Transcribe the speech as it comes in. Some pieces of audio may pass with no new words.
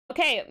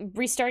Okay,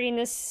 restarting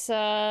this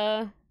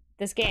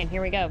this game.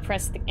 Here we go.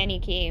 Press any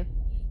key.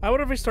 I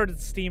would have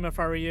restarted Steam if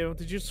I were you.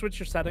 Did you switch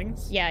your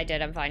settings? Yeah, I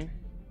did. I'm fine.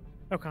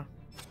 Okay.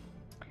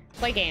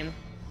 Play game.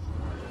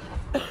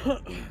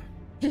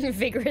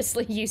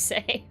 Vigorously, you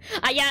say.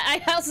 Yeah,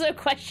 I also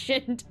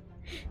questioned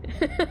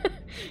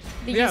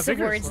the use of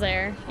words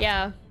there.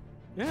 Yeah.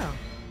 Yeah.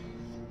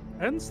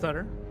 I didn't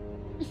stutter.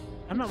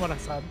 I'm not what I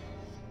said.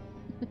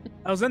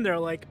 I was in there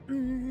like...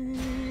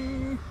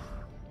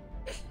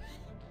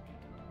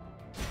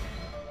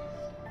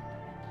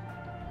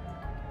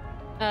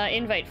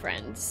 Invite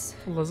friends.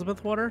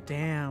 Elizabeth Water?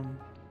 Damn.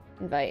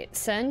 Invite.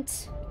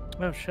 Sent.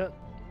 Oh, shit.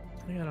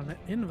 I got an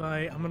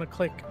invite. I'm gonna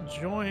click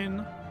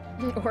join.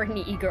 Or an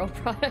e-girl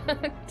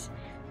product.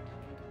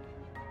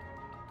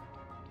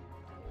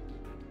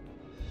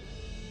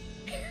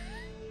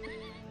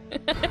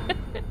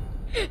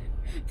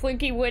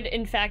 Flinky would,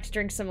 in fact,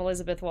 drink some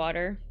Elizabeth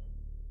water.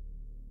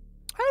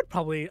 I would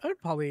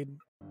probably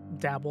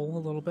dabble a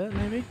little bit,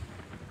 maybe.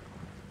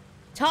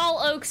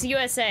 Tall Oaks,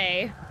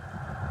 USA.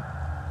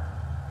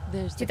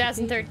 There's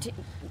 2013.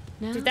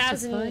 Now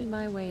 2000. to find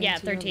my way yeah,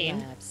 into 13.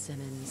 your lab,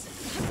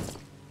 Simmons.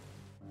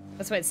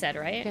 That's what it said,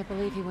 right? Can't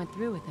believe he went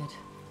through with it.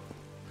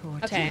 Poor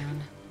Okay.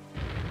 town.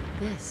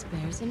 This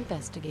bears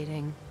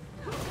investigating.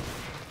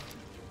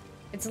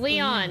 It's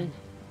Leon.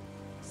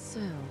 So,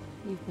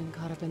 you've been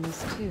caught up in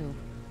this too.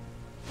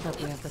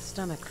 Hope you have the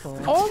stomach for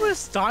it. All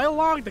this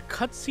dialogue, the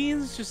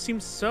cutscenes just seem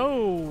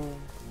so...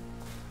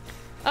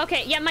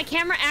 Okay, yeah, my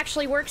camera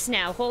actually works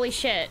now. Holy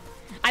shit.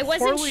 I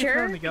wasn't poorly sure.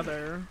 thrown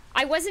together.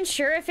 I wasn't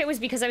sure if it was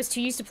because I was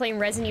too used to playing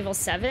Resident Evil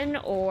 7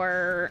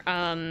 or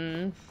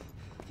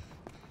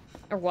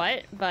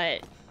what,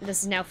 but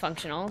this is now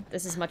functional.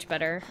 This is much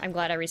better. I'm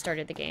glad I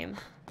restarted the game.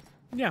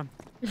 Yeah.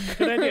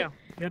 Good idea.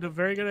 You had a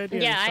very good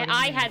idea. Yeah,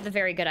 I had the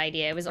very good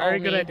idea. It was all me.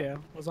 Very good idea.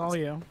 It was all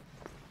you.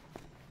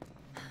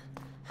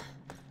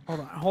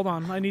 Hold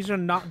on. I need you to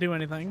not do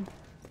anything.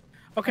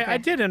 Okay, I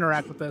did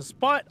interact with this,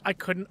 but I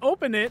couldn't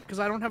open it because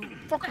I don't have a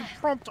fucking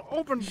prompt to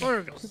open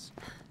burgers.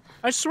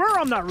 I swear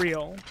I'm not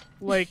real.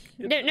 Like,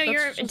 no,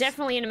 you're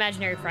definitely an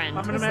imaginary friend.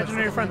 I'm an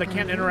imaginary friend that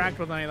can't interact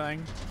with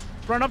anything.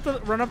 Run up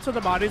to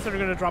the bodies that are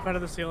gonna drop out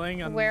of the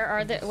ceiling. And... Where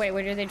are the? Wait,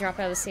 where do they drop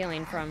out of the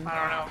ceiling from? I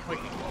don't know. Wait.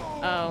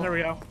 Oh. There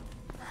we go.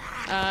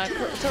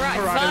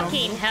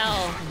 Fucking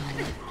hell.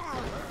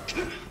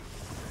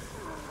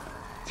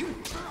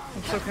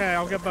 It's okay.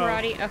 I'll get both.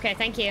 Karate. Okay,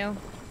 thank you.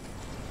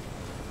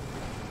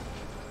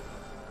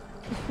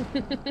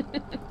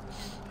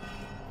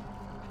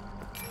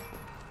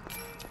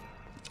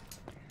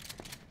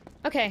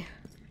 Okay.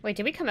 Wait,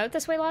 did we come out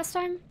this way last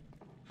time?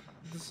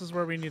 This is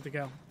where we need to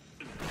go.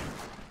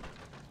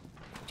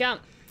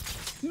 Jump.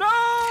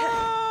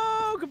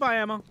 No! Goodbye,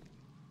 ammo.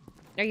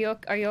 Are you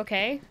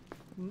okay?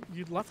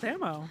 You left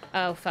ammo.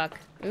 Oh, fuck.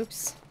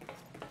 Oops.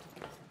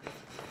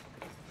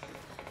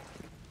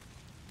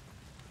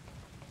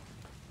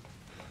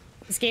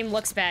 This game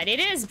looks bad. It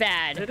is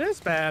bad. It is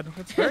bad.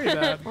 It's very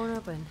bad. Or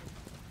open.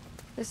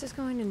 This is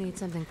going to need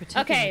something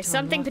particular. Okay, to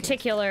something unlock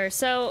particular.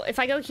 So if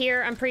I go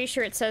here, I'm pretty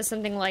sure it says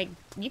something like,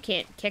 "You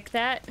can't kick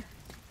that.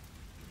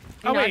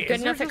 You're not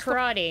good enough at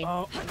karate."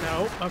 Oh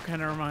no. Okay,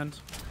 never mind.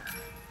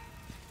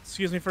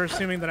 Excuse me for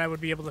assuming that I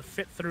would be able to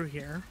fit through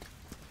here.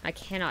 I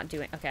cannot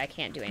do it. Okay, I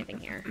can't do anything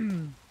here.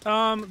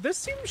 This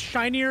seems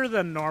shinier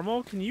than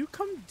normal. Can you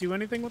come do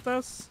anything with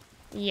this?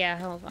 Yeah,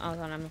 hold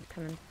on, I'm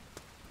coming.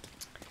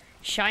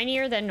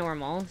 Shinier than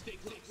normal.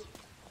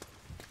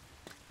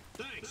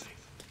 Thanks.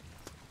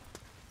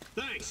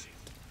 Thanks.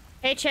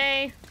 Hey,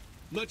 Che.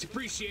 Much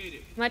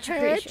appreciated. Much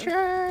appreciated.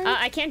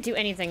 I can't do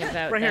anything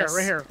about Right this.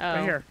 here, Oh.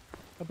 right here.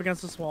 Up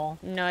against this wall.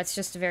 No, it's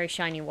just a very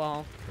shiny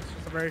wall. It's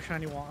just a very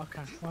shiny wall.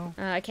 Okay, well.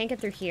 I can't get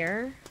through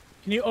here.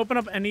 Can you open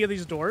up any of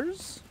these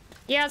doors?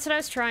 Yeah, that's what I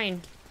was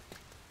trying.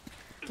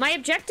 My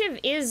objective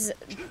is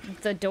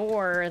the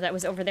door that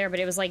was over there, but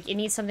it was like, it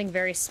needs something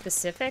very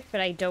specific, but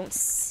I don't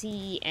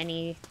see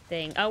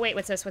anything. Oh, wait,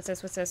 what's this? What's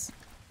this? What's this?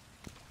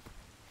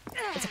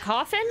 It's a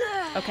coffin?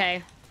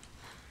 Okay.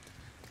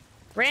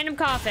 Random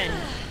coffin.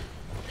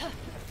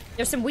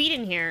 There's some weed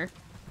in here.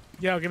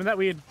 Yo, give me that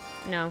weed.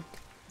 No,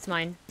 it's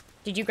mine.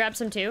 Did you grab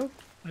some too?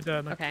 I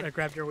did. Okay. I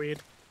grabbed your weed.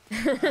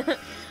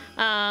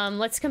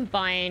 Let's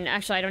combine.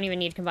 Actually, I don't even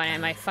need to combine it.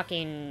 My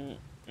fucking...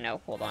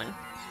 No, hold on.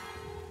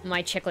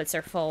 My chiclets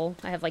are full.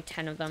 I have like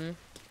 10 of them.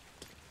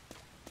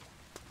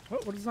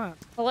 What is that?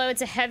 Hello,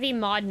 it's a heavy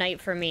mod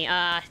night for me.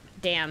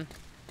 Damn.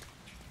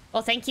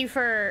 Well, thank you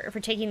for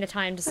taking the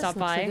time to stop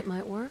This looks by. like it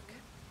might work.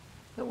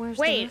 But where's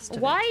the Wait, rest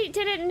of why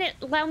didn't it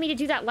allow me to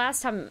do that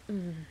last time?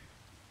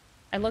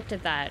 I looked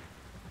at that.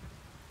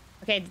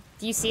 Okay,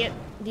 do you see it?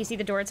 Do you see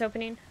the door it's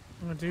opening?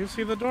 Do you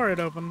see the door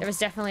it opened? There was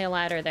definitely a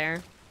ladder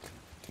there.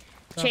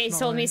 Chase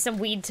sold me some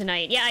weed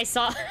tonight. Yeah, I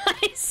saw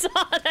I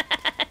saw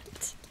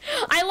that.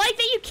 I like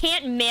that you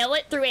can't mail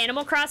it through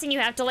Animal Crossing. You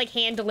have to like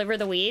hand deliver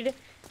the weed.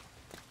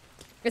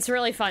 It's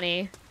really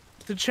funny.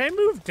 Did Che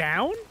move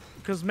down?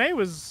 Because Che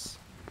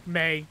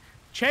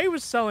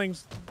was selling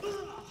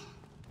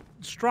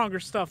stronger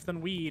stuff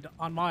than weed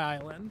on my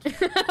island.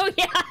 Oh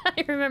yeah,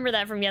 I remember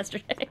that from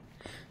yesterday.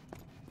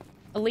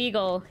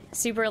 Illegal.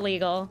 Super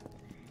illegal.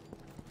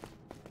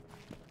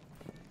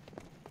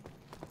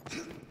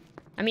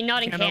 I mean,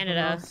 not in Can't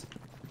Canada. open those.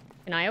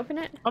 Can I open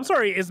it? I'm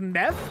sorry, is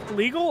meth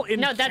legal in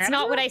No, that's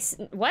not what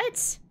Canada?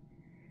 What?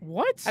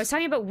 What? I was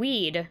talking about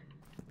weed.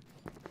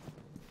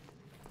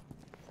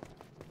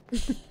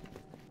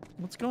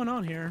 What's going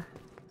on here?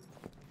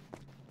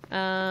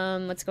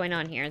 What's going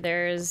on here?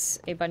 There's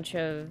a bunch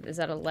of... Is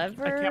that a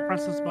lever? I can't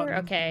press this button.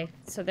 Okay,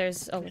 so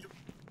there's a...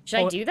 Should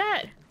Pull I it. do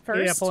that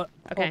first? Yeah, pull it.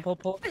 Okay.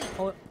 Pull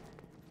it.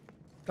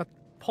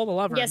 Pull the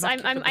lever. Yes,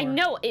 not kick the I door.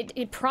 know.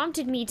 It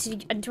prompted me to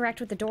interact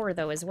with the door,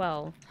 though, as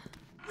well.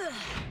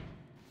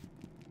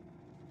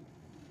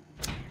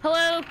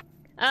 Hello,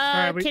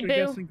 Alright, we Kid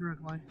guessed Boo.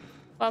 incorrectly.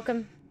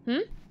 Welcome.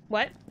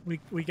 What?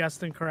 We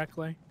guessed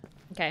incorrectly.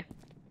 Okay.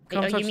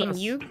 Come Oh, touch you mean this.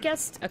 you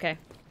guessed? Okay.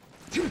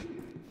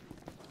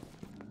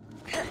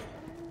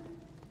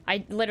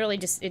 I literally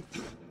just...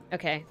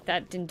 Okay,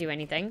 that didn't do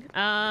anything.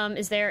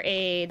 Is there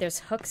a... There's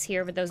hooks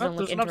here, but those don't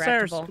look there's an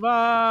upstairs. interactable.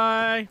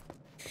 Goodbye.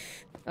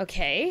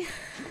 Okay.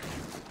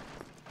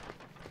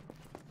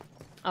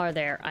 Are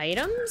there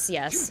items?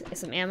 Yes.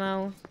 Some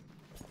ammo.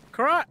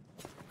 Karat.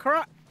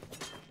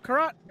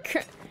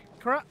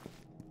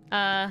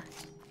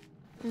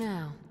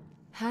 Now,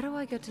 how do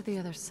I get to the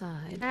other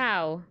side?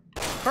 Ow.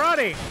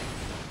 Karate.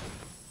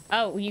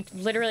 Oh, you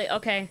literally...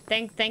 Okay.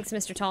 Thanks,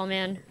 Mr.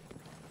 Tallman.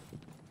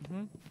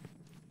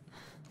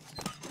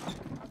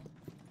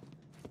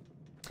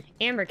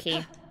 Amber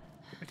key.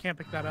 I can't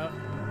pick that up.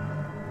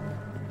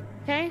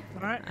 Okay.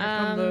 All right, here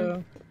come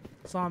the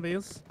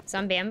zombies.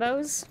 Some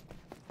bambos.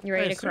 You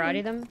ready Hey, to karate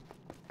sweetie. them?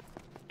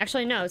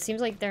 Actually, no. It seems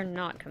like they're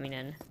not coming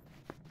in.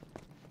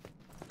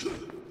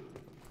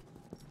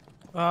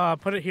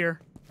 Put it here.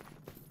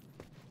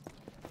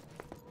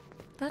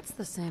 That's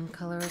the same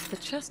color as the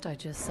chest I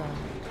just saw.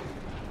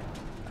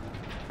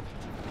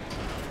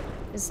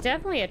 It's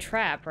definitely a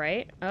trap,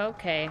 right?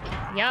 Okay.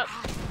 Yep.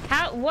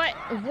 How?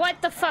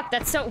 What the fuck?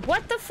 That's so...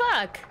 What the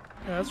fuck?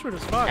 Yeah, that's rude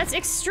as fuck. That's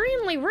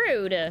extremely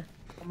rude.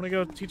 I'm gonna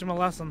go teach him a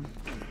lesson.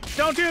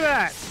 Don't do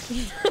that!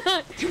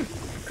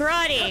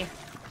 Karate.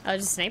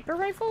 Just sniper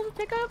rifle to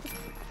pick up?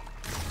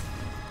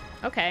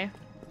 Okay.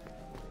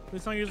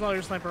 Please don't use all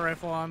your sniper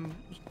rifle on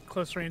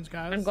close range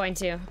guys. I'm going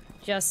to.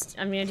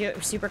 I'm gonna do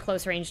it super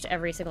close range to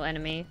every single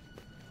enemy.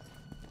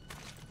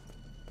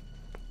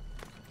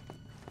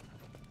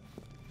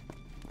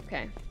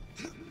 Okay.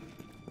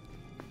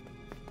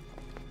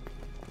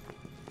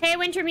 Hey,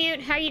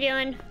 Wintermute, how you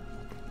doing?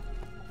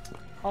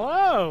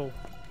 Hello!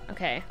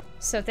 Okay,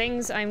 so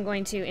things I'm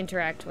going to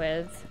interact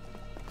with.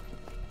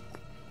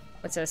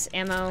 What's this?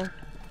 Ammo.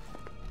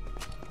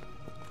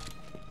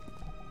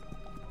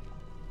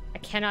 I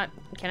cannot...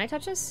 Can I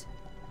touch this?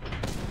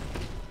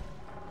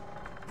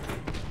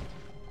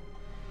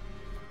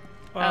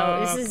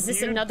 Oh, is this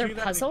can you another do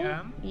that puzzle?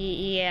 again?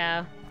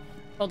 Yeah.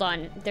 Hold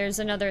on. There's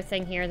another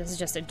thing here. This is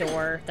just a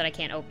door that I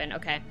can't open.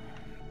 Okay.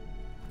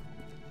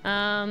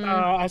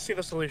 I see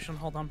the solution.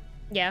 Hold on.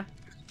 Yeah.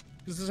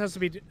 Because this has to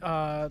be,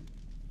 Alright,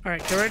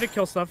 get ready to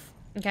kill stuff.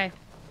 Okay.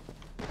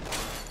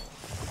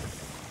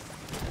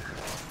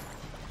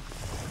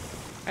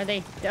 Are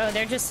they... Oh,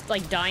 they're just,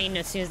 like, dying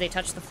as soon as they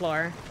touch the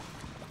floor.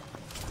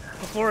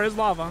 The floor is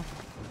lava.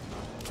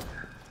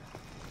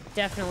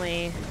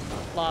 Definitely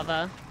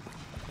lava.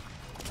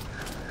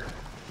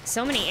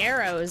 So many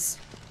arrows.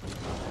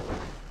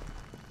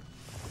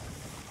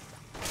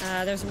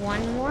 There's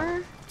one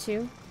more?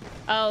 Two?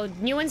 Oh,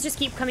 new ones just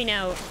keep coming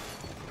out.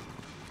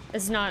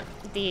 It's not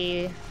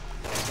the... It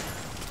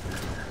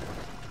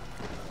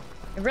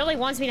really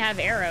wants me to have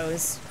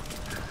arrows.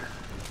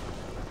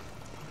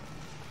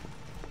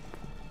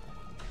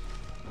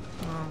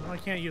 I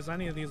can't use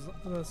any of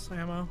this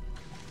ammo.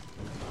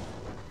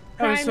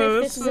 Crime, so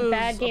if this is a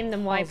bad is game,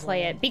 then why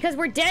play puzzle. it? Because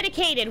we're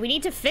dedicated! We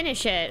need to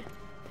finish it!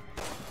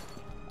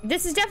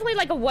 This is definitely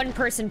like a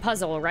one-person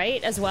puzzle,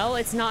 right? As well?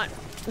 It's not...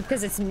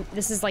 Because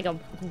this is like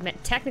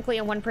technically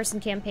a one-person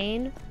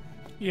campaign?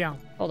 Yeah.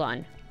 Hold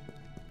on.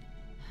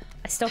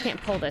 I still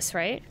can't pull this,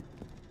 right?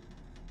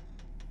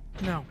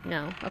 No.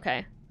 No, okay.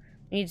 I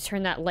need to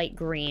turn that light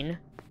green.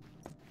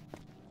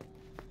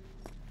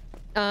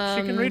 She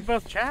can read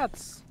both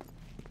chats.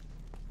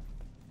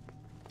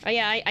 Oh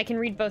yeah, I can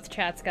read both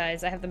chats,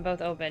 guys. I have them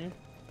both open.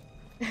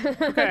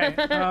 Okay,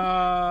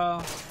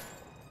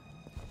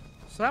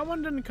 so that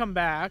one didn't come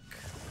back.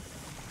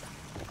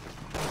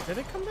 Did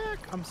it come back?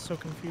 I'm so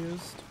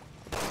confused.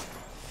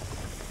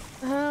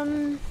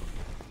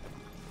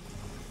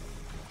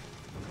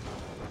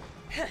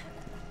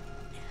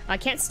 I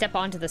can't step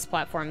onto this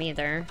platform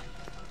either.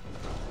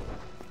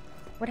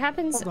 What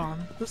happens? Hold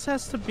on. This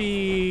has to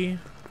be...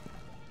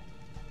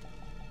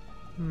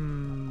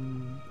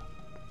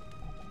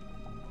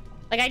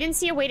 Like, I didn't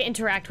see a way to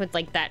interact with,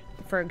 like, that,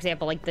 for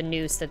example, like, the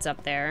noose that's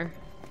up there.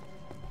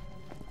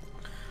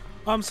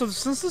 So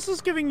since this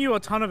is giving you a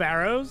ton of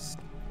arrows...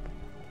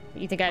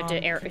 You think I have to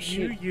can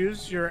shoot you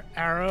use your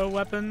arrow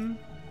weapon?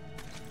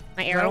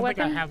 my I arrow don't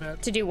weapon? think I have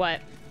it. To do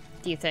what,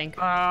 do you think?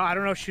 I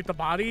don't know, shoot the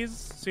bodies?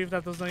 See if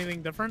that does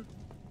anything different?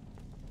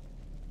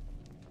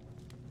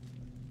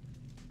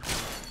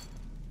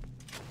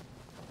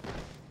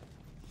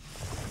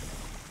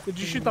 Did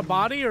you shoot the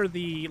body or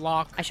the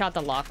lock? I shot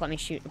the lock. Let me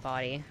shoot the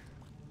body.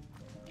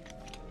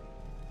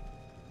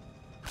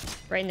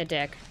 Right in the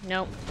dick.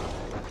 Nope.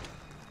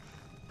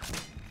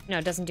 No,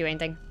 it doesn't do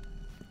anything.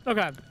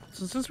 Okay.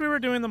 So since we were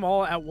doing them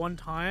all at one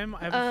time,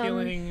 I have a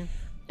feeling...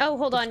 Oh,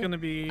 hold on. It's gonna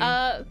be...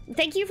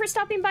 thank you for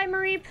stopping by,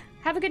 Mareep.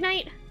 Have a good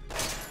night.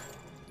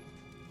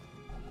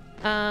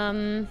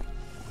 Am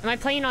I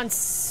playing on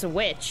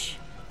Switch?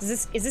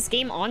 Is this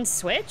game on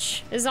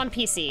Switch? This is on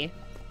PC.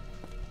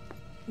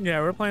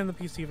 Yeah, we're playing the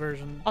PC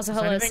version. Also, is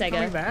hello, anything Sega.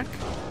 coming back?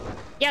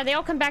 Yeah, they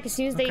all come back as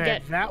soon as they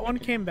get... that one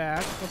came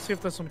back. Let's see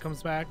if this one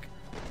comes back.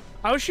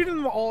 I was shooting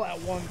them all at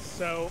once,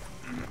 so...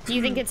 Do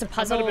you think it's a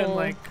puzzle? That would have been,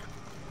 like,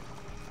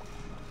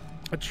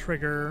 a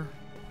trigger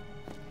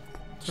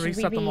to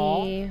reset them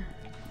all.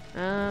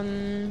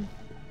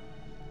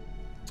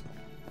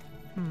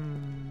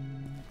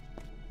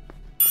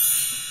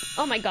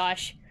 Oh my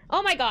gosh.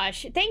 Oh my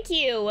gosh. Thank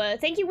you.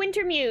 Thank you,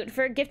 Wintermute,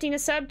 for gifting a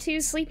sub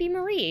to Sleepy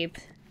Mareep.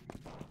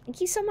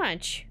 Thank you so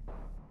much.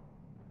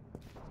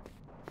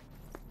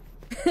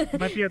 It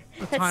might be a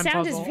That time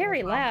sound puzzle. is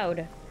very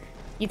loud.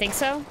 You think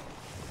so?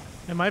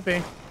 It might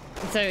be.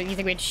 So you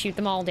think we have to shoot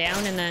them all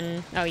down and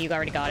then... Oh, you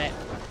already got it.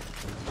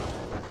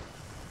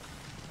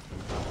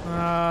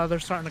 They're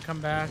starting to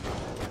come back.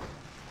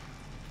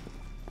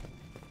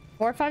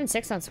 4, 5, and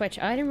 6 on Switch.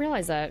 I didn't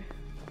realize that.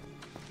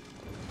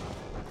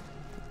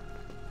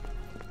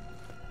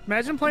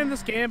 Imagine playing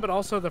this game, but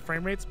also the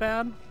frame rate's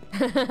bad.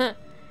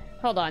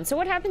 Hold on. So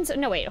what happens...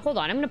 No, wait. Hold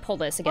on. I'm gonna pull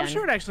this again. I'm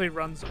sure it actually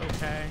runs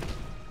okay.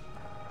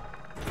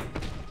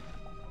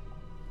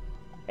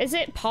 Is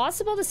it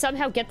possible to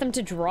somehow get them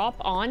to drop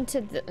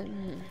onto the...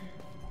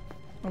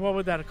 What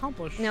would that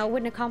accomplish? No, it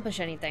wouldn't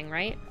accomplish anything,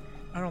 right?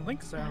 I don't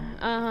think so.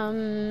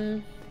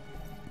 Um...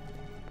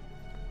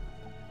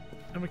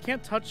 And we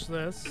can't touch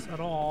this at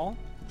all.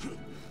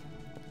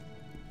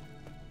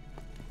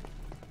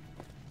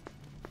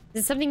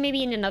 Is it something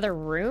maybe in another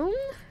room?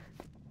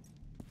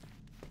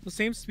 The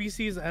same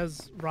species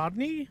as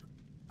Rodney?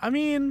 I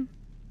mean...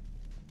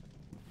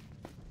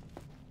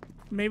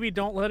 Maybe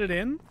don't let it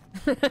in?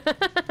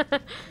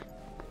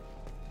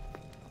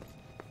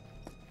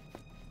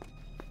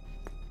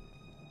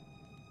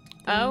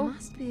 There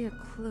must be a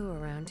clue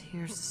around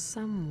here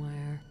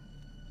somewhere.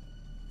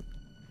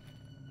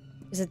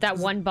 Is it that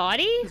one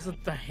body? Is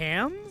it the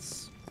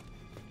hands?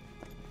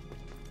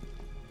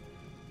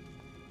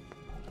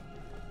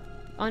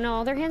 Oh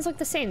no, their hands look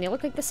the same. They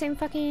look like the same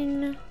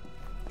fucking Whoa,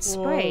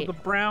 sprite. the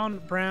brown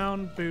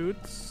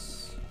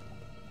boots.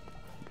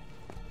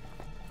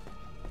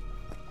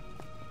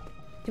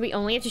 Do we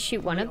only have to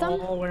shoot one of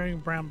them? All wearing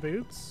brown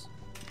boots?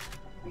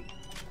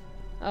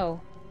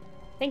 Oh.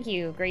 Thank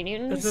you, Great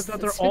Newton. Is it that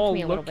they're spooked all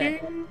me a little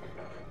bit. looking?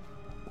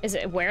 Is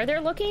it where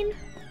they're looking?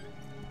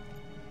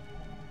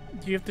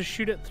 Do you have to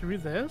shoot it through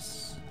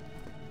this?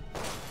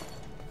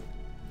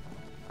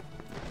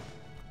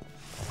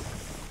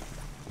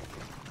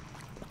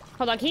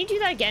 Hold on, can you do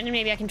that again and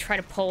maybe I can try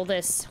to pull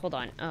this? Hold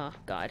on. Oh,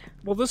 God.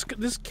 Well,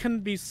 this can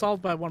be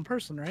solved by one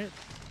person, right?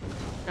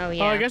 Oh,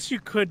 yeah. Oh, I guess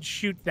you could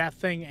shoot that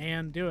thing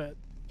and do it.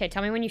 Okay,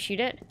 tell me when you shoot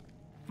it.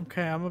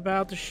 Okay, I'm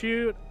about to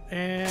shoot,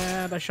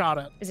 and I shot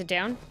it. Is it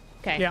down?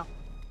 Okay. Yeah.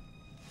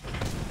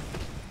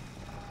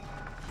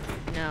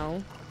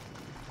 No.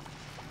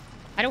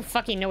 I don't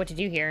fucking know what to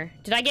do here.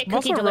 Did I get I'm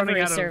also cookie running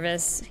delivery out of-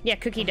 service? Yeah,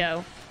 cookie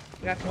dough.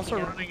 We got I'm cookie also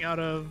dough. running out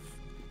of...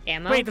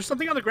 Ammo? Wait, there's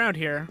something on the ground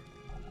here.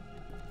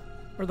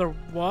 Or there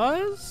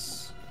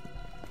was?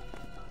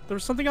 There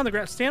was something on the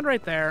ground. Stand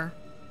right there.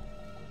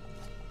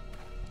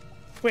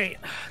 Wait,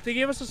 they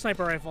gave us a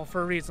sniper rifle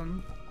for a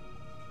reason.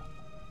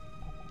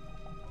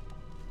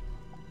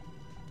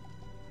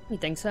 You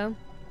think so?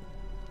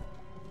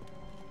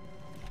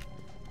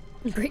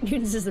 Great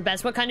News is the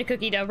best. What kind of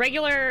cookie dough?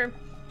 Regular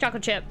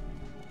chocolate chip.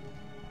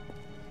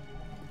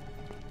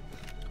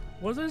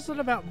 What is it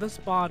about this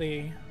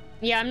body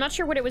Yeah, I'm not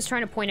sure what it was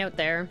trying to point out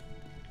there.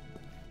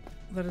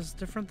 that is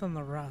different than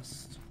the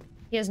rest?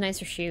 He has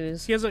nicer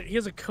shoes. He has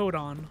a coat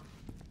on.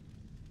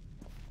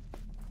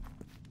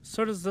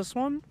 So does this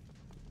one.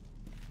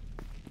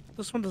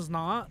 This one does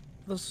not.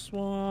 This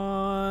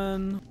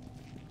one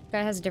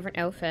Guy has a different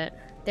outfit.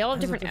 They all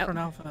have has different, a different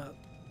outfit.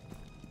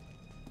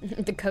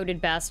 The coated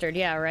bastard,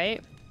 yeah,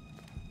 right?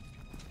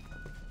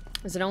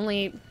 Is it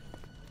only...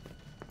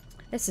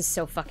 This is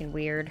so fucking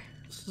weird.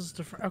 This is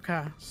different.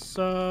 Okay,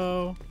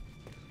 so...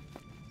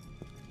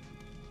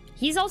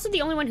 He's also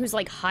the only one who's,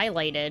 like,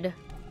 highlighted.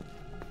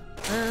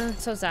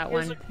 So's that He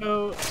has one. a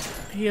coat.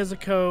 He has a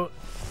coat,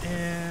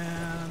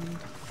 and...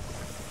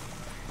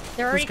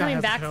 They're already This guy coming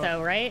has a back, coat.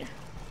 though, right?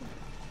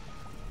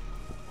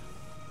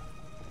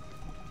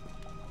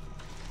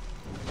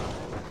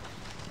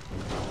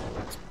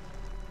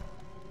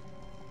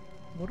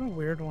 What a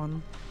weird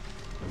one.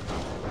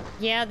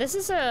 Yeah, this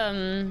is,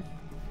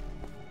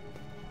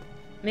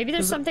 Maybe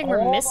there's Is it something all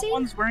we're missing? the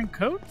ones wearing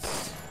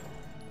coats?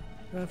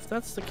 If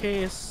that's the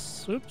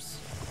case, oops.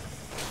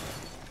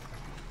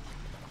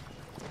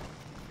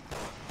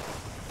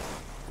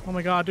 Oh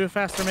my god, do it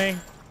faster, May.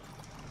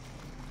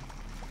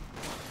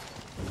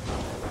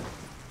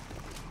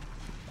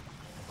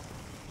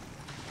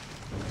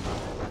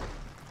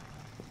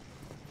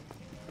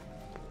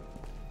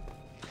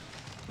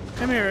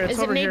 Come here, it's Is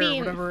it over maybe-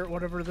 here,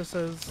 whatever this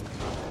is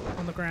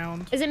on the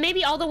ground. Is it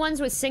maybe all the ones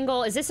with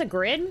single... Is this a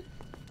grid?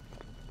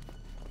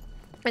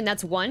 And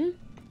that's one?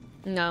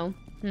 No.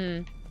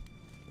 Oh,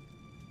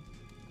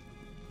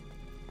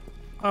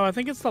 I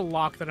think it's the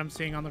lock that I'm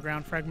seeing on the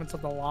ground, fragments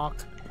of the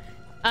lock.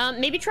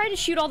 Maybe try to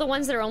shoot all the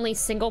ones that are only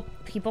single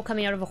people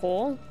coming out of a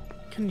hole.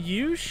 Can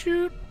you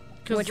shoot?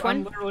 Because Which one?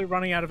 I'm literally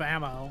running out of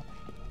ammo.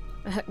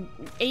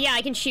 Yeah,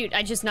 I can shoot.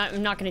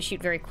 I'm not gonna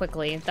shoot very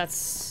quickly.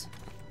 That's...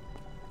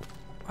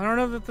 I don't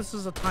know that this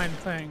is a timed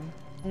thing.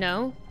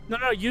 No?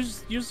 No,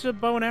 use the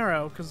bow and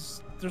arrow,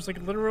 because there's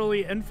like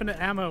literally infinite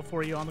ammo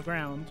for you on the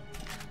ground.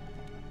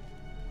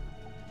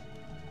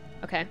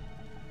 Okay.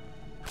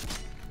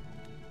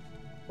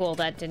 Well,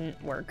 that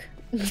didn't work.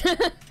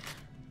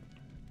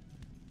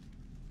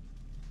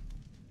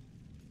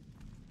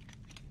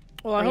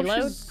 Well, I hope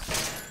Reload?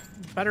 she's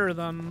better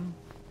than...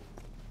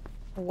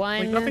 One...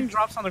 Like, nothing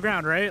drops on the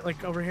ground, right?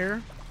 Like, over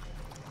here?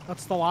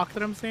 That's the lock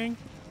that I'm seeing?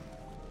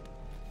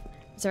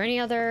 Is there any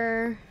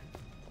other...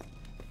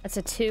 That's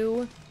a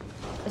 2.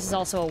 This is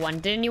also a 1.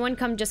 Did anyone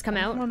just come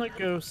out? I want to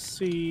go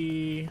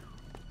see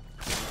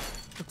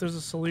if there's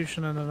a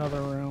solution in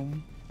another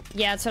room.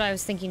 Yeah, that's what I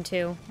was thinking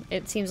too.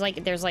 It seems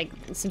like there's like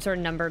some sort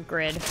of numbered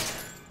grid.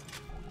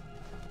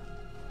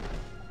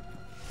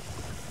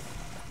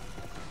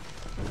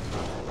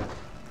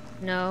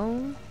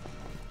 No?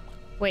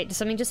 Wait, did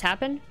something just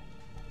happen?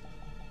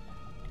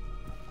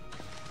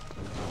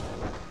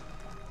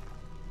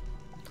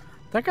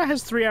 That guy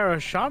has 3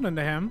 arrows shot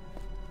into him.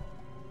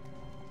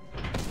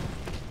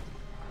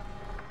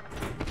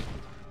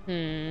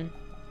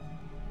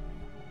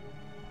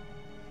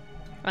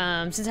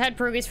 Since I had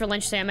pierogies for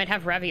lunch today, I might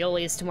have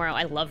raviolis tomorrow.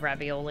 I love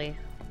ravioli.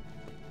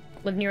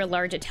 Live near a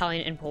large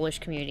Italian and Polish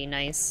community.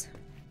 Nice.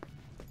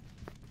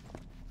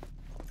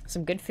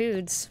 Some good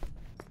foods.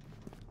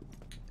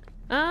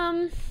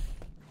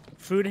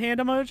 Food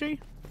hand emoji?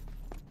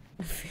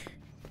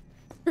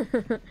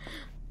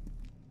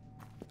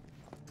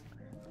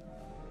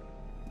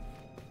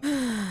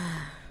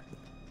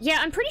 Yeah,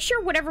 I'm pretty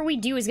sure whatever we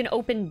do is gonna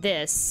open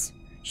this.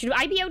 Should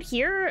I be out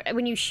here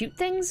when you shoot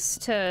things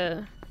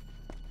to...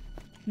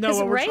 No,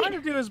 what we're right- trying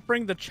to do is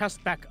bring the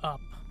chest back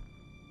up.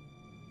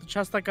 The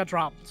chest that got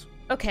dropped.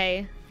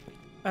 Okay.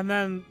 And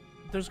then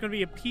there's going to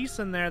be a piece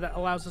in there that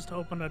allows us to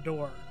open a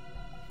door.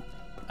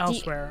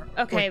 Elsewhere.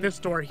 okay. Like this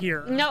door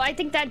here. No, I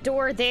think that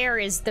door there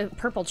is the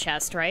purple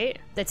chest, right?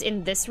 That's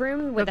in this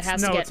room where That's-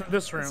 has to no, get... it's in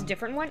this room. It's a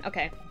different one?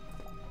 Okay.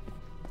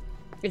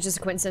 It's just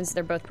a coincidence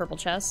they're both purple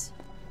chests.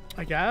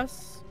 I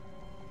guess.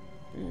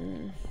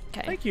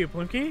 Okay. Thank you,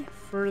 Plunky,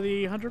 for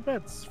the 100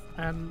 bits.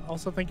 And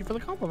also thank you for the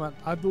compliment.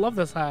 I love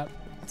this hat.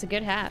 It's a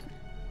good hat.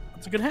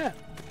 It's a good hat.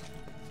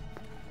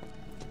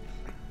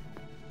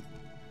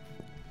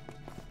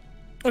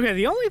 Okay,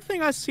 the only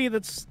thing I see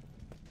that's...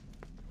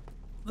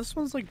 This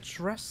one's, like,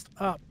 dressed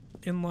up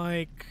in,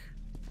 like,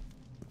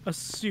 a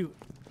suit.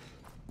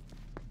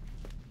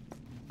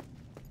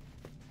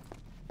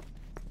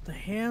 The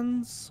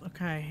hands...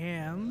 Okay,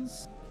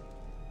 hands.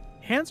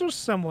 Hands are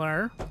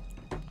similar.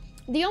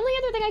 The only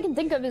other thing I can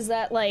think of is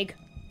that, like,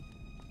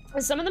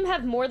 some of them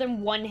have more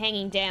than one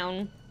hanging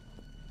down.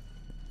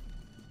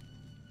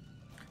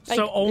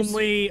 So Like,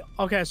 only...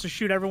 Okay, so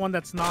shoot everyone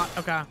that's not...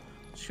 Okay.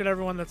 Shoot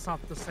everyone that's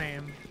not the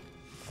same.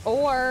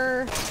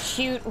 Or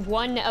shoot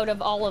one out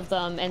of all of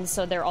them, and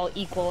so they're all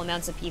equal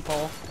amounts of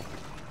people.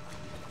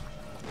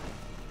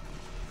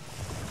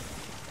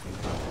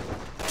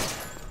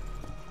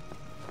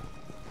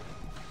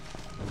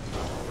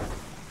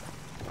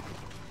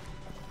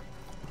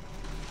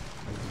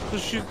 So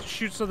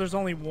shoot so there's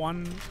only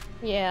one...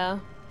 Yeah.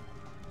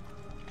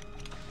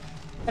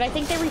 But I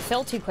think they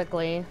refill too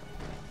quickly.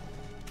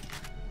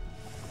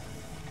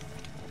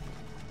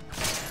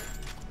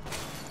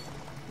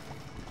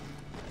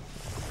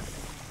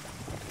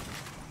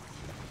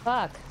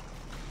 Fuck.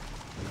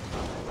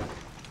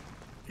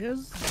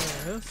 Is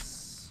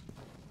this...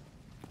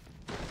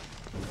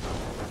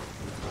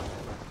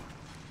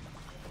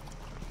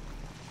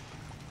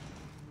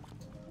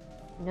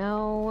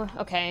 No.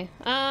 Okay.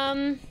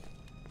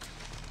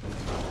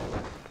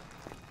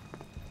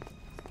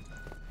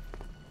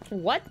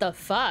 What the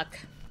fuck?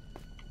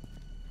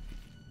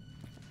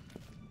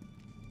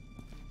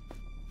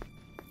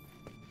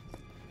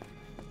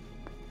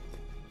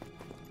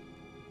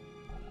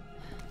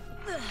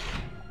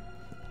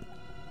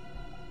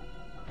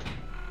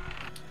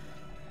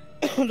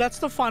 That's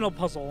the final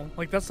puzzle.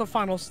 Like, that's the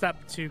final step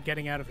to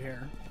getting out of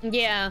here.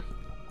 Yeah.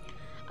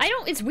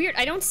 It's weird.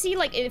 I don't see,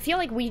 like, I feel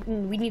like we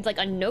need, like,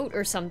 a note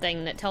or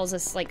something that tells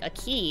us, like, a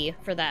key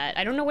for that.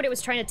 I don't know what it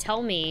was trying to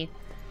tell me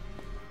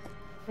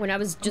when I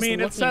was just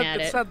looking at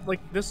it. It said, like,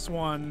 this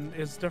one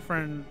is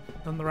different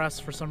than the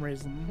rest for some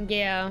reason.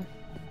 Yeah.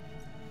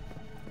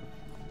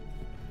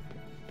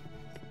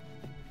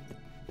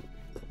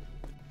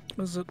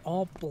 Was it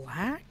all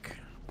black?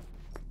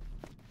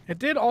 It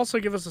did also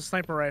give us a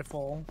sniper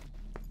rifle.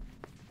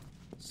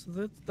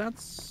 So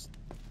that's...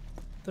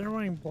 They're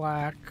wearing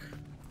black.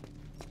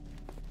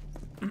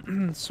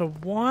 So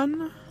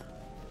 1,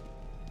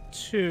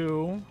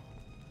 2,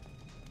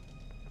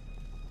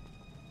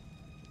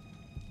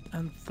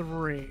 And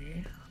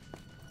 3.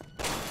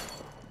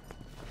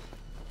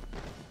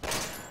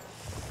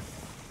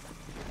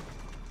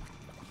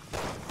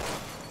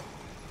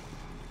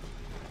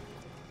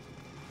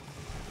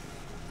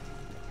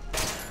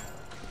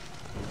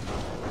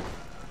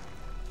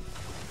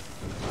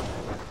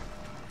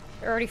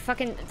 They're already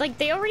fucking... Like,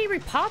 they already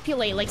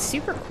repopulate, like,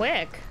 super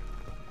quick.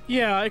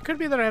 Yeah, it could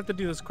be that I have to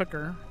do this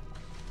quicker.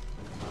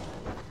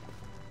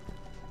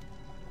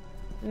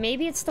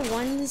 Maybe it's the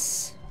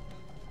ones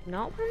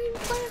not wearing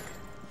black?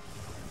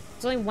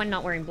 There's only one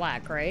not wearing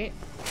black, right?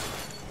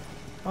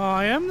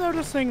 I am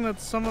noticing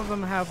that some of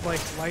them have, like,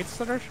 lights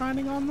that are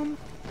shining on them.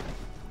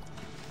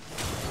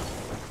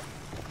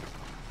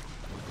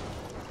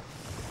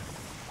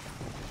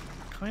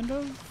 Kind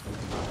of.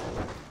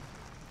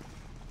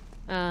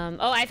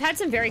 Oh, I've had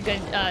some very good,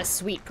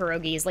 sweet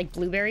pierogies, like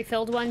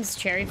blueberry-filled ones,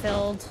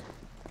 cherry-filled.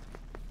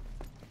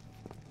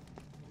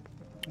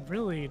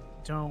 Really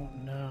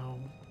don't know.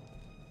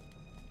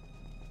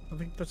 I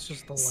think that's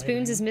just the Spoons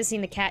lighting. is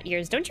missing the cat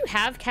ears. Don't you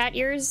have cat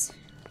ears?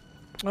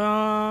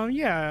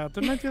 Yeah.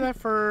 Didn't I do that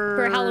for...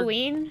 For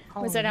Halloween?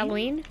 Was that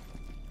Halloween?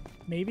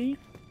 Maybe?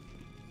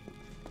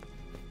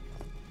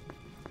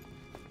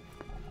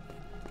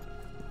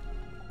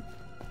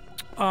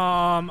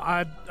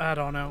 I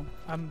don't know.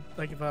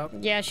 I give up.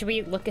 Yeah, should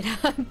we look it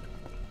up?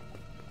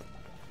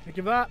 I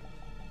give up.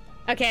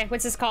 Okay,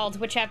 what's this called?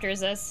 What chapter is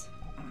this?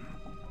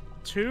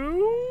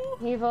 2?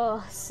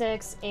 Evil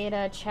 6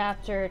 Ada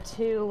chapter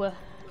 2.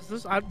 Is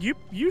this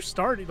you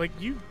started, like,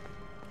 you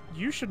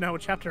should know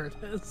what chapter it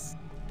is.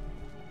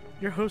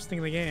 You're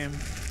hosting the game.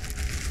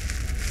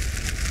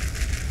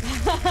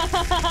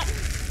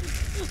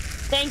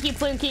 Thank you,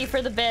 Plunky,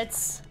 for the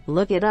bits.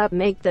 Look it up,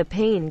 make the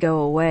pain go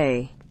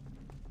away.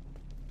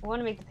 I want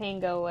to make the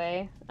pain go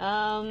away.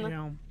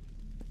 Yeah.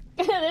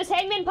 This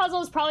hangman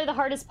puzzle is probably the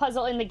hardest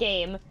puzzle in the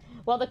game.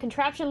 While the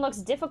contraption looks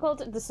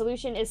difficult, the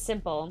solution is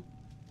simple.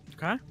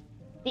 Okay.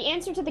 The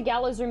answer to the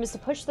gallows room is to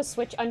push the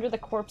switch under the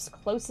corpse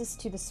closest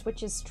to the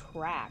switch's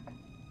track.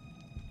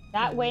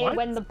 That way, What?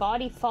 when the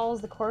body falls,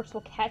 the corpse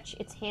will catch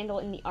its handle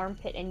in the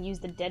armpit and use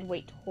the dead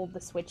weight to hold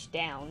the switch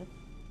down.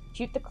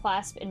 Shoot the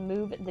clasp and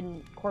move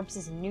the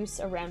corpse's noose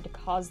around to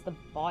cause the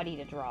body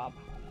to drop.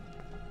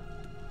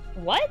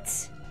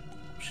 What?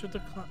 Should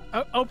the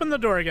open the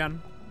door again.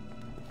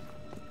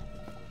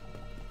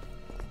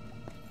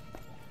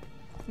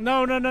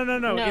 No. In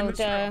this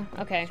room.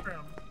 Okay. This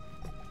room.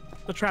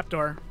 The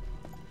trapdoor.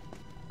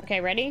 Okay,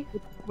 ready?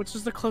 Which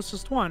is the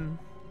closest one?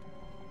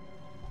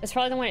 It's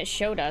probably the one it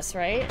showed us,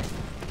 right?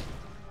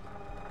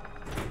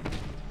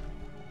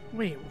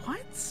 Wait,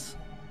 what?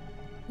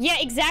 Yeah,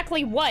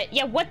 exactly what?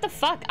 Yeah, what the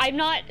fuck? I'm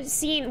not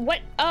seeing what...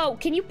 Oh,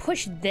 can you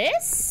push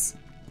this?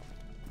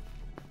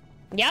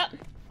 Yep.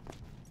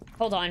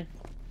 Hold on.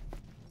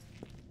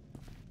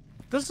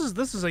 This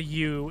is a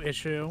you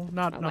issue,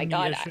 not my a me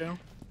God. issue.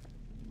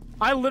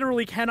 I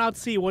literally cannot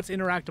see what's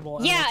interactable.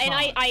 And Yeah, what's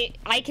and not.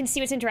 I can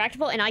see what's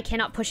interactable, and I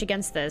cannot push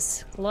against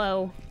this.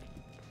 Hello?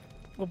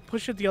 Well,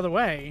 push it the other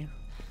way.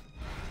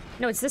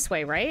 No, it's this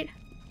way, right?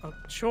 Oh,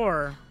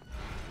 sure.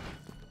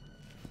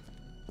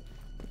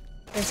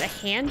 There's a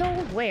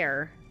handle?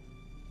 Where?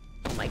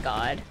 Oh my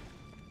god.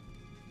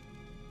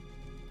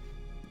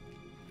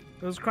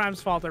 It was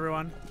Crime's fault,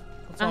 everyone.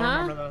 Let's all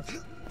remember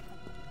those.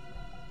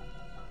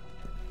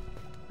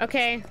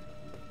 Okay.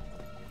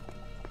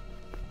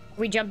 Are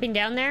we jumping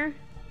down there?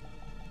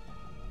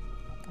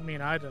 I mean,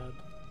 I did.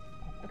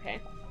 Okay.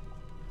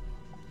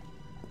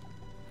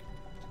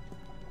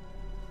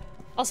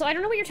 Also, I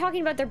don't know what you're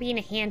talking about there being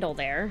a handle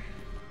there.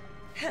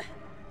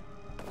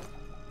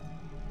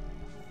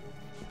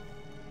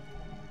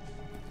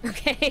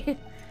 Okay.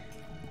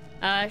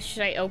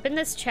 Should I open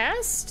this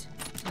chest?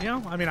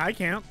 Yeah, I mean, I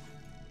can't.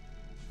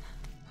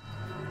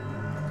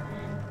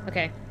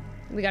 Okay.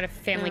 We got a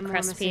family There are more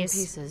crest missing piece.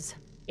 pieces.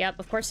 Yep,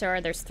 of course there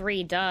are. There's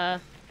 3, duh.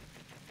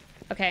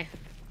 Okay.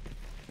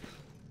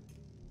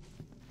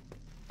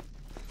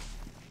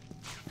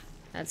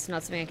 That's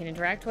not something I can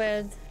interact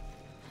with.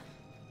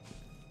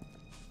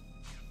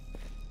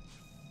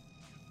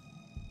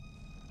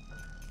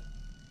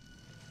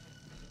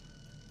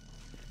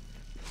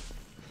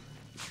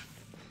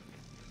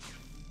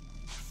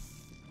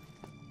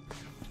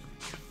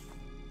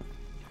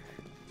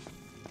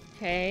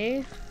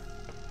 Okay.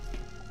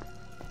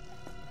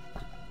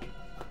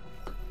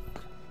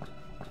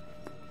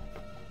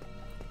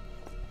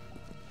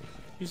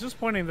 He's just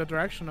pointing the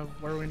direction of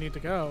where we need to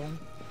go.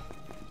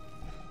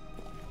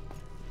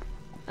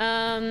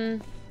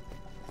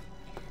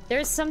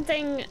 There's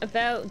something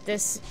about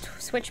this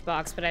switch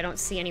box, but I don't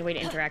see any way to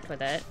interact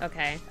with it.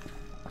 Okay.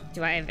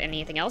 Do I have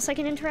anything else I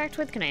can interact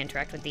with? Can I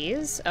interact with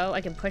these? Oh,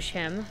 I can push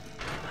him.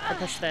 Or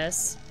push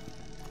this.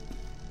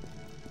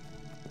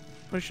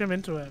 Push him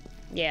into it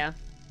Yeah.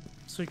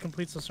 so he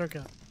completes the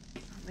circuit.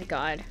 Oh my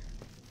god.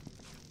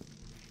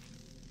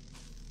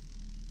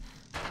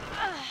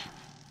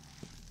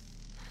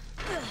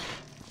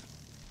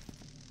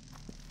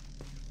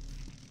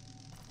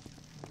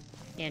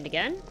 And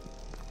again.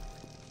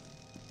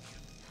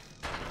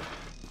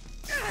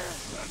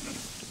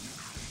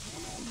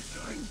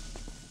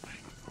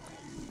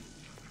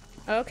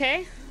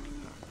 Okay.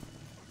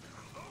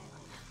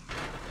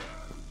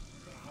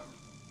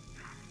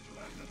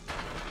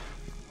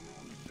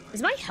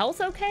 Is my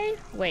health okay?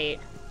 Wait.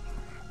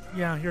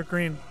 Yeah, you're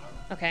green.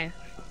 Okay.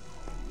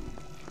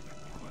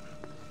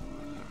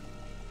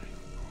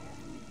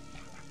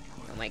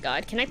 Oh my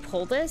god, can I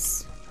pull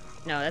this?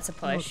 No, that's a No,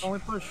 push. it's only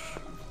push.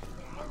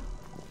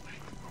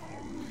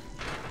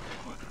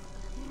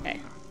 Okay.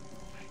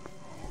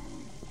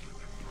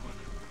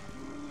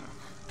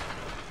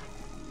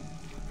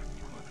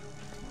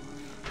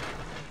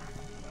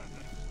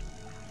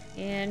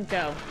 And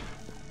go.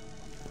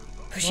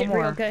 Push One it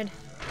real more. good.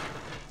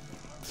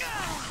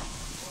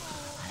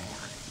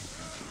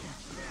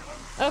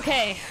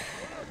 Okay.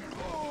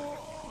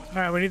 All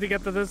right, we need to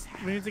get to this.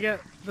 We need to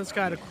get this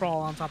guy to crawl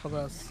on top of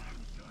this.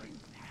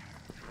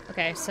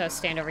 Okay, so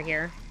stand over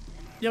here.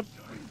 Yep.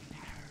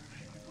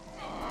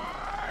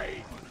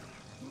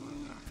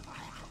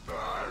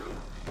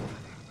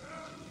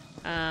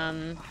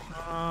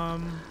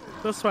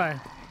 This way.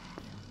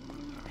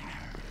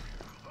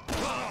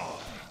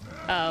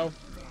 Oh.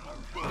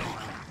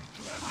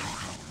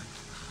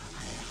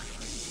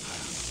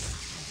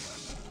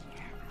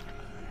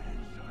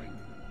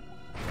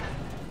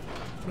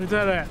 We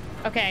did it.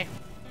 Okay.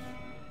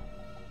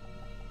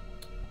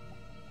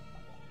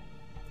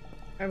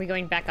 Are we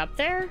going back up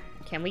there?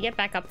 Can we get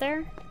back up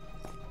there?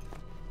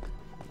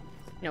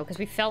 No, because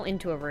we fell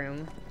into a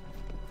room.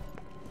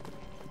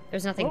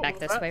 There's nothing Oh, back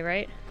this what? way,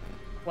 right?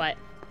 What?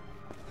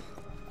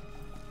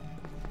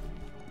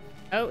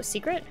 Oh,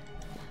 secret?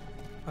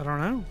 I don't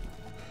know.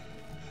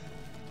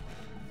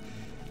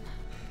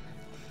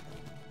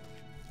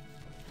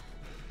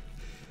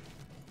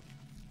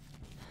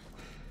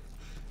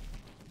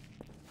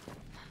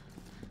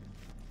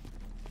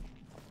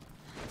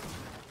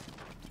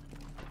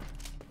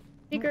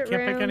 Secret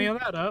Can't room. pick any of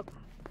that up.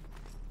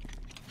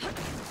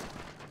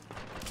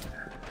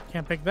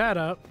 Can't pick that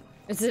up.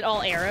 Is it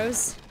all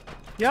arrows?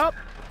 Yep.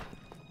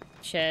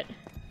 Shit.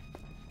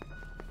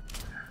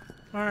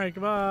 All right,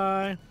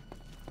 goodbye.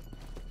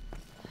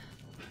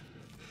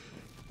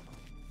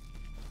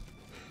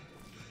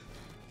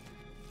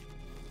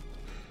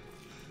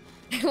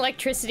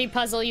 Electricity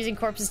puzzle using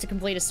corpses to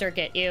complete a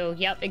circuit. Ew.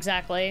 Yep,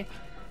 exactly.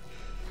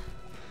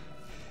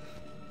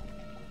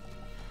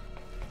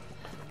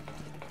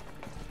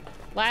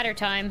 Ladder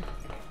time.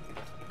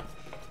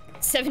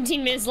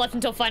 17 minutes left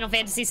until Final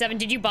Fantasy VII.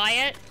 Did you buy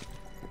it?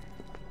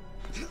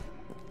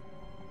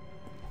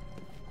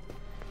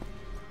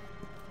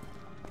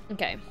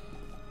 Okay.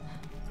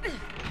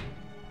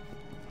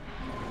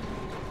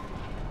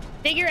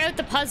 Figure out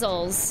the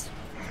puzzles.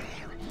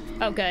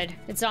 Oh, good.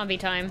 It's zombie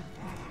time.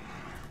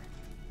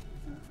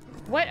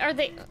 What are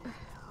they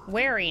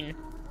wearing?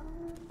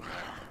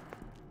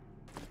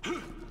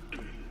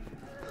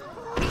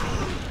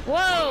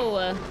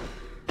 Whoa!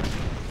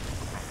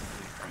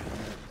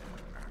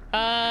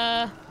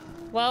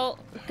 Well,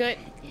 good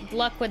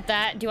luck with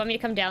that. Do you want me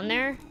to come down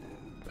there?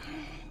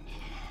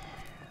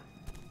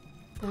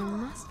 There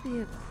must be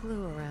a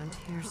clue around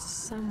here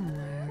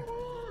somewhere.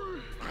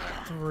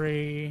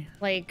 3.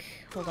 Like,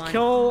 hold on.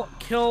 Kill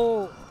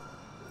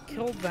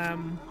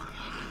them,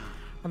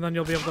 and then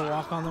you'll be able to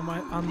walk on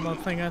the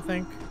thing, I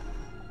think.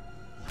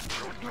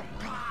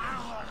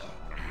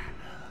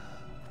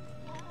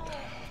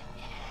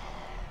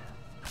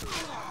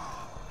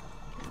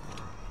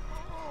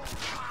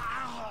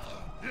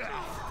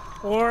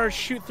 Or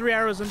shoot 3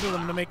 arrows into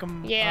them to make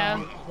them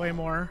way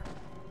more.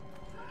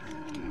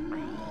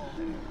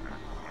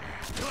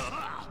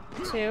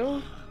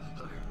 2.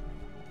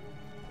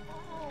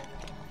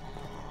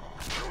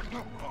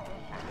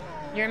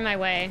 You're in my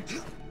way.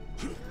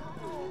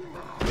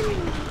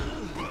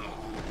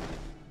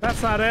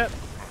 That's not it.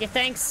 Yeah,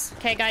 thanks.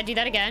 Okay, gotta do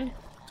that again.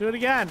 Do it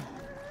again.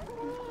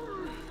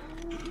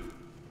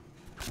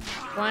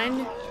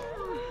 1.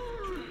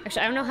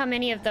 Actually, I don't know how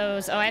many of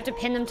those. Oh, I have to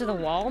pin them to the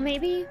wall,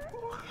 maybe?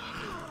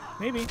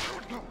 Maybe.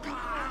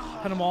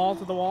 Pin them all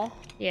to the wall.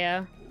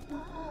 Yeah.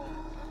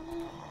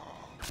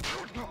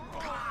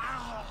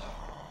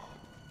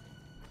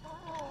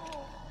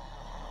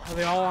 Are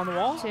they all on the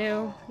wall?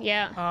 2.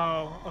 Yeah.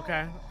 Oh,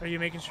 okay. Are you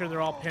making sure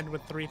they're all pinned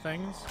with 3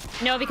 things?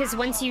 No, because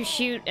once you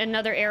shoot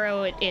another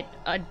arrow, it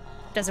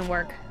doesn't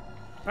work.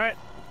 All right.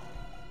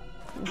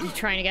 You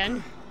trying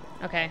again?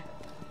 Okay.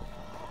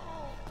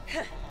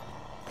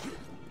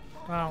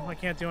 Oh, I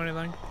can't do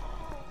anything.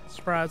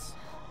 Surprise.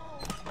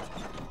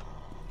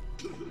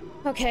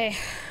 Okay.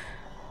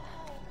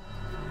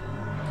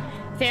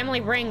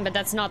 Family ring, but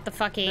that's not the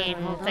fucking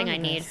Better hold thing on I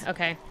to need. this.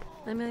 Okay.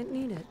 I might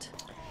need it.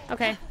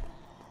 Okay.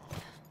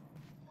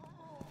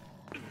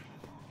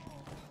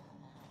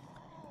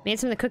 Made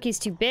some of the cookies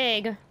too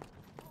big.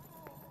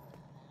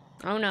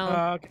 Oh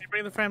no. Can you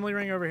bring the family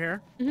ring over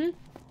here? Mm-hmm.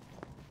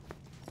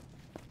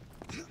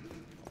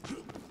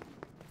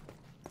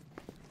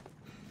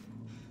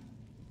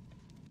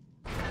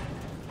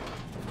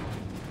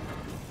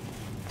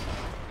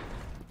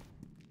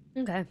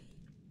 Okay.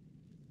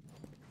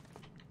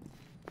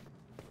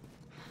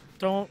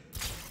 Don't.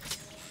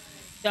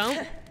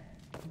 Don't?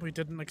 We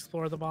didn't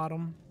explore the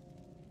bottom.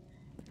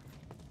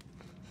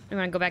 You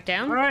want to go back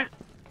down? All right.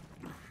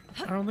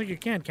 I don't think you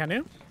can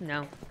you?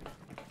 No.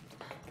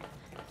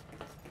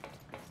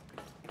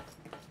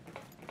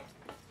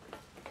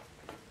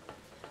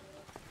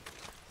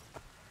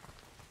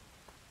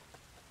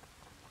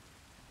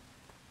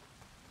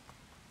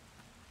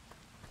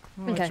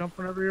 Okay. Jump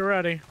whenever you're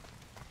ready.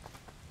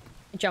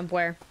 Jump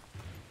where?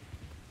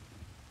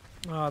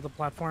 The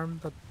platform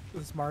that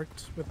is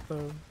marked with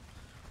the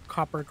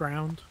copper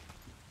ground.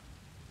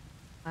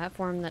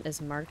 Platform that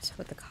is marked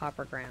with the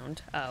copper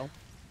ground. Oh.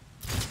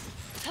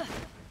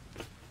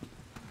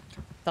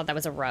 Thought that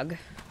was a rug.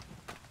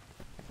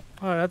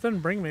 Oh, that didn't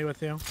bring me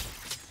with you.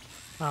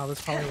 Oh,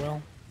 this probably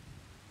will.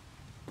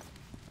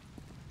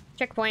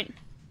 Checkpoint.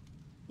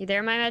 You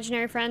there, my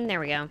imaginary friend?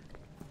 There we go.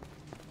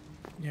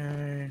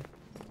 Yay.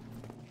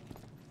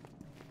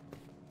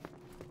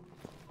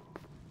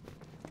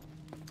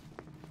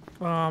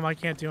 I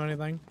can't do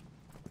anything.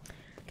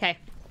 Okay.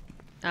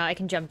 I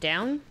can jump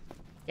down.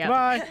 Yep.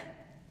 Bye.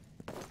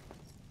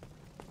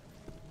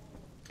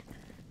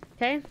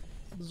 Okay.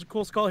 There's a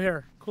cool skull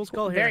here. Cool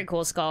skull here. Very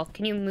cool skull.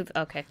 Can you move?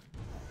 Okay.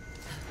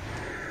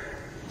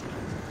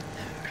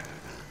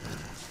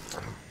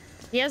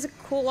 He has a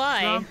cool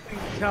eye.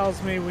 Something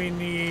tells me we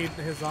need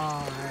his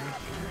eye.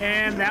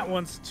 And that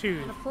one's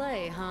tooth. To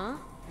play, huh?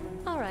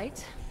 All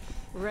right.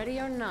 Ready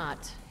or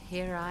not,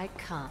 here I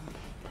come.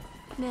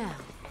 Now,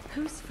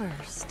 who's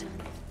first?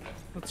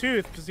 A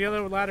tooth, because the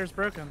other ladder's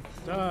broken.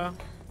 Duh.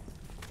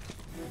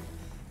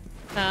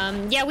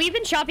 Yeah, we've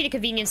been shopping at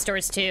convenience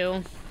stores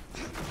too.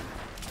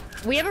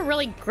 We have a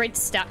really great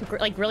stock,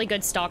 like really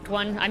good stocked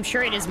one. I'm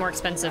sure it is more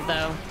expensive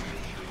though.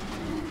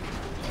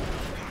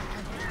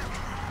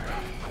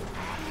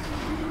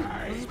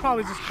 This is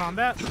probably just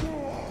combat.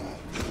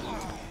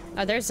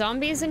 Are there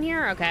zombies in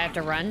here? Okay, I have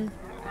to run.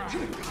 I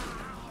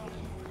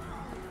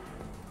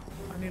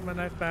need my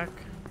knife back.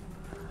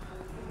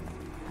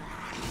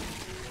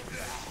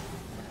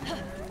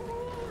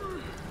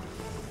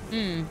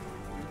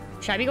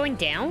 Should I be going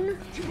down?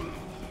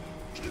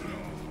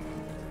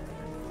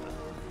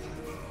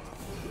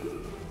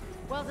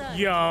 Well done.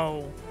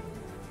 Yo.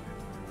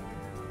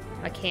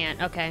 I can't.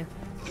 Okay.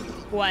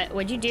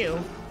 What'd you do?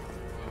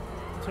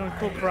 Doing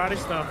cool karate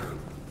stuff.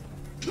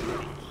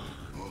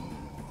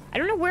 I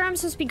don't know where I'm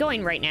supposed to be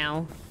going right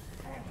now.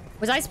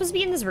 Was I supposed to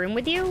be in this room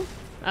with you?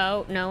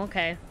 Oh, no,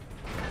 okay.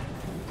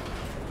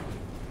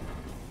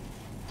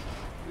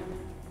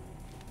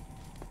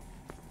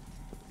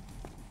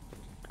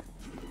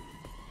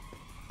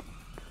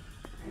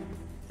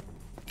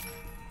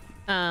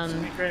 It's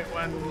gonna be great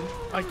when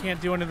I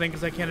can't do anything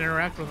because I can't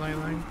interact with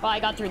anything. Well, I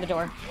got through the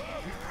door.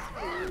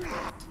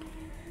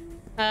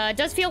 It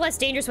does feel less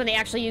dangerous when they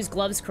actually use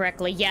gloves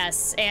correctly,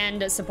 yes,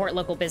 and support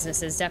local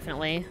businesses,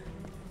 definitely.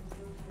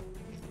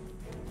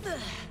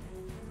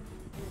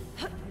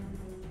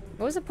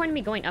 What was the point of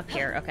me going up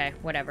here? Okay,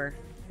 whatever.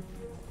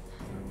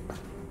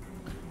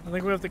 I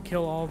think we have to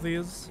kill all of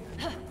these.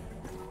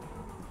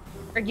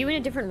 Are you in a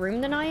different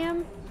room than I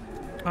am?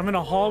 I'm in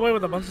a hallway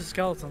with a bunch of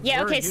skeletons. Yeah,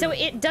 Where okay, are so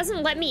you? it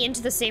doesn't let me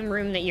into the same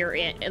room that you're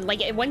in.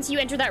 Like, once you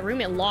enter that room,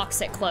 it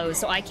locks it closed,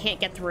 so I can't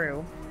get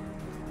through.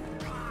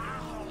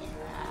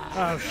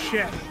 Oh,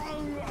 shit.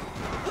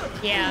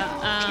 Yeah,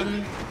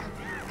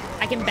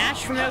 I can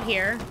bash from out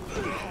here.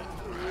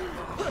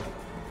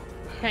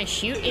 Can I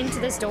shoot into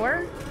this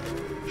door?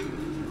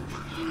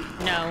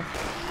 No,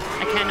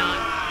 I cannot.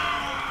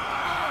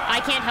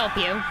 I can't help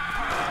you.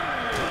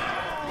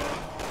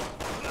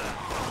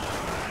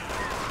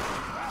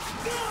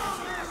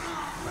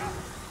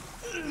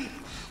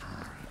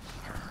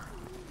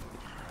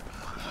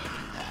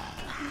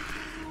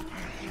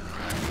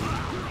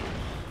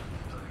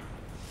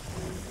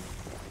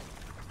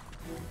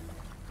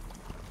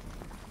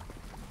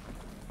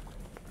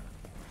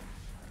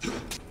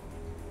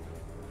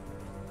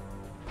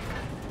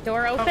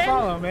 Door open? Come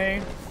follow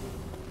me.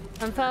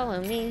 Come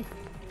follow me.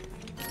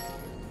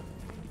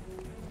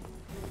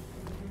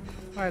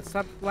 Alright,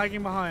 stop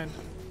lagging behind.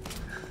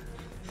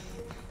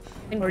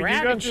 And Or you go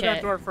grabbing through shit.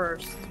 that door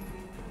first.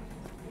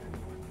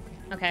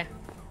 Okay.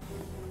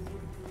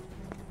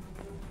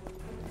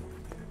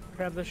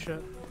 Grab this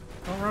shit.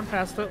 Don't run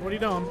past it. What are you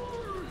doing?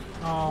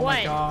 Oh What?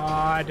 my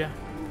god.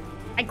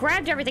 I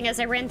grabbed everything as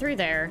I ran through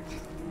there.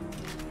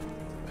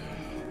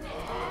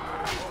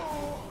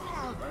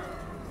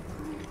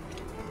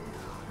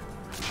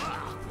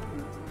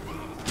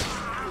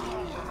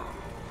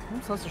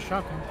 Oops, that's a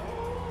shotgun.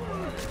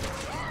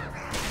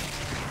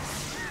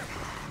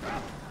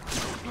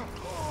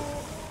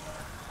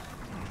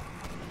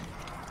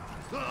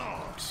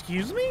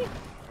 Excuse me?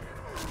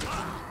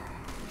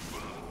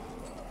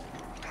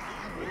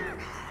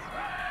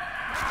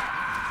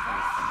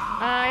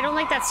 I don't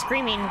like that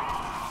screaming.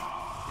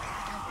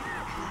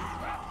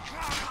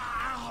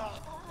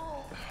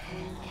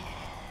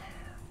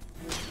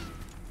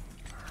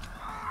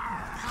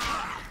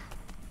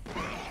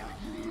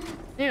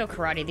 Ew,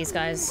 karate, these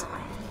guys.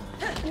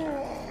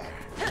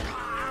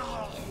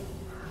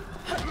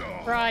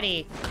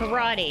 Karate.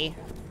 Karate.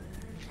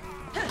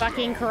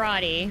 Fucking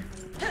karate.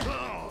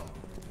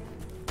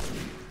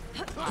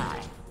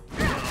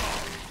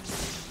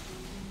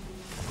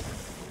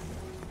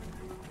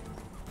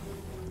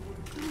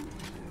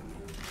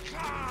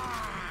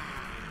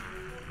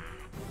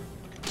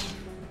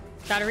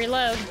 Gotta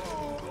reload.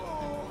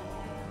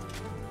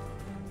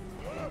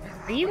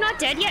 Are you not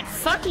dead yet?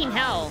 Fucking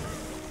hell.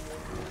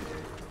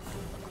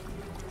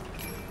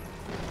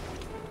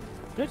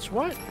 Bitch,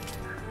 what?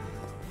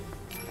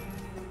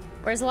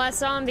 Where's the last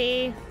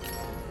zombie?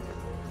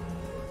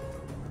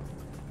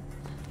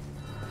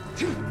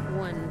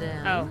 One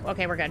down. Oh,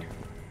 okay, we're good.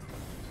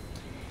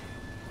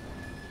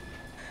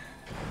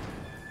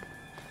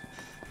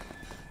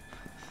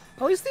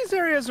 At least these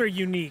areas are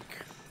unique.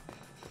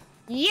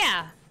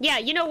 Yeah. Yeah,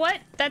 you know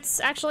what? That's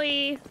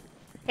actually...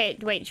 Hey,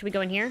 wait, should we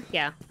go in here?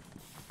 Yeah.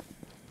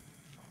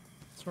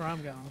 That's where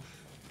I'm going.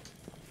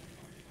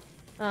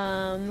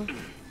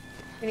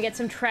 Gonna get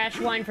some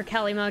trash wine for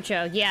Kelly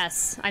Mocho.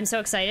 Yes, I'm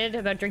so excited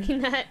about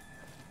drinking that.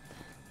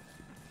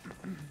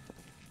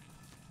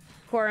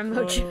 Cora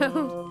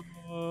Mocho.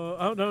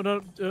 Oh, no.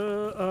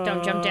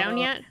 Don't jump down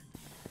yet?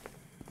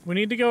 We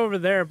need to go over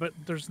there, but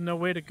there's no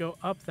way to go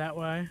up that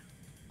way.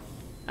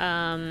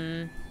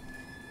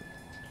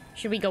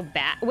 Should we go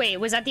back? Wait,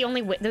 was that the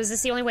only way? Was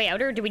this the only way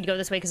out, or did we go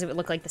this way because it would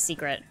look like the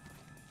secret?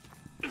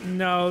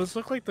 No, this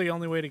looked like the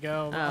only way to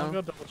go. But I'll Oh.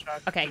 go double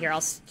check. Okay, here, I'll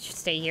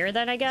stay here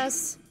then, I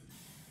guess.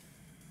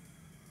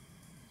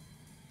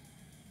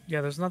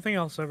 Yeah, there's nothing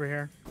else over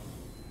here.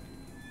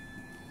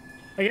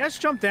 I guess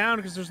jump down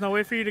because there's no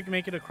way for you to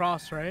make it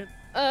across, right?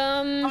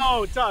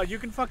 Oh, duh! You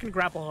can fucking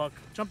grapple hook.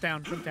 Jump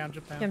down, jump down,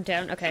 jump down. Jump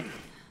down, okay.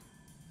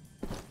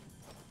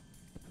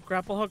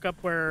 Grapple hook up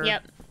where...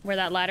 Yep, where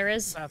that ladder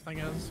is. That thing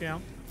is, yeah.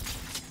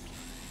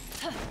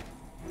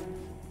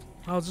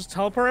 I'll just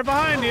teleport right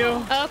behind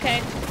you. Oh,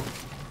 okay.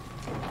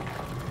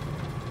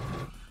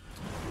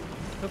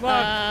 Good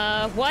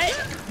luck. What?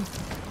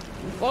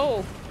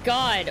 Oh,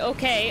 God,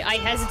 okay, I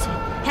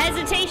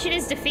hesitation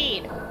is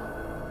defeat.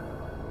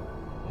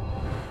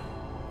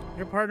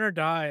 Your partner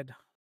died.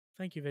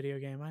 Thank you, video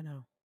game, I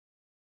know.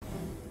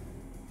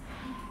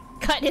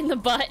 Cut in the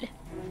butt.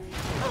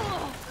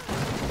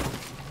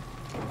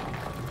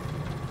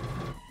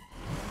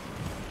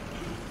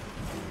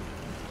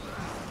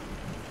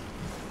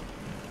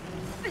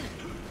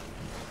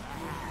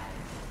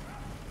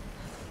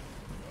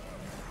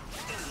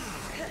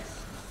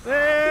 Ew,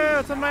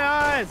 it's in my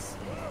eyes!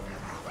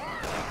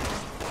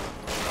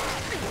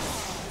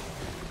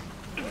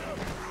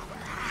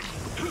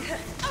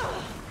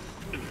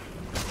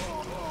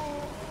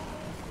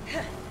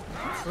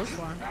 What's this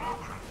one?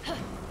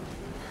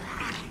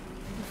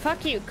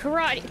 Fuck you,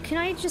 karate. Can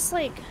I just,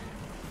 like...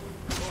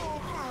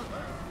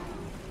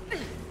 I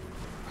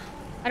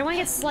don't want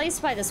to get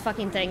sliced by this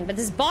fucking thing, but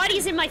this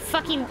body's in my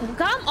fucking...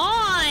 Come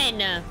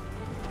on!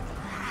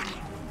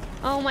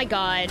 Oh my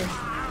god.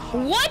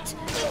 What?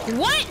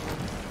 What?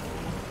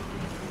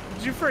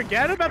 Did you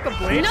forget about the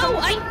blade? No,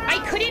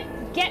 I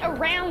couldn't get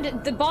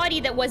around the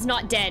body that was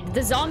not dead.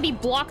 The zombie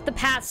blocked the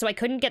path, so I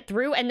couldn't get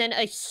through, and then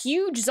a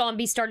huge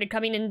zombie started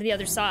coming into the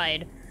other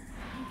side.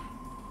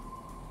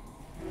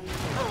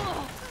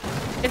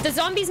 If the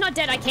zombie's not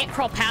dead, I can't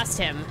crawl past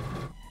him.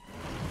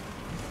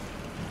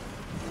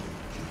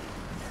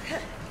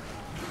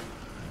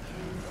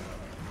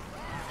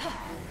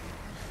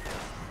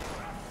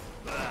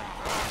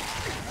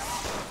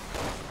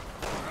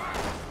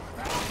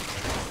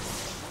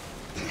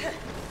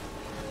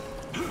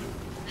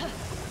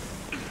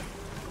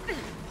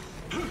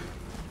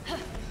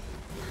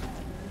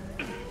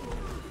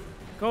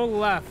 Go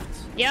left.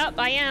 Yep,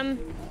 I am.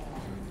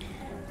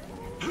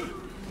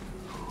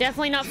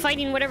 Definitely not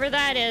fighting whatever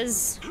that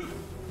is.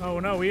 Oh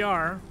no, we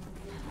are.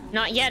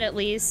 Not yet, at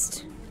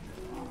least.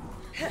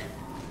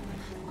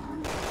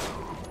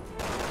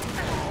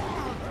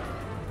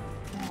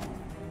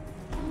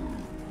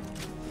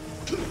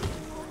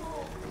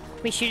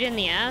 We shoot it in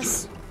the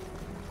ass?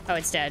 Oh,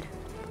 it's dead.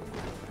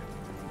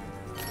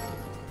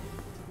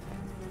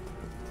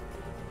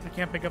 I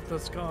can't pick up the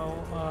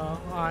skull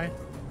eye.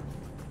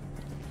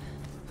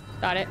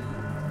 Got it.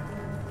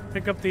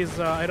 Pick up these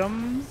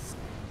items.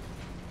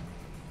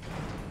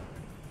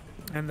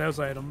 And those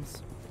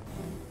items.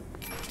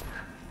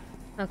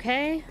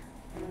 Okay.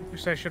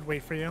 Wish I should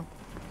wait for you.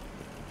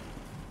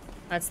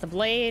 That's the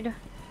blade.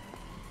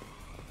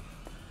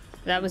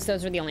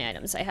 Those were the only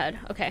items I had.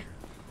 Okay.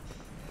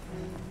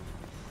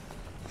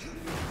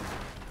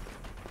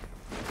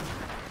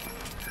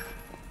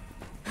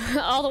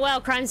 All the while,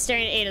 Crime's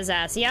staring at Ada's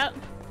ass. Yep.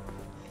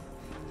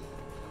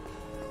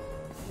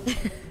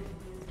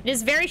 It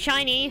is very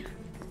shiny.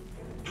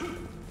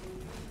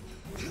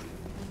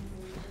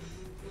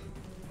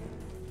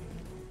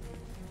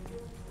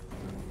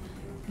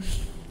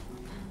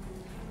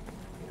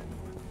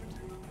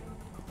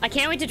 I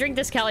can't wait to drink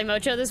this Cali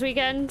Mocho this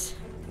weekend.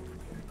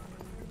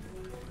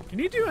 Can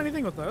you do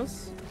anything with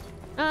those?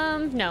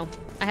 No.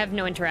 I have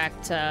no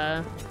interact,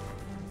 Okay.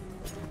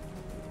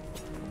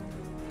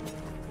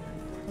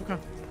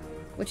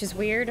 which is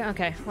weird.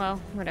 Okay, well,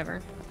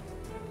 whatever.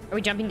 Are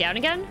we jumping down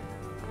again?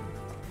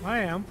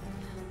 I am.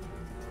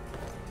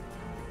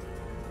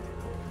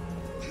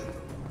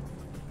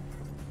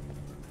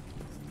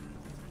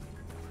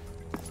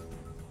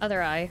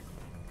 Other eye.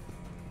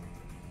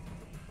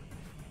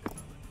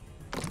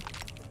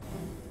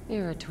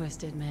 You're a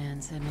twisted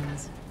man,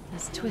 Simmons.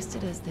 As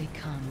twisted as they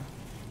come.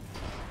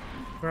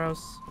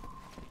 Gross.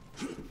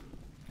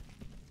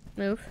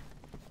 Move.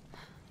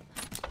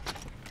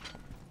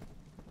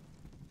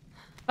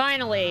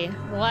 Finally,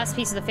 the last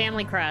piece of the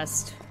family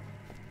crest.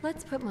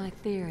 Let's put my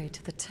theory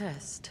to the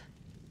test.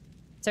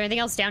 Is there anything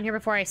else down here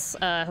before I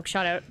hook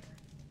shot out?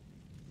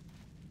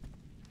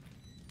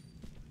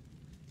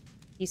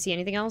 You see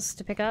anything else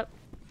to pick up?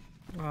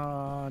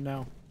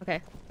 No.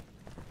 Okay.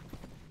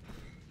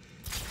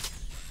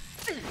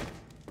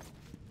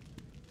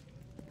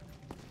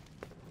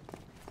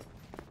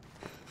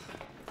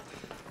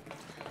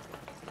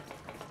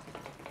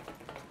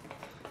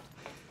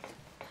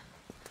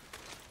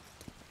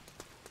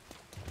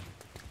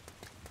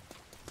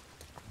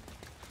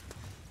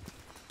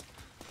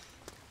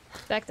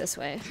 Back this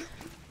way.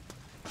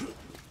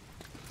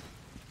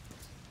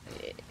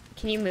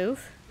 Can you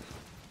move?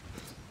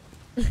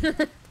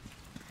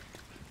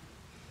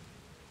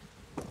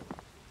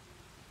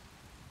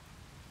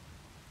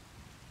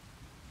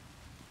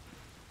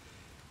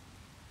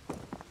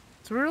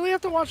 So we really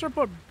have to watch her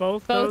put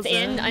both Both those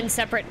in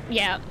unseparate.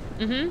 Yeah.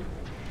 Mm-hmm.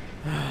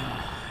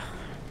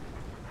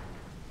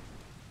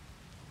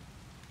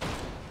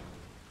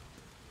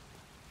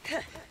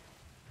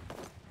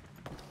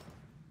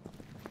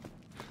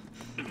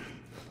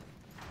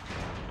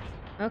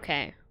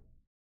 Okay.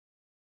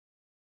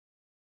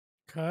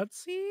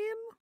 Cutscene?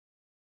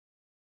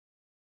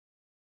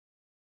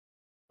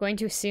 Going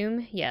to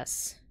assume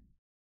yes.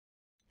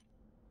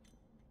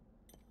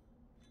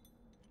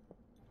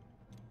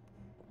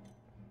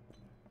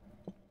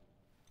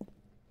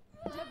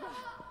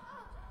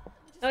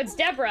 Oh, it's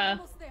Deborah.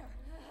 Almost there.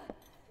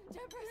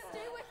 Deborah,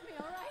 stay with me,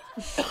 all right?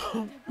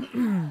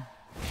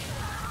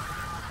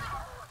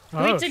 Do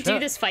we have to shit. do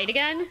this fight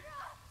again?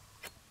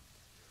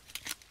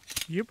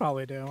 You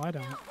probably do. I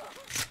don't.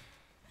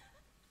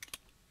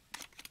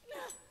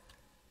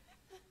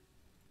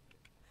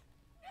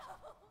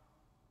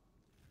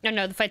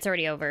 No, the fight's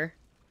already over.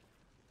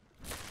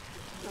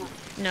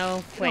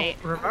 No, wait.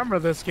 You don't remember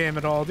this game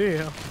at all, do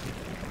you?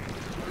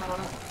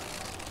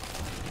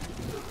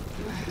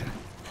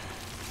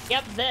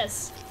 Yep,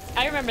 this.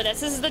 I remember this.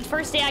 This is the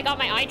first day I got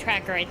my eye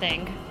tracker, I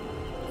think.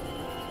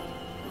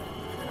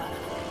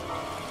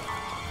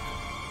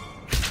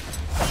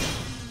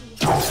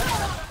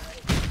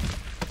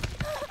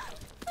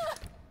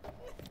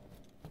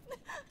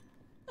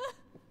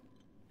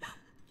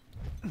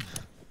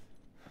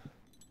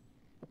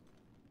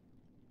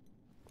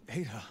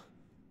 Ada.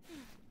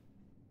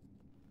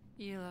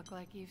 You look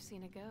like you've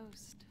seen a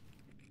ghost.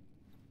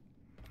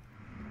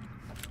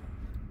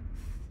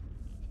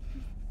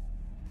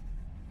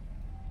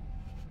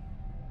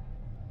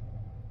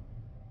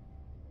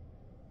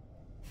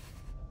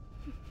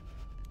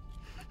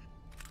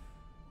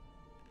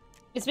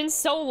 It's been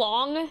so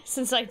long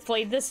since I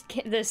played this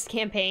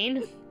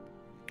campaign.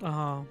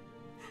 Uh-huh.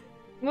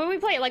 When we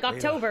play it, like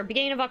October,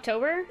 beginning of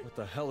October. What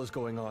the hell is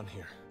going on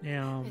here?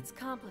 Yeah. It's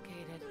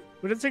complicated.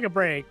 We did take a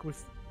break. We've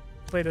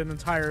played an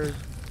entire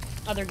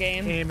Other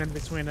game. game in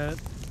between it.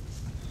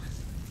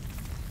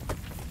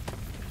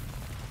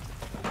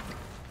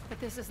 But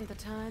this isn't the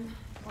time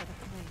or the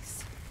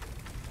place.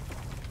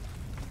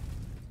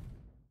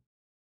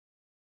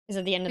 Is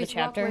it the end of the These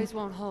chapter? walkways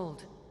won't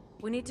hold.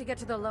 We need to get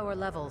to the lower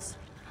levels.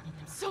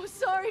 So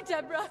sorry,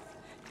 Deborah.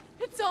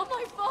 It's all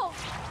my fault.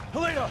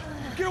 Helena,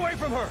 get away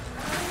from her!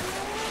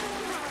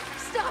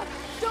 Stop!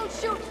 Don't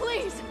shoot,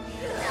 please!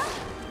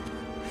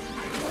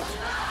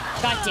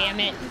 God damn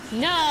it.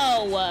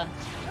 No!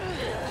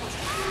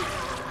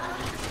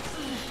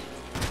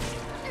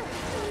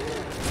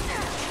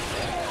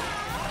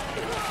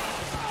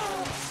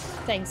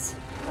 Thanks.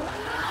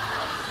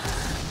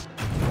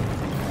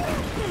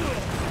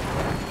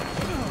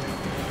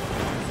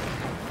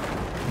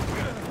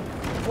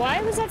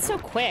 Why was that so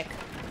quick?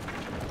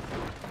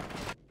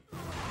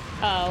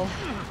 Oh.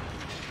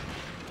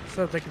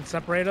 So that they can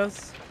separate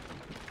us?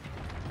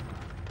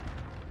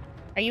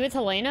 Are you with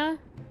Helena?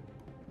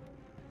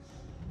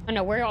 Oh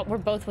no, we're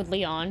both with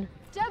Leon.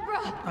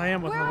 Deborah! I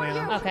am with where are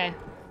Helena. you? Okay.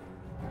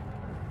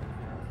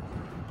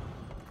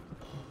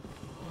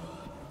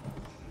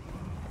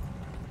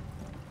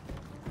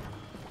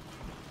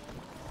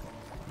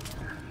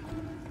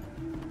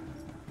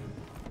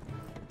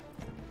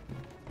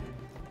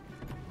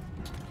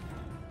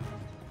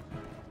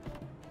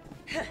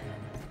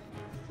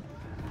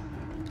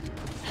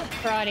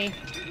 Karate.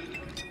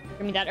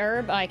 Give me that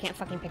herb. Oh, I can't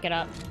fucking pick it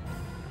up.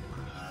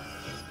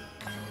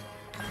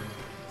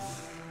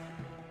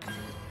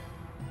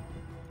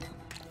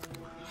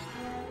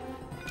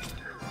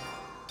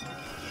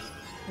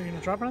 Are you gonna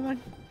drop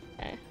anything?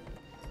 Okay.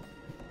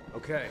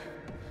 Okay.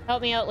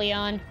 Help me out,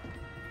 Leon.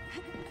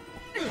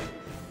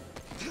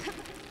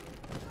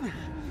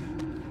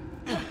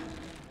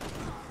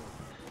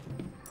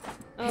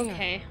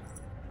 Okay.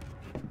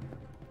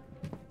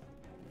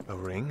 A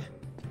ring?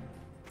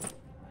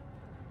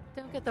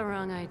 Don't get the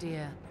wrong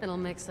idea. It'll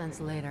make sense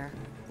later.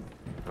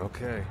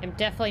 Okay. I'm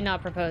definitely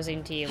not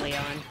proposing to you,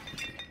 Leon.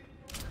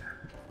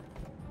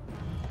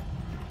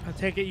 God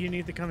take it you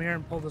need to come here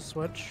and pull the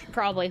switch.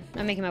 Probably.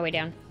 I'm making my way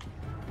down.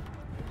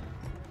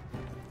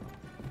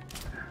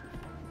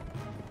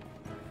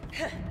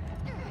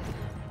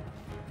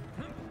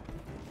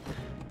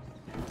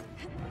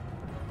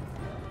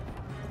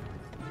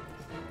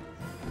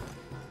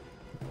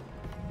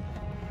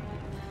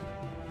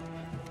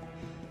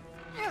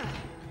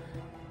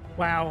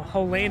 Wow,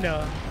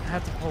 Helena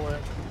had to pull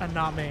it, and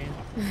not me.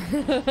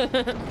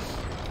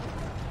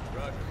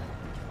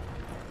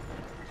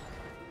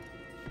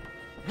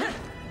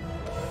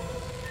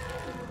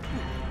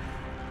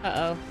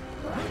 Uh-oh.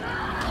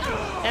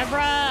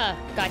 Deborah!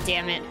 God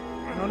damn it.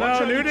 Oh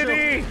no,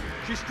 nudity!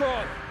 She's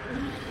strong.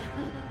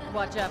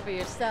 Watch out for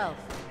yourself.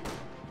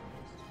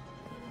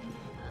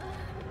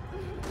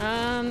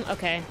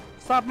 Okay.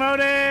 Stop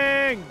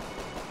moaning!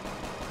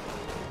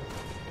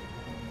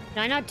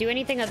 Can I not do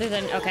anything other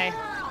than... Okay.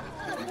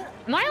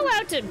 Am I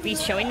allowed to be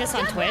showing this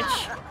on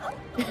Twitch?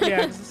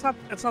 Yeah, 'cause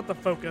it's not the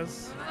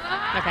focus.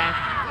 Okay.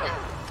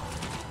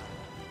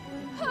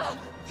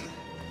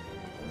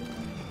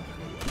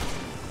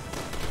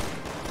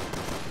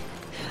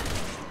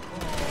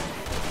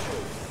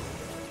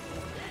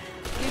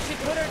 You should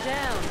put her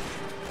down.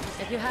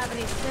 If you have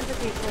any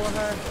sympathy for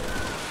her.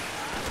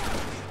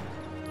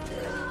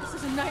 This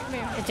is a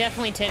nightmare. It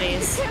definitely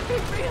titties. It can't be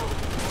real.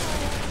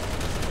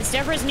 It's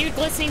Deborah's nude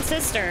glistening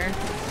sister.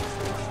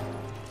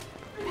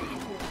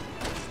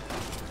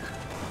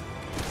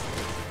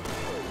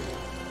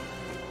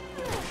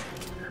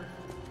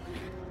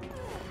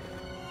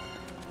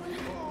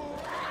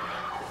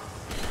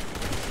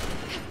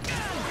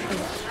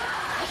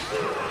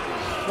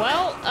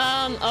 Well,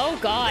 oh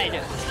god.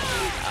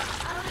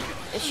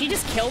 Did she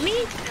just kill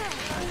me?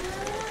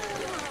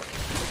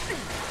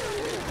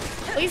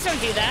 Please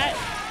don't do that.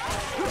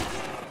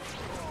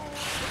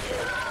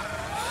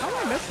 How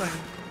am I missing?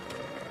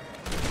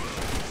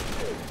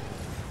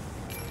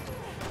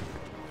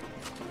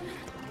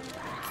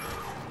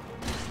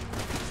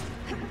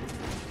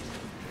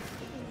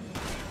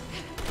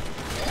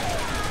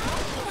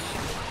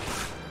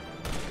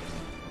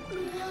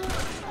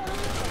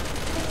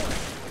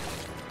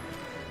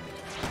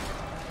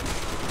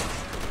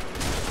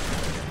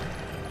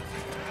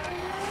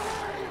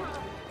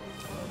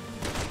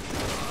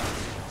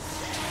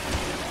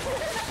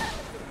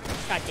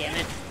 God damn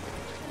it.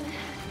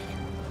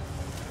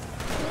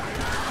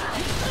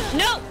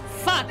 No!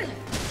 Fuck!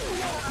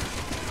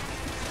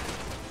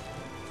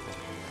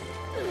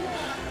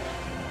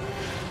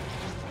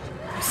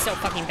 I'm so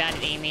fucking bad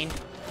at aiming.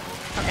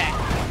 Okay.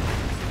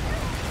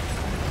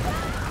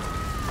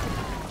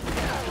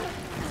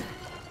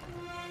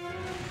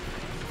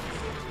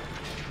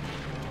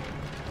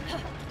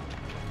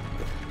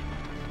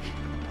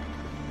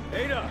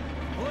 Ada!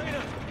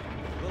 Helena!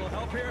 A little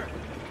help here?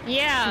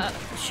 Yeah,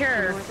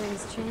 sure. More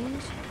things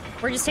change.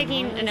 We're just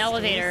taking an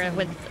elevator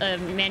with a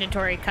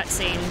mandatory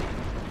cutscene.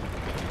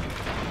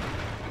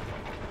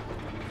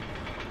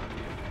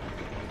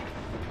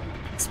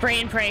 Spray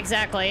and pray,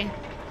 exactly.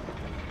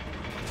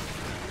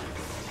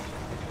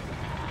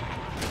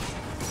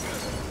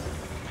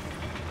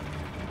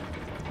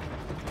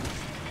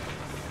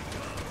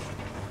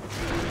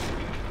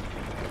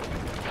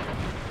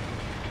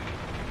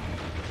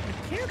 I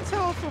can't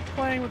tell if we're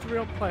playing with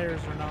real players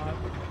or not.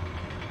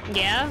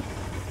 Yeah?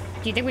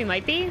 Do you think we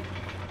might be?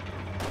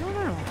 I don't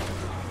know.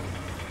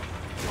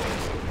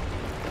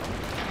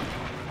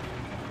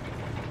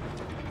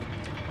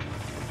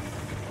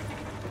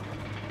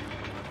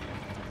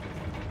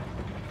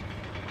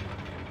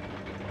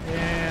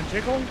 And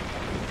jiggle.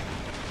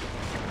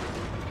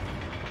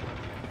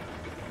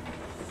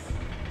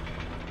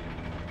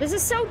 This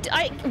is so...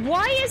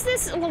 why is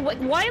this...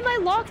 Why am I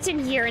locked in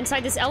here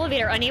inside this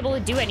elevator, unable to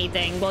do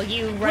anything while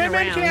you run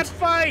Women around? can't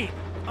fight!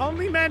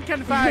 Only men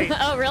can fight!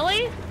 Oh,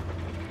 really?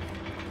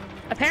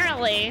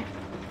 Apparently.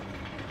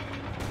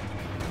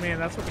 I mean,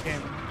 that's what the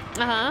game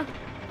Uh-huh.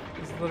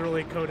 is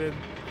literally coded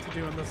to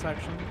do in this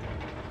section.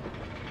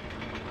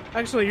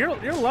 Actually, you're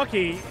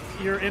lucky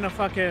you're in a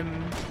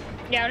fucking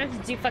Yeah, I don't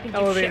have to do fucking do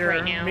elevator.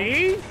 shit right now.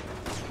 Me?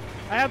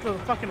 I have to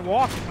fucking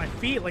walk with my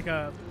feet like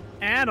a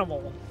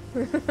animal.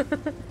 I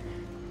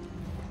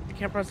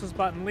can't press this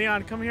button.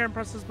 Leon, come here and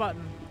press this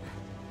button.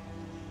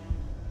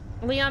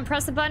 Leon,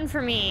 press the button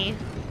for me.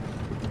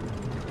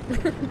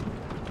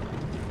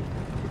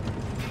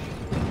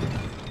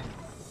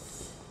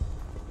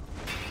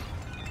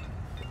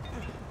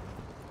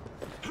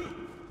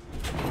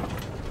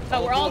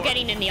 Oh, we're all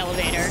getting in the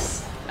elevator.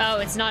 Oh,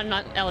 it's not an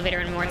elevator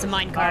anymore. It's a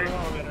minecart.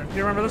 Elevator. Do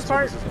you remember this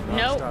part?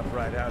 Nope. Stop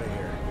right out of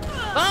here.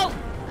 Oh!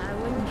 I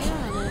wouldn't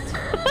count on it.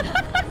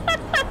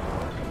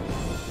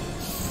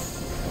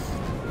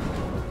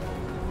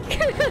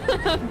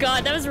 Oh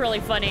god, that was really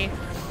funny.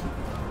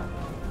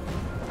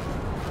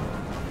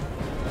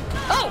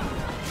 Oh!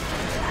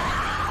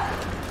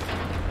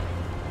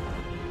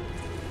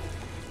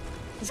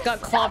 He's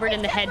got clobbered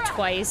in the head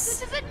twice.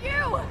 This isn't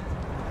you!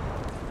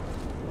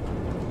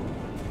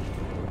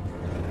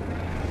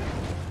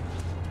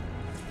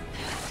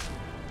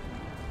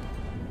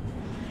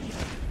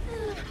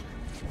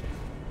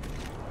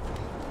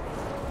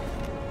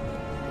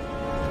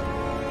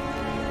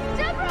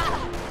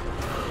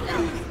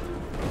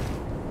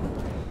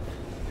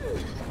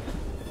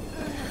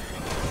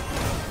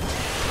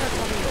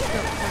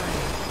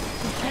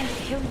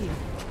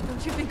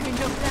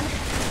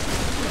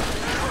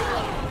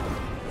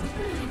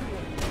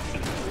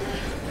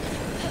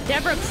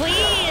 Deborah,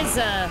 please!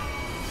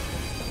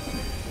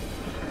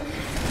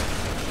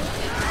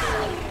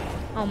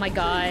 Oh my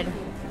god.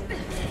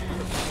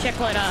 Check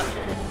it up.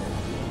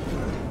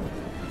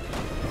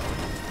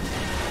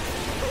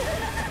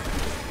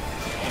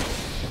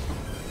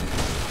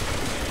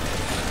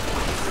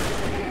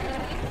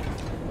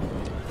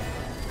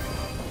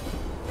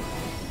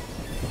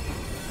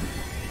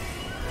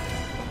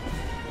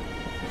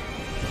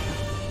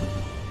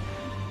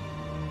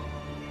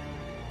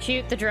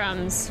 Shoot the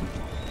drums.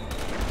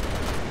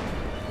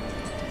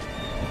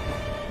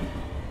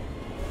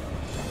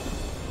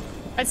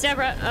 That's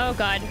Deborah. Oh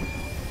god.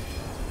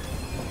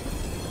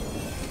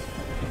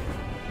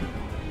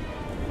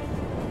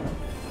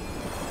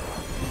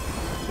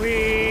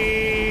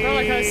 Whee!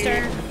 Roller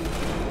coaster.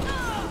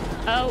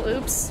 Oh,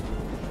 oops.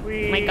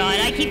 Whee! My god,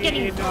 I keep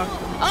getting.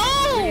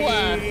 Oh!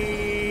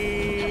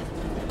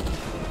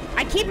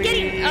 I keep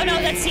getting. Oh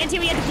no, that's TNT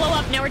we had to blow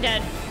up. Now we're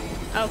dead.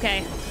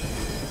 Okay.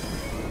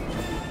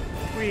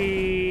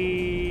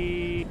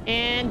 Whee!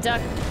 And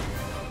duck.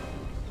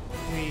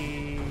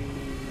 Whee!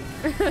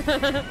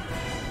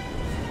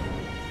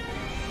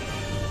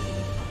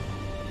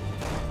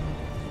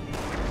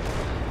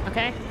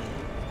 Okay.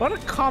 What a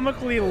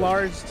comically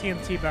large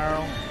TNT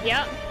barrel.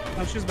 Yep.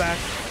 Oh, she's back.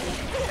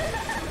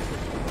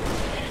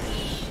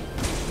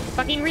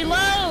 Fucking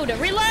reload!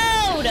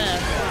 Reload!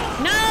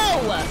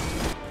 No!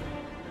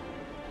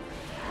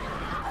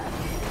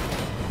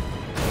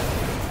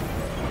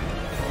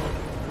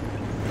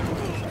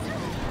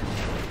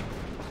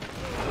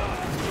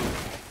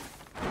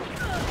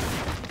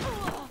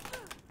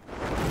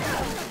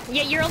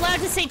 Yeah, you're allowed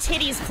to say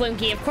titties,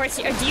 Plunky. Of course.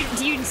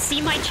 Do you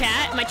see my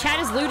chat? My chat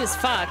is lewd as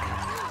fuck.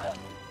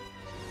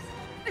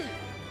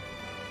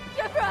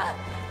 Deborah!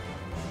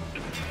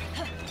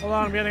 Hold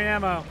on, I'm getting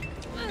ammo.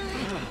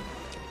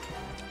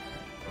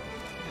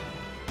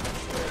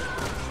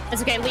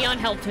 It's okay, Leon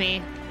helped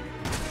me.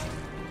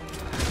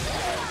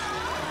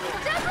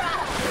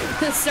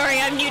 Sorry,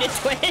 I'm new to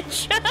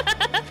Twitch.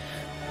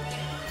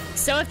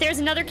 So if there's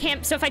another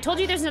so if I told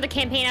you there's another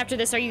campaign after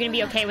this, are you gonna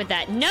be okay with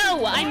that?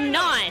 No, I'm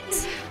not!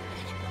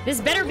 This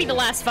better be the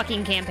last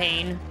fucking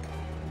campaign.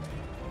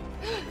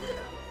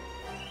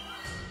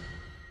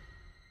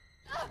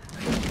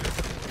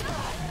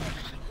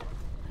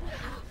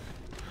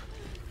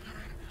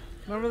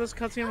 Remember this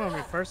cutscene when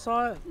we first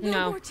saw it?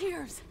 No more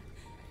tears.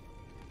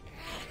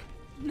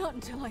 Not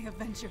until I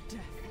avenge your death.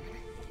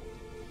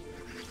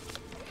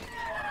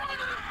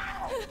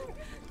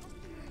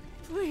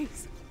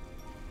 Please.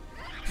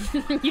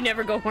 You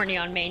never go horny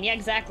on main. Yeah,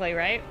 exactly,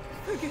 right?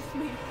 Forgive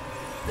me.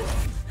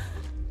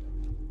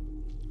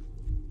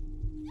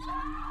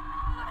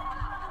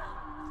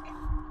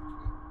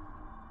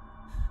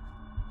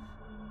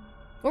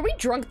 Were we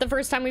drunk the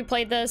first time we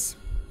played this?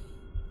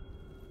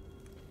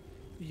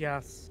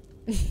 Yes.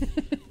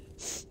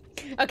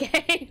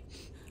 Okay.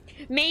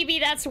 Maybe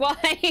that's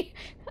why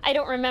I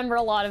don't remember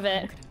a lot of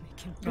it.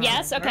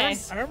 Yes, okay.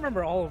 I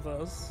remember all of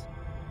those.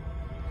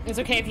 It's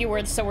okay if you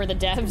were, so were the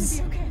devs. It's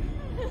gonna be okay.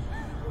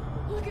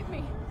 Look at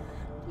me.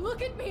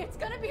 Look at me. It's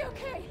gonna be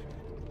okay.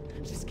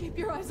 Just keep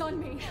your eyes on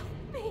me. Help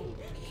me.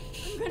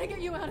 I'm gonna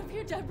get you out of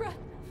here, Deborah.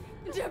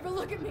 Deborah,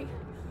 look at me.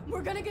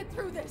 We're gonna get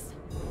through this.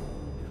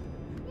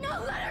 No,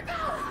 let her go!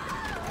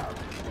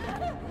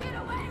 Get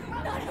away from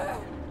me! Not her!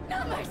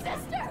 Not my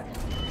sister!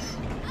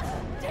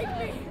 Take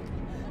me!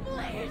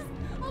 Please!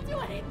 I'll do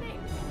anything!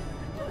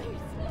 Please!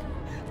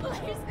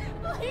 Please!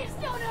 Please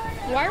don't hurt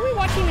her! Why are we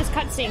watching this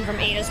cutscene from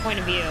Ada's point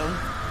of view?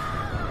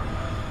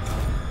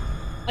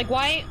 Like,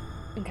 why?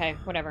 Okay,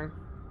 whatever.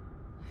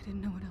 I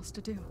didn't know what else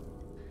to do.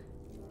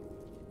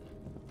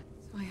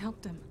 So I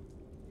helped him.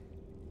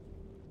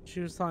 She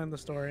was telling the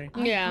story.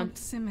 I Yeah. helped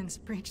Simmons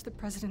breach the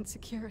president's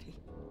security.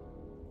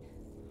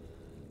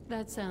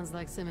 That sounds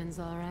like Simmons,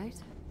 all right.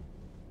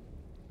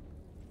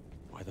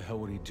 Why the hell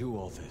would he do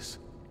all this?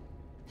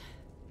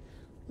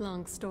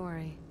 Long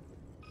story.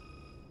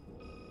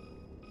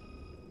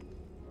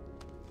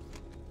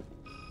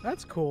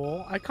 That's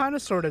cool. I kind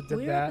of sort of did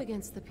We're that up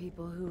against the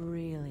people who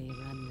really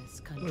run this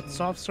country. with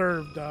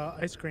soft-served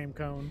ice cream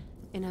cone.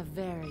 In a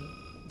very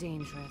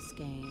dangerous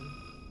game.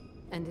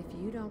 And if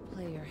you don't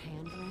play your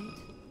hand right...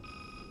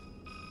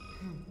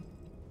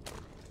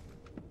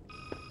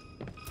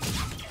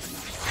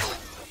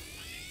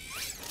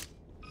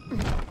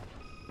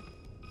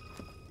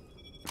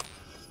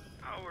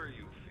 How are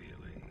you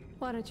feeling?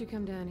 Why don't you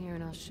come down here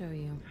and I'll show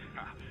you.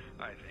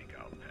 I think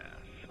I'll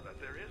pass, but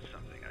there is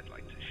something I'd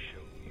like to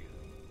show you.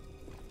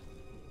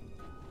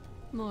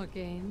 More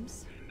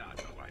games? Not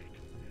quite.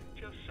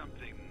 Just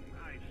something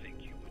I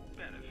think you would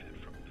benefit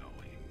from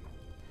knowing.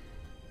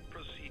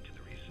 Proceed to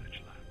the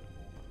research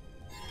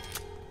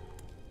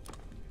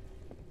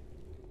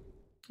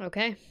lab.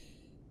 Okay.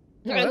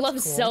 Oh, I that's love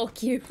cool. cell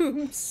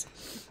cubes.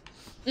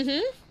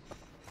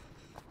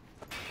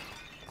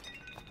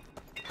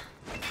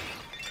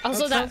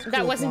 Also, That sounds that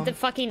cool, wasn't the Mom.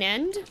 fucking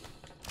end?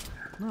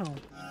 No.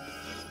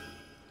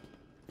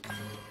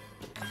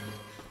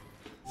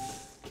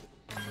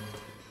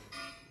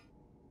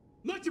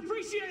 Much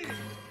appreciated!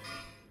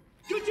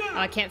 Good job! Oh,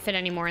 I can't fit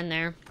any more in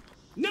there.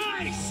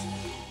 Nice!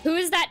 Who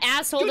is that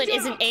asshole Good that job!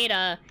 isn't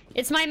Ada?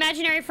 It's my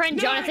imaginary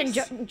friend,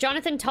 Nice!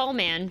 Jonathan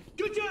Tallman.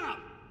 Good job!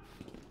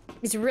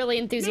 He's really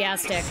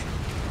enthusiastic.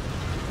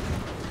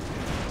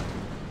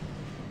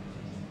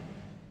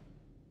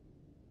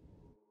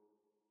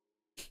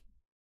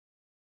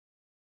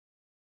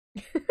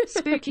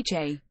 Spooky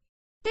J.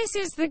 This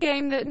is the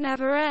game that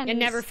never ends. It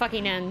never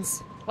fucking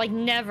ends. Like,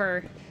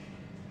 never.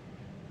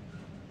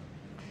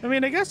 I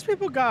mean, I guess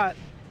people got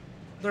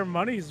their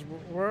monies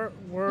were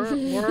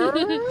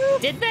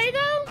Did they,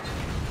 though?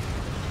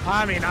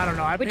 I mean, I don't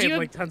know. I Would paid you-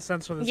 like 10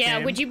 cents for this Yeah,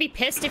 game. would you be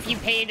pissed if you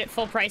paid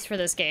full price for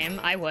this game?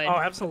 I would. Oh,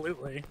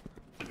 absolutely.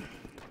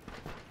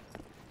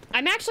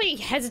 I'm actually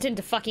hesitant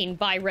to fucking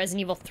buy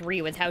Resident Evil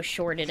 3 with how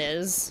short it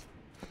is.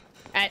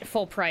 At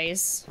full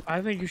price.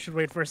 I think you should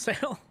wait for a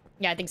sale.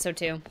 Yeah, I think so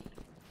too.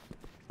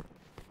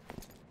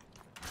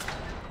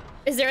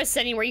 Is there a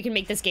setting where you can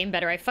make this game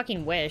better? I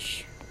fucking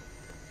wish.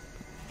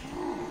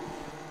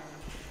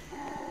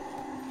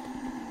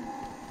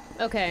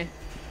 Okay.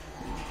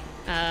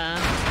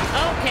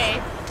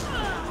 Okay.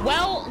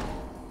 Well,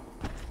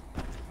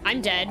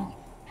 I'm dead.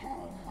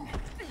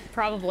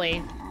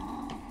 Probably.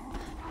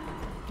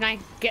 Can I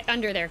get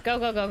under there? Go,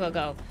 go, go, go,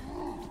 go.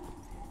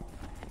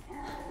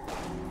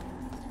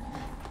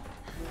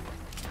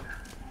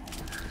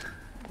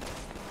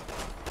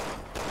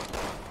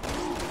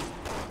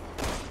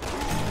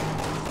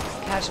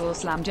 Casual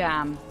Slam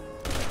Jam.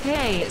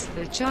 Hey, it's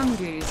the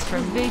Chungus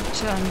from Big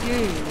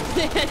Chungus.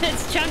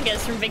 It's Chungus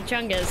from Big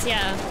Chungus,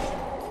 yeah.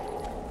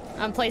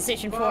 On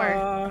PlayStation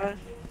 4.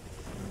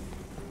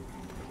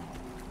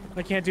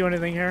 I can't do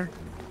anything here.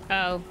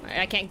 Oh,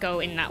 I can't go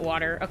in that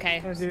water.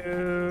 Okay. I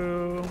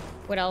do.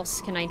 What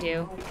else can I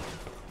do?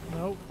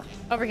 Nope.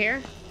 Over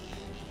here?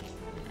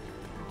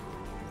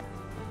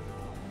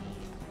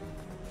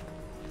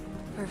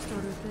 First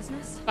order of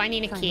business?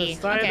 Finding a key.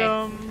 List Okay.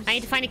 items. I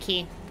need to find a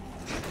key.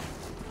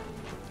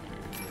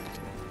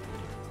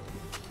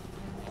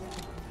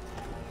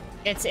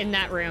 It's in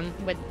that room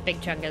with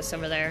Big Chungus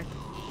over there.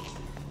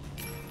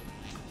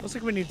 Looks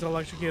like we need to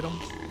electrocute him.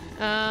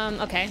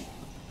 Okay.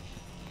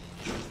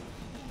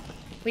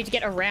 We have to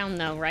get around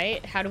though,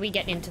 right? How do we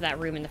get into that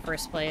room in the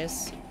first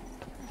place?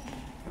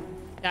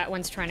 That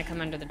one's trying to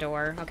come under the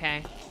door.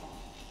 Okay.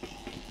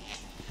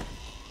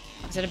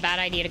 Is it a bad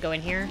idea to go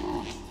in here?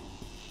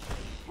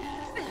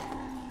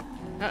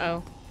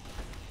 Uh-oh.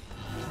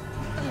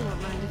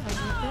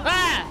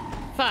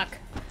 Ah! Fuck.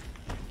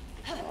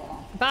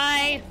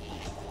 Bye!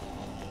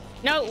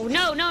 No,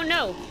 no, no,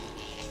 no!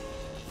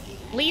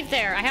 Leave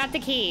there. I have the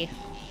key.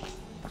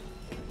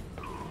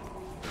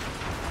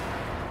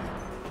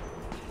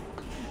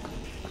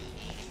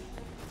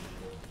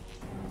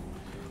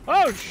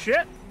 Oh,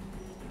 shit!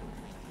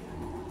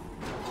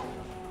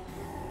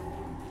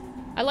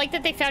 I like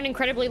that they found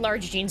incredibly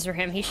large jeans for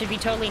him. He should be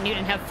totally nude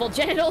and have full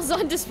genitals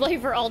on display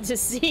for all to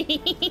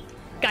see.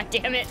 God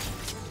damn it.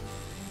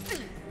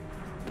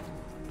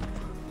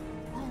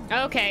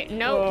 Okay,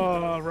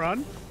 no.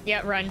 Run?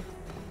 Yeah, run.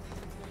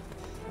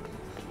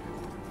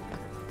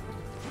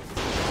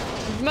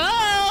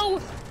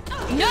 No!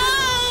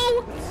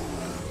 No!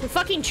 The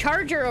fucking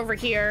charger over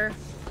here.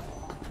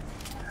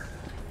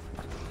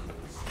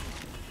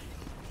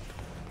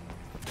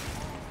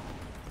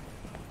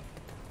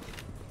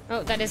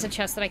 Oh, that is a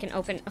chest that I can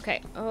open.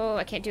 Okay. Oh,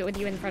 I can't do it with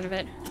you in front of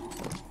it.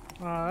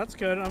 That's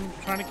good. I'm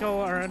trying to kill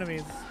our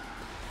enemies.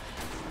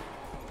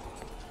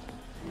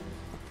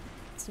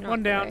 It's not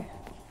One down. the way.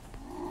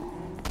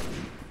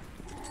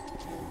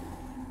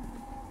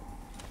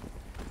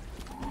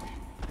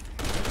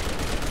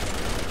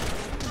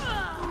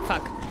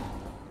 Fuck.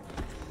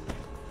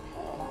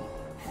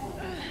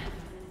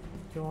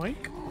 Yoink.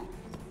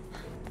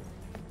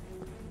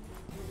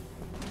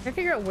 Trying to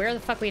figure out where the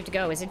fuck we have to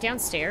go. Is it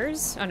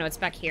downstairs? Oh no, it's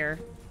back here.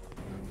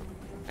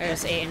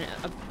 There's a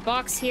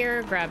box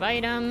here. Grab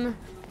item.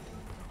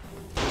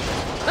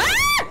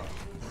 Ah!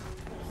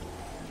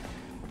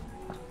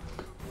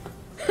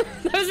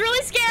 That was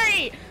really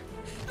scary!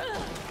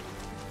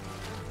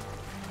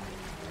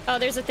 Oh,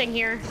 there's a thing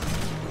here.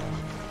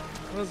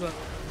 What is it?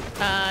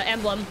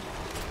 Emblem.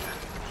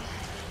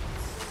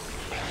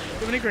 Do you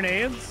have any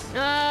grenades?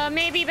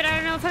 Maybe, but I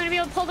don't know if I'm gonna be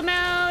able to pull them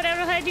out. I don't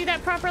know how to do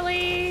that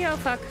properly. Oh,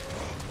 fuck.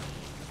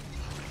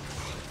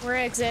 Where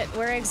exit?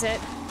 Where exit?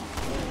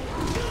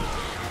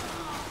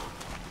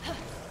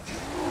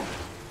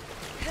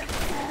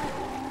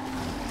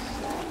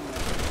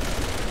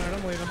 Alright,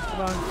 I'm leaving.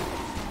 Hold on.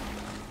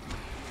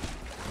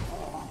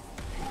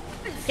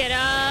 Get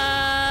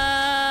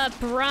up!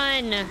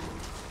 Run!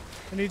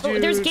 I need Oh, you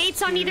there's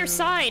gates on to- either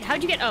side.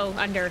 How'd you get? Oh,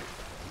 under.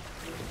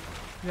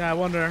 Yeah, I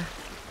wonder.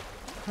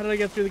 How did I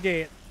get through the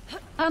gate?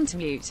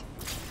 Unmute.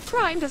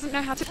 Crime doesn't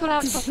know how to pull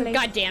out properly.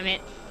 God damn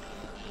it.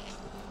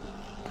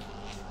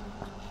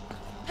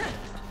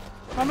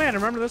 Oh man,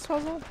 remember this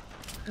puzzle?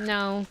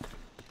 No.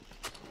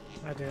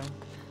 I do.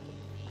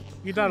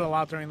 You died a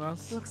lot during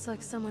this. Looks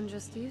like someone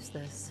just used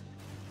this.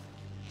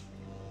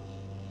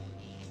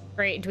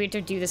 Great. Do we have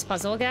to do this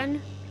puzzle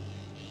again?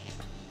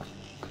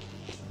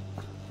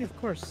 Yeah, of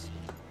course.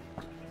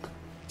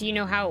 Do you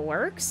know how it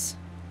works?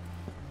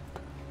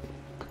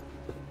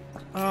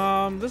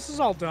 This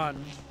is all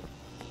done.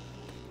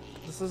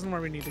 This isn't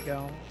where we need to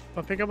go.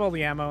 But pick up all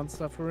the ammo and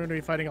stuff. We're going to be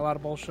fighting a lot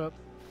of bullshit.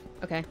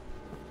 Okay.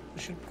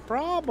 We should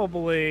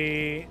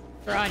probably...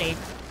 Karate.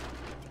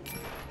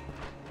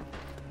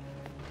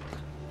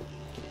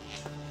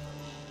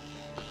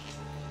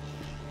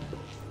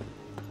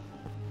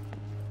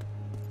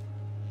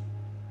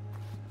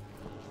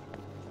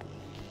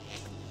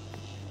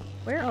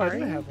 Where I are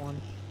didn't you? have one.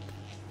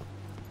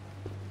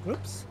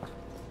 Whoops.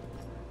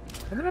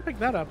 When did I pick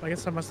that up? I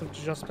guess I must have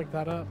just picked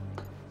that up.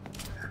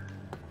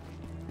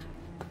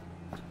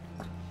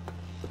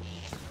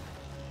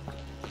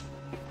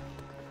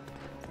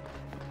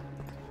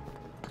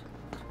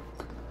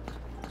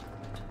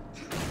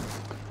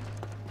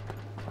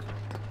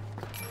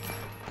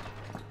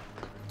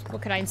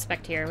 What could I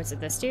inspect here? Was it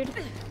this dude?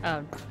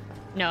 Oh.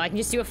 No, I can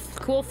just do a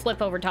cool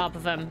flip over top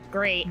of him.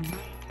 Great.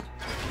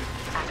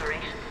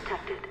 Aberration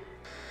detected.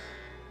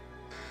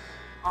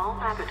 All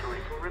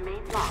laboratories will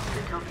remain locked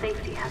until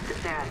safety has been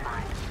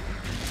verified.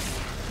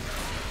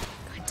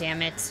 God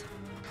damn it.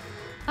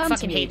 I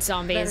fucking hate Better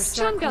zombies.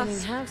 start cleaning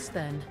house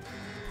then.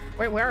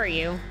 Where are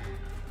you?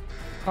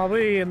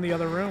 Probably in the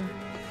other room.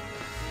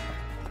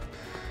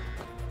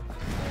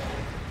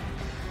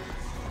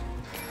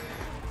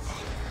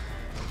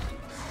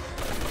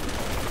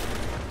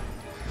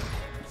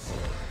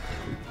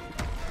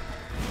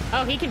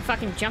 Oh, he can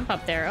fucking jump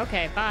up there.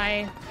 Okay,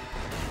 bye.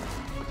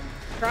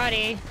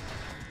 Karate.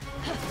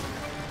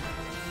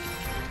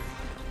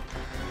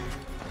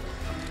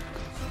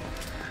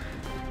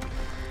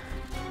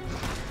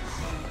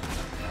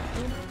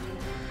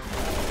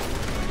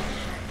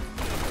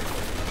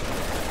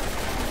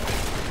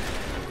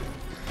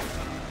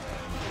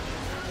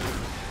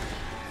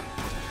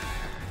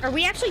 Are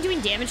we actually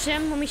doing damage to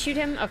him when we shoot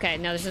him? Okay,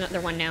 no, there's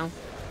another one now.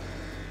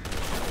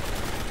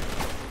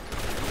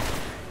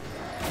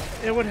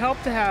 It would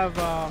help to have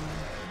a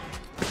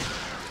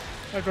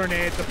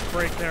grenade to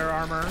break their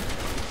armor.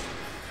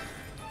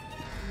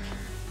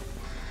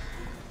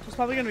 There's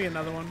probably gonna be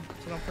another one,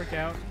 so don't freak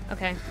out.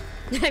 Okay.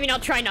 I mean,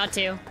 I'll try not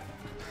to.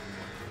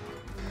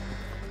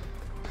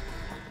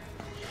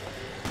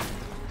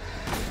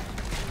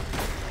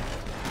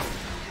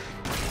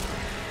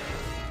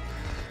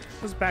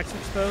 His back's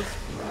exposed.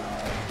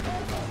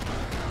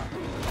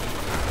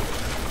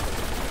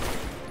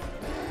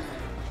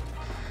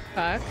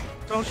 Fuck.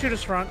 Don't shoot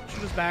his front,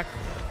 shoot his back.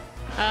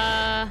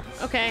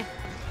 Okay.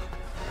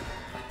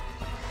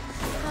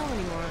 How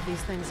many more of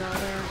these things are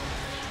there?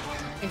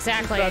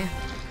 Exactly. Done.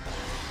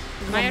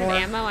 Am I out of more.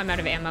 ammo? I'm out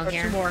of ammo Got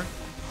here. 2 more.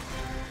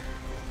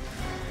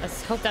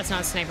 Let's hope that's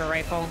not a sniper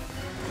rifle.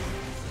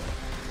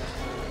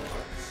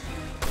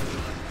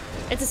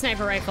 It's a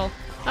sniper rifle.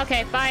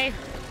 Okay, bye.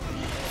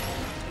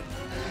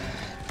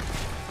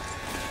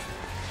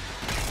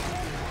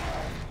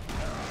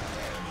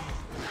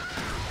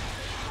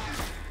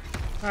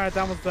 Alright,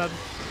 that one's dead.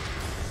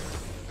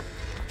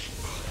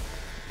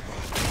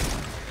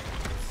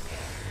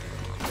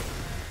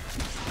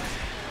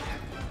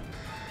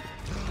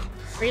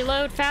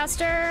 Reload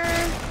faster.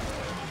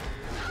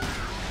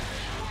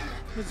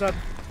 He's dead.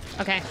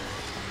 Okay.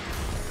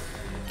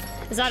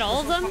 Is that all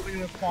of them? Probably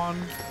gonna spawn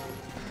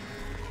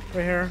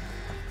right here.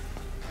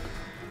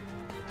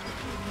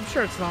 I'm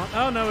sure it's not.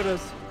 Oh no, it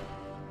is.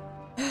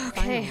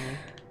 Okay.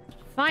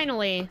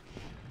 Finally.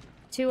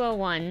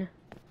 201.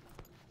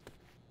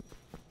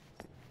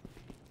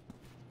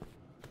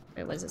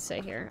 Wait, what does it say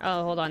here?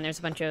 Oh, hold on. There's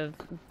a bunch of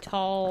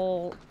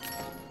tall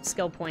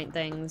skill point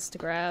things to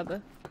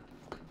grab.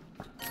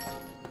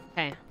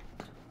 Okay.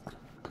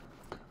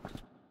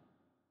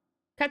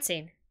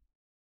 Cutscene.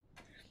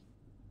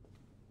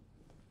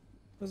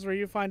 This is where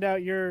you find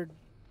out you're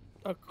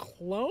a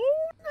clone?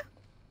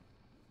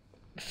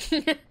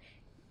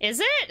 Is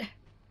it?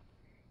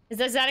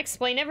 Does that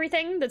explain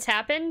everything that's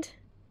happened?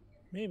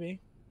 Maybe.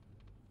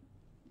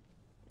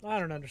 I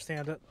don't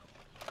understand it.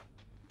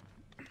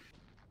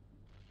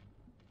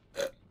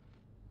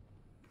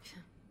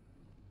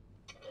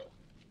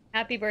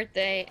 Happy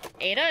birthday,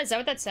 Ada? Is that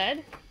what that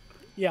said?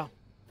 Yeah.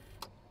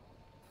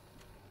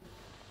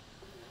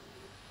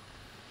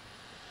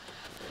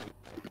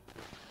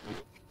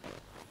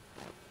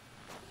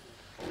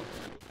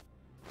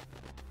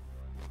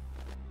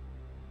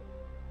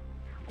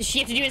 Does she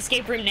have to do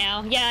escape room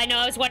now? Yeah, I know,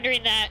 I was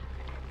wondering that.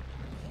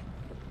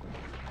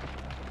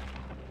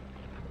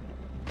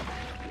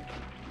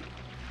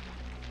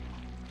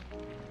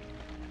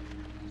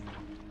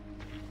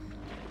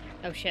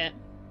 Oh shit.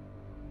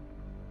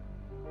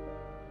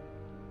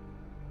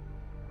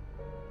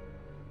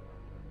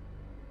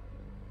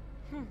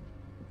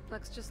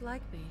 Looks just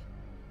like me.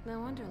 No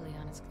wonder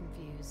Leon is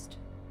confused.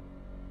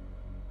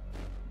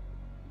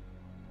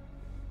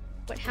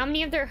 What, how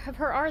many of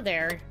her are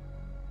there?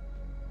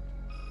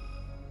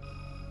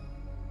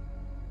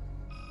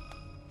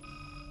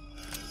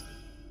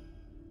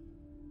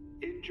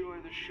 Enjoy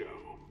the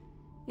show.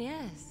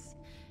 Yes,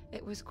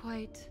 it was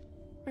quite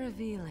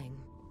revealing.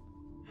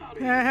 How do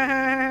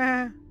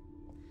you...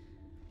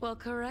 Well,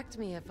 correct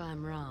me if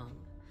I'm wrong,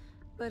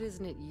 but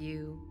isn't it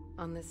you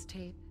on this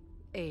tape,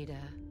 Ada?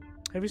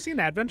 Have you seen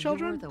Advent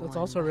Children? You're the That's one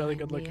also a really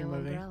behind good-looking Neo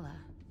movie. Umbrella.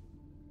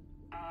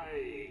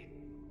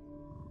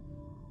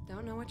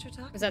 Don't know what you're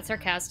talking Was that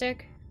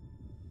sarcastic?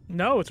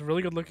 No, it's a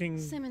really good-looking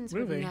Simmons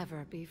movie. would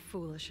never be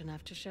foolish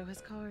enough to show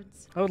his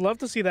cards. I would love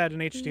to see that in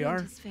He and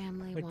HDR, his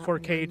family like want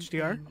 4K one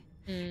HDR.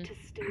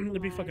 thing.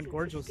 It'd be fucking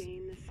gorgeous.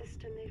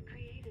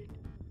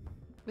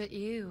 But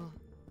you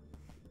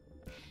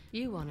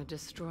want to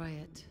destroy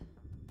it.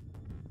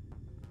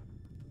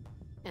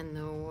 And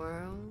the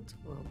world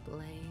will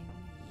blame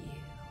you.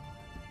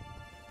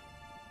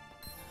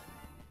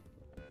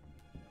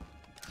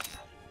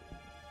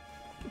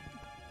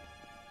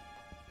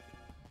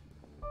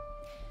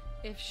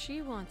 If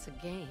she wants a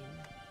game,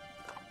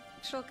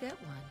 she'll get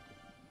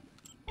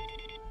one.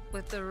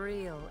 With the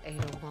real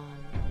Ada Wong.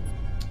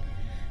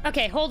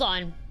 Okay, hold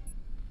on.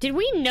 Did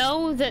we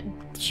know that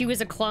she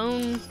was a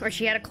clone, or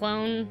she had a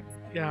clone?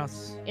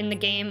 Yes. In the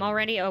game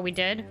already? Oh, we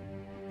did?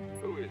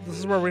 This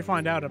is where we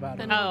find out about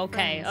it. Oh,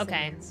 okay,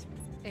 okay. Simmons,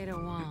 Ada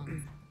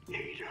Wong.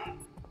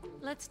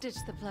 Let's ditch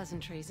the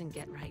pleasantries and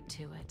get right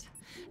to it.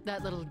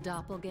 That little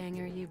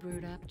doppelganger you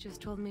brewed up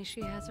just told me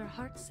she has her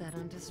heart set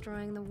on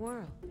destroying the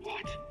world.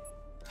 What?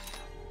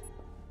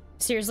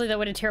 Seriously, that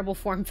what a terrible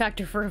form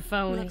factor for a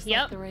phone. Looks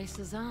Yep. like the race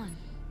is on.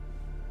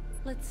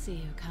 Let's see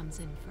who comes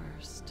in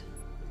first.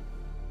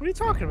 What are you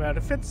talking about?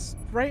 It fits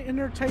right in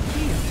her tight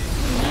jeans.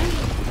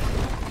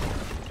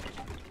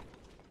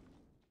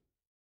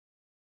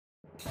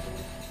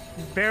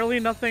 Barely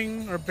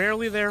nothing or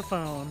barely their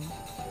phone.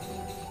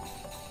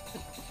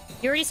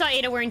 You already saw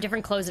Ada wearing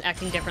different clothes and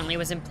acting differently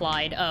was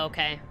implied. Oh,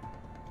 okay.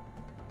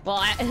 Well,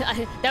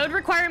 that would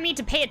require me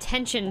to pay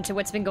attention to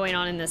what's been going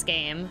on in this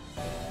game.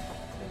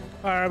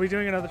 Are we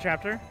doing another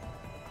chapter?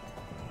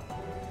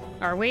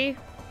 Are we?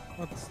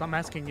 I'm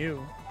asking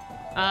you.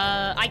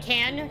 I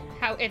can.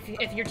 How if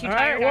you're too All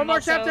tired? right, one I'm more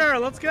also... chapter.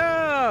 Let's go.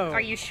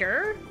 Are you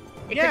sure?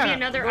 It could be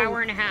another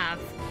hour and a half.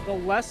 The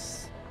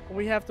less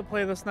we have to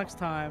play this next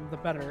time, the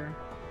better.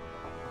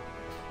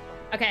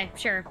 Okay,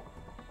 sure.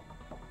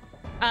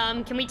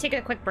 Can we take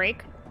a quick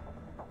break?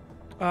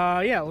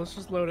 Yeah, let's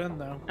just load in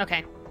though.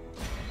 Okay.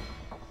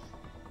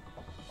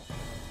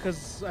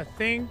 Because I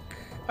think...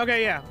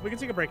 Okay, yeah, we can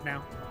take a break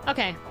now.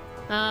 Okay.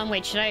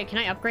 Wait, can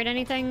I upgrade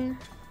anything?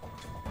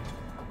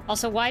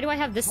 Also, why do I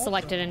have this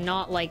selected and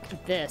not,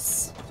 like,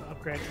 this?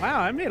 Upgrade. Wow,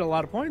 I made a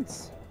lot of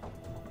points.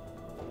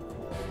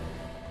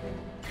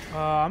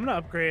 I'm gonna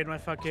upgrade my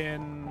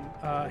fucking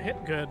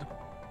hit good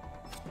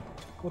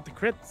with the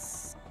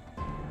crits.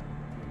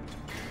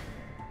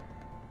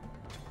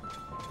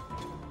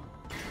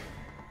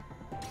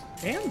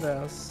 And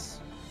this.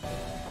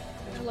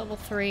 Level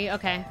 3,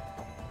 okay.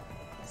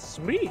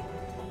 Sweet.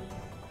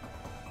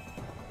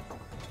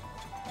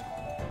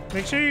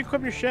 Make sure you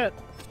equip your shit.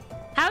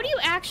 How do you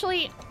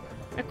actually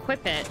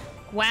equip it?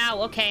 Wow,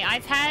 okay,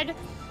 I've had...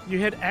 You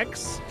hit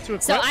X to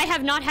equip? So I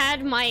have not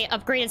had my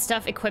upgraded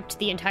stuff equipped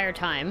the entire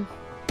time.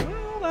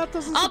 Well, that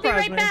doesn't I'll be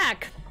surprise right me.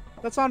 back!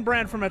 That's on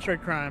brand for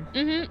Metroid Crime.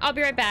 Mm-hmm, I'll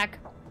be right back.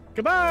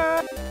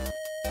 Goodbye!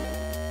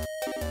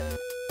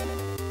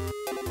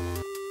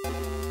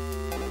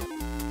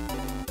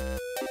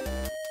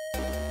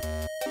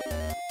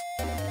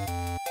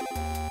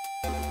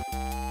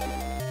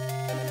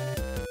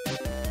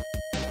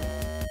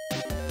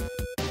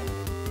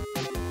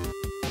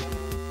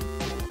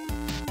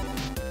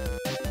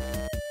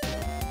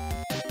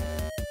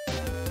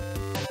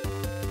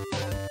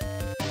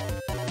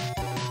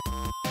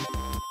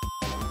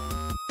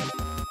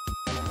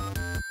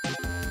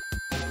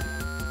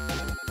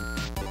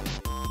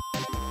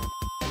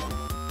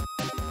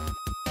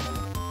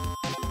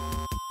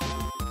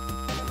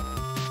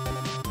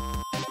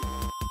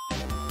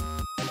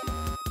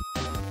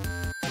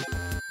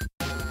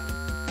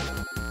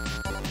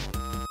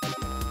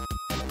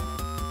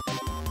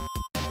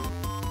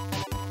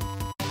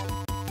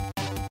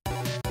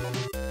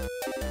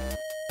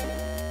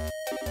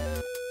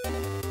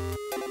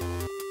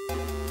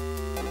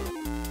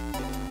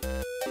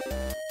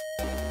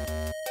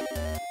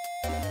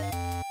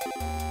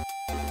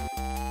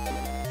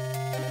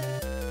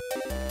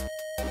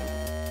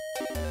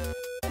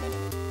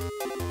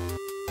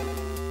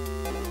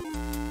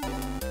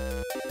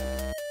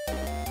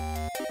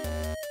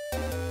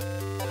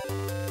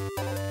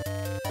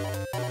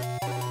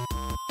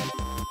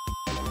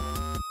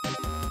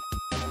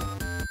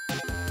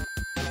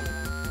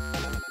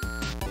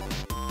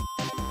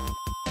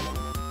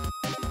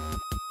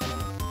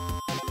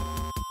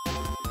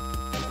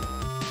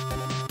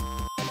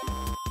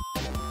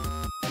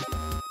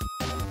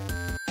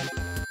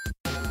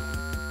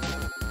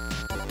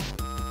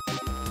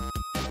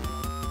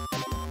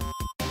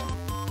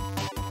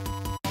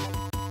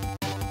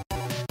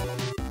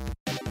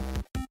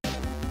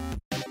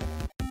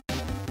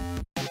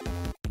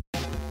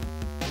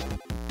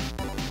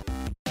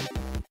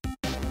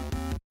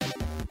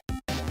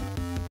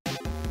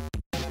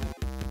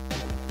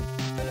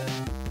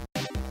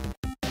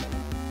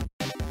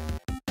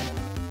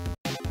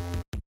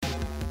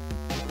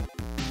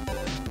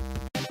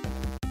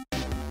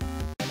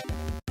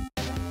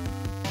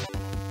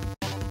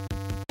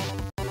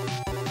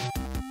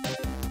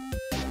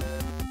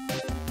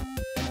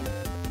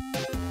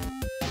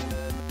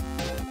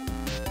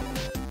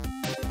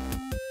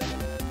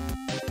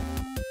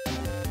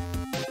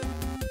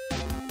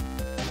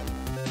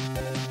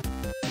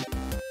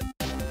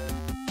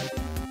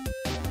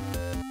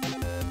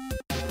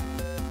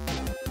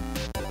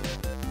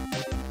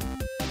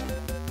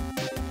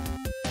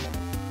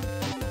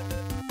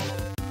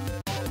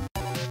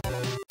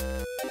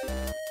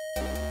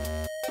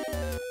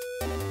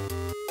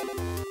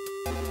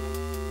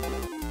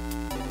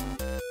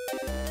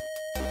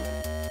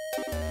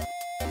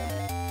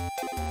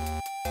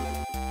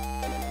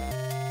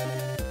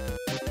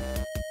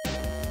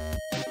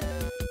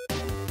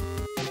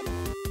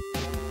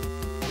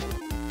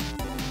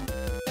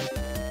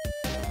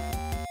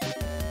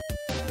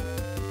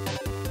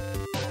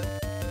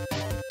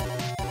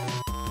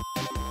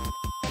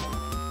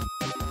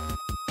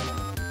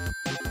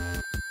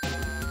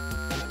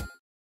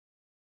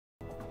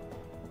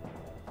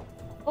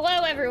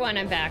 Hello, everyone.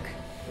 I'm back.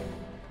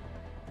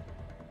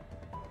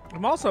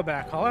 I'm also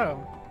back.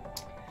 Hello.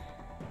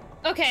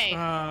 Okay.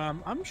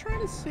 I'm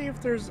trying to see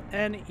if there's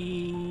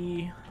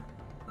any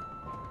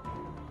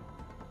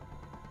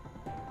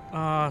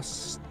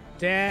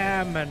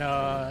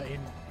stamina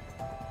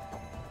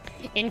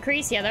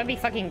Increase? Yeah, that'd be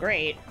fucking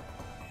great.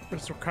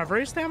 There's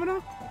recovery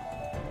stamina?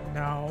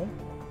 No.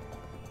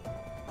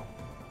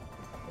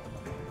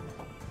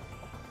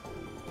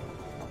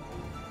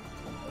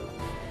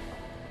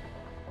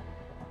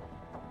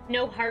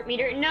 No heart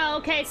meter? No,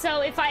 okay,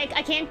 so if I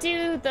can't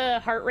do the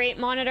heart rate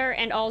monitor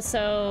and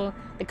also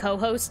the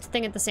co-host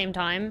thing at the same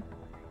time,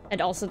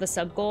 and also the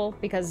sub goal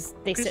because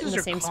they sit in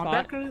the same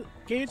spot.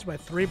 Gauge by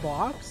 3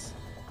 blocks?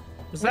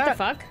 Is what that the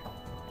fuck?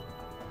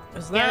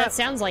 Is that yeah, that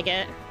sounds like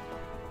it.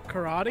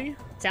 Karate?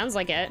 Sounds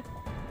like it.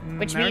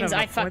 Which means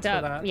I fucked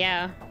up.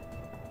 Yeah.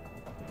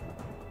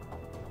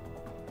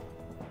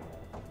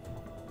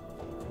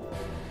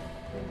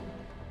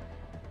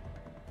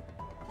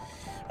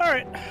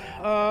 Alright.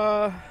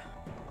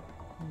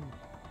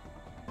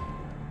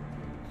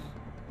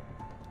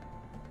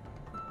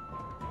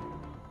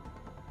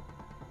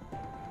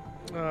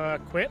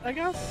 Quit, I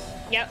guess?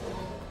 Yep.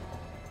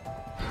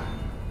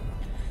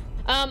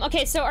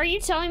 Okay, so are you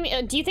telling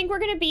me, do you think we're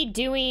gonna be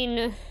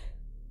doing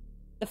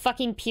the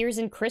fucking Piers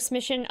and Chris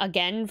mission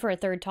again for a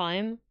 3rd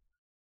time?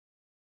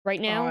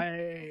 Right now?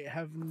 I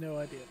have no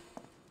idea.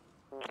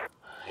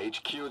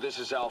 HQ, this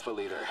is Alpha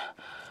Leader.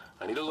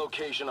 I need a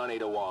location on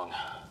Ada Wong.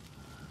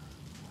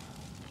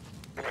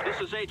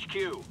 This is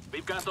HQ.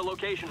 We've got the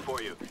location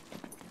for you.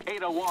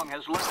 Ada Wong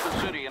has left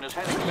the city and is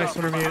heading south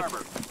to the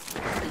harbor.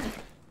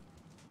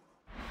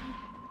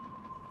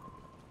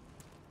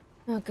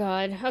 Oh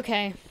god,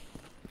 okay.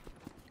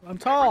 I'm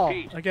tall,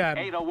 Repeat, again.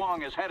 Ada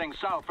Wong is heading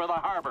south for the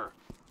harbor.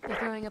 You're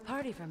throwing a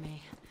party for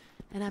me,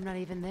 and I'm not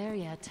even there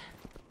yet.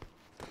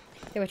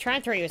 They were trying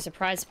to throw you a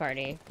surprise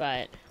party,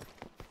 but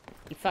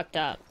you fucked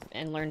up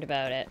and learned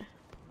about it.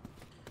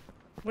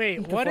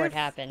 Wait, what if it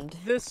happened?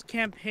 This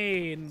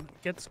campaign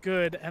gets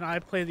good and I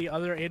play the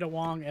other Ada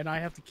Wong and I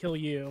have to kill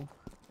you?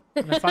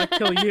 And if I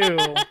kill you,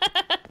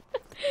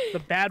 the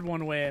bad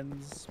one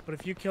wins. But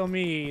if you kill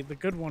me, the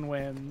good one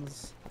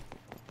wins.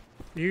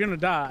 You're gonna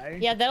die.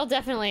 Yeah, that'll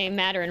definitely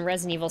matter in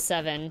Resident Evil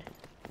 7.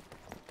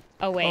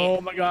 Oh, wait. Oh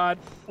my god.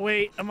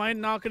 Wait, am I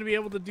not gonna be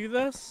able to do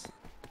this?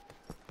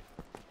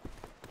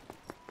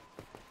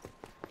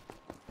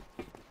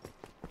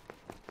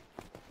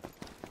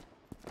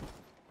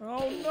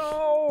 Oh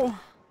no!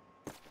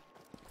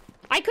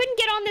 I couldn't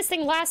get on this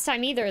thing last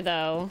time either,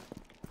 though.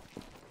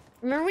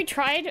 Remember we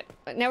tried?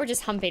 Now we're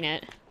just humping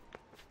it.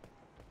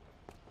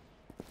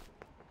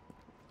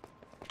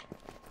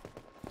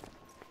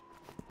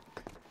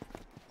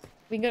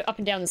 We can go up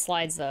and down the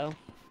slides, though.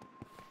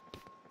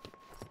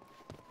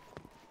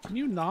 Can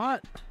you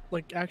not,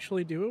 like,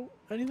 actually do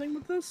anything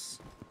with this?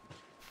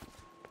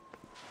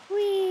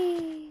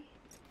 Whee!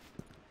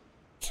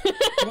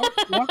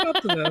 Walk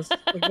up to this.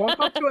 Like, walk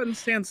up to it and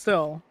stand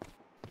still.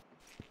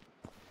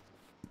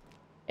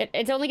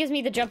 It only gives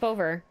me the jump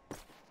over.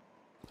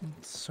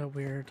 It's so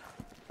weird.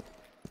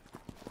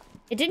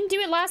 It didn't do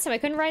it last time. I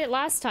couldn't ride it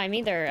last time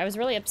either. I was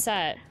really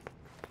upset.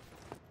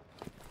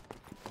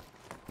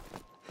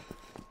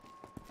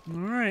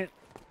 Alright.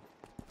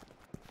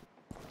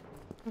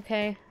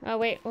 Okay. Oh,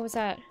 wait. What was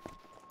that?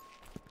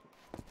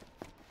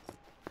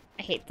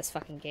 I hate this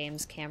fucking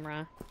game's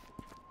camera.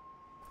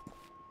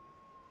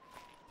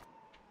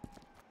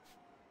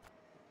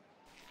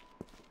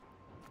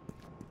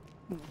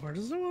 Where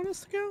does it want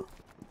us to go?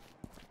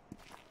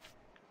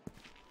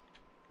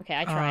 Okay,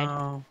 I tried.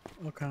 Oh,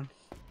 okay.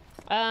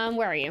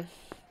 Where are you?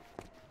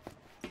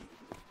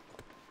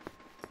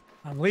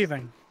 I'm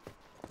leaving.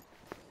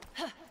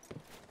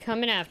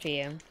 Coming after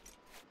you.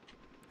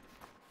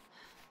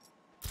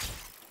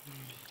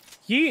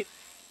 Yeet!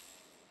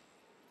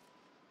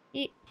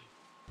 Yeet.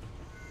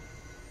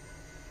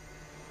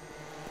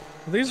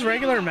 Are these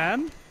regular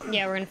men?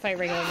 Yeah, we're gonna fight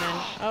regular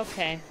men.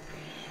 Okay.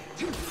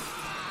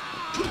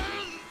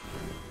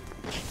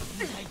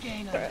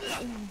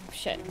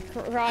 Shit.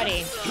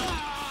 Karate.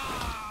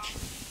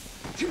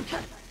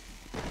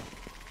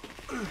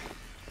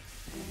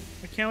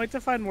 I can't wait to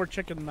find more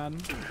chicken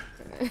men.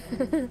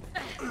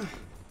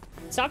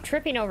 Stop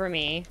tripping over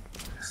me.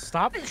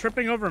 Stop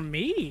tripping over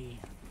me.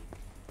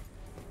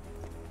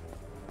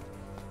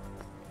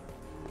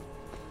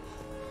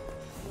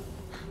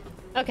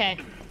 Okay.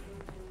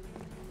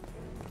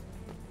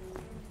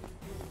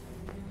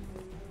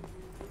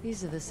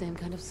 These are the same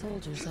kind of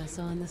soldiers I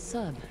saw in the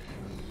sub.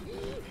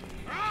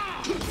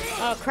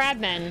 Oh,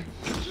 crabmen.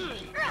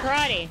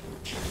 Karate.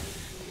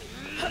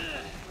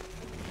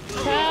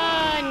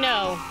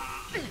 No.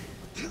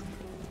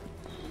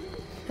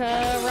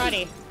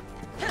 Karate.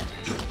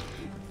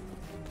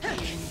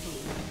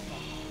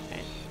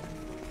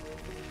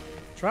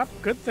 Drop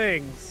good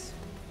things.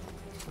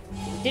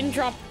 Didn't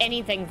drop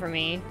anything for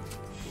me.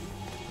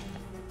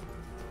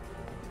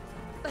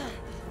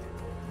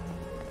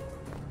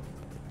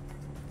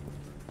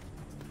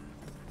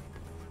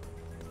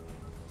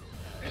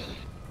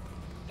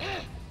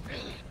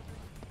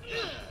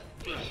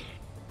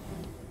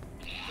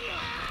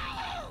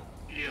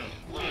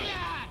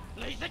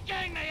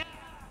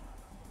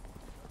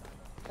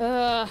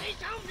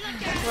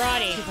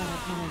 Karate. Too bad I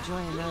can't enjoy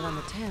a note on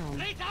the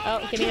town.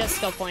 Oh, give me those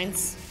skill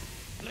points.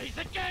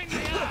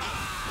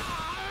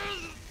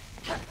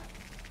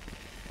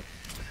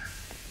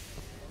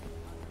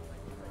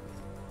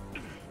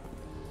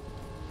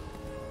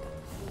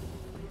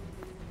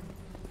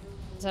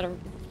 Is that a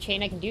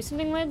chain I can do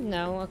something with?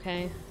 No,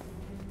 okay.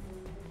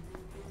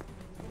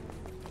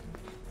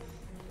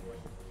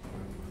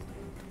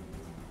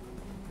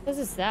 This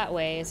is that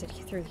way. Is it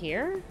through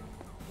here?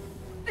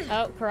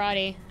 Oh,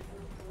 karate.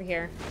 Over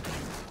here.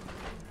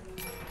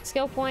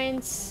 Skill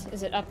points.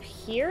 Is it up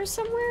here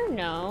somewhere?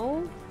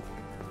 No.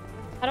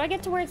 How do I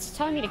get to where it's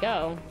telling me to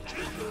go?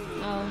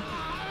 Oh.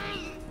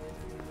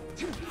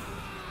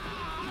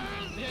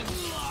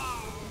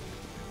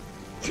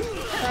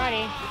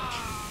 Karate.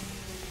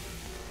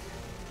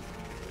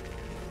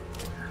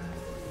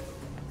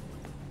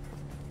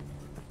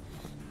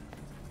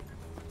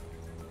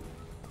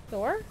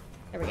 Door?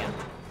 There we go.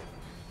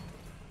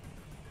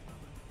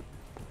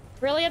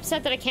 Really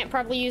upset that I can't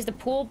probably use the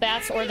pool,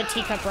 bats, or the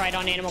teacup ride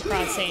on Animal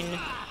Crossing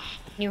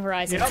New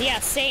Horizons. Yep. Yeah,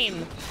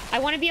 same. I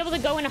want to be able to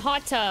go in a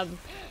hot tub.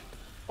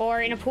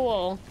 Or in a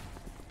pool.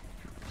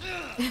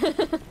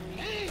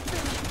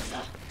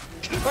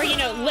 Or, you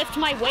know, lift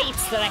my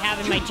weights that I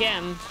have in my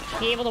gym.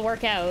 Be able to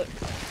work out.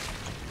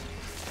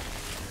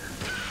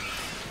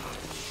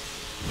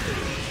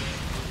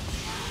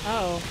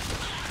 Oh.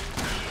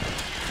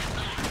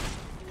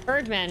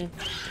 Birdman.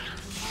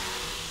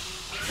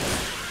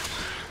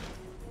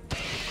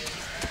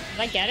 Did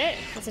I get it?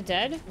 Is it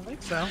dead? I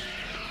think so.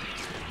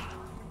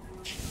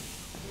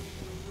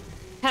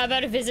 How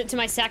about a visit to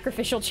my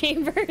sacrificial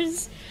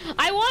chambers?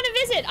 I want to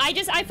visit.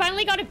 I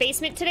finally got a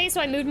basement today, so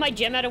I moved my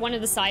gym out of one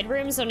of the side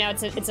rooms. So now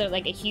it's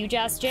like a huge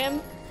ass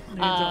gym.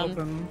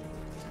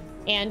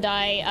 And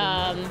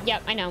yeah,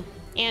 I know.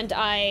 And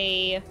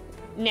I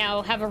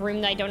now have a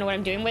room that I don't know what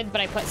I'm doing with,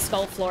 but I put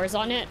skull floors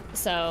on it.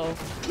 So,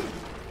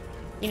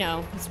 you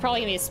know, it's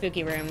probably gonna be a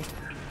spooky room.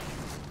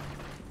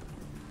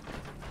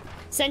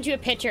 Send you a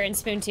picture in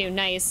Spoon 2.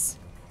 Nice.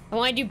 I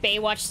want to do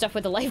Baywatch stuff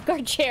with the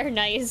lifeguard chair.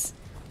 Nice.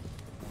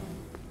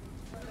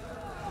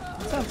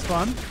 Sounds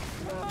fun.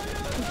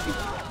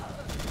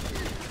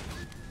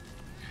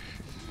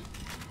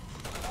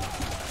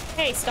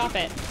 Hey, stop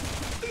it.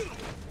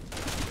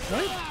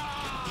 What?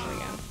 There we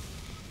go.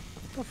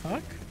 The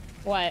fuck?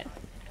 What?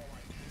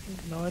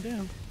 No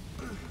idea.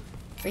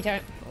 Are you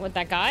talking with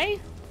that guy?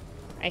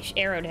 I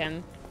arrowed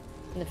him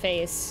in the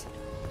face.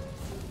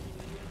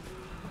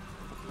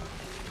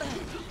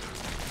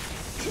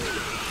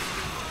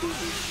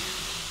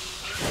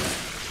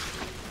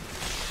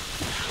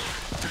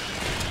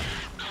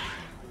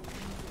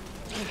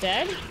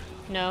 Dead?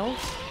 No.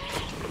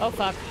 Oh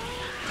fuck.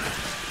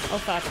 Oh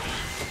fuck.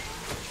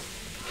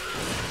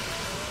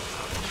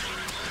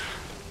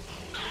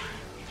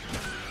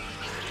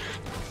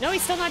 No,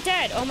 he's still not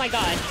dead. Oh my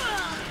god.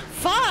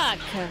 Fuck!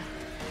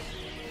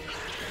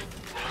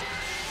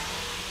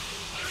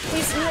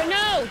 Please,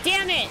 no!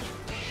 Damn it!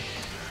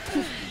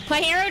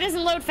 My arrow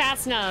doesn't load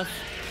fast enough.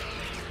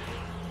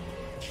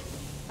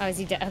 Oh, is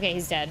he dead? Okay,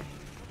 he's dead.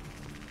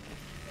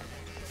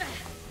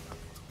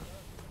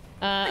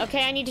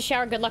 Okay, I need to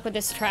shower. Good luck with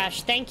this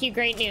trash. Thank you,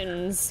 Great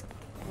Newtons.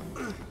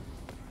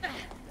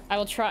 I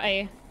will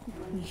try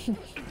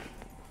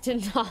to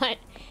not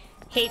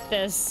hate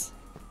this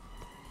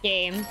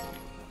game.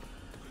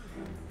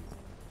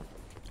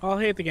 I'll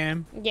hate the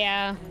game.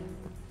 Yeah.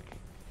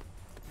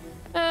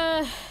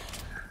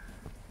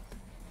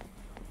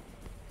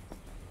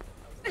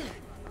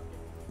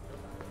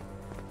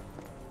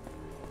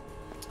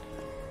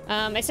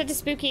 I said to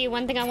Spooky,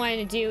 one thing I wanted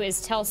to do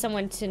is tell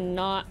someone to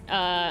not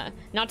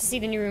to see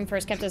the new room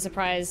first, kept as a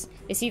surprise.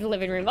 They see the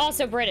living room,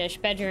 also British,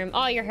 bedroom,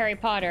 oh, you're Harry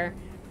Potter.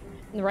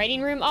 The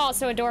writing room, oh,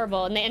 so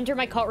adorable. And they enter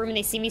my cult room and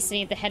they see me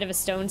sitting at the head of a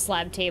stone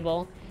slab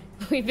table.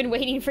 We've been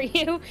waiting for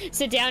you.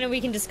 Sit down and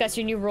we can discuss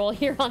your new role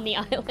here on the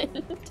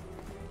island.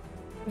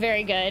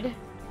 Very good.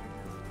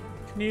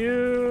 Can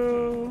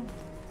you...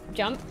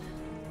 Jump?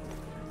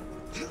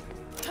 There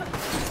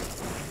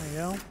you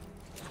go.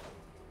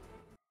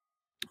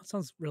 That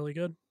sounds really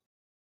good.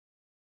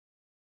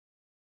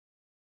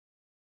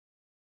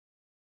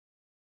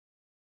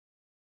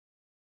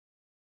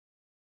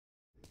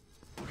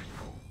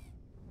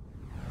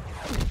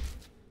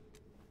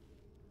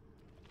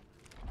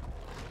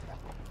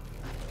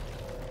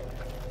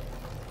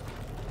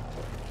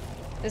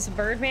 This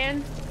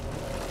Birdman?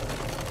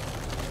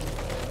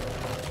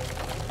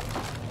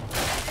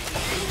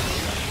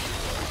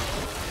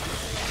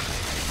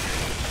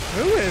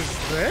 Who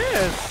is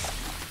this?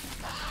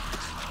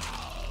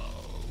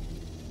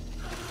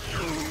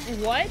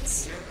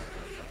 What?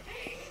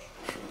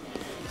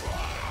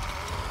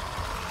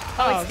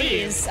 Oh, it's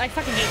these. I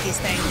fucking hate these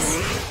things.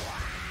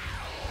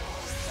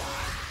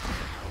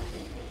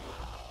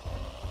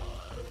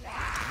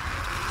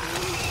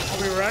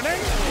 Are we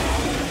running?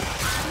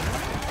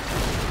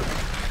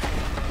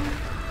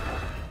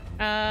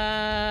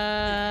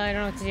 I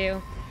don't know what to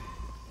do.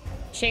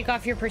 Shake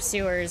off your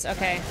pursuers.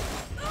 Okay.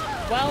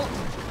 Well.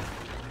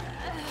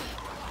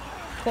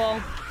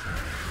 Cool.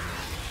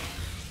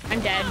 I'm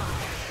dead.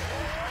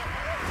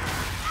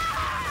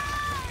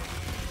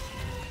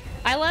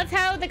 I love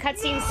how the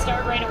cutscenes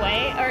start right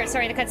away, or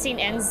sorry, the cutscene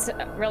ends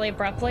really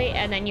abruptly,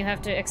 and then you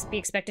have to be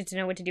expected to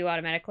know what to do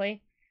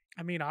automatically.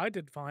 I mean, I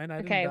did fine. I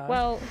didn't Okay, die.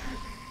 well...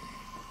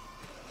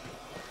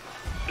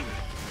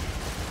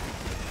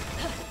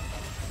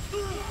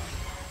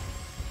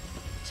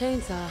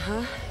 Chainsaw,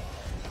 huh?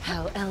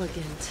 How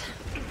elegant.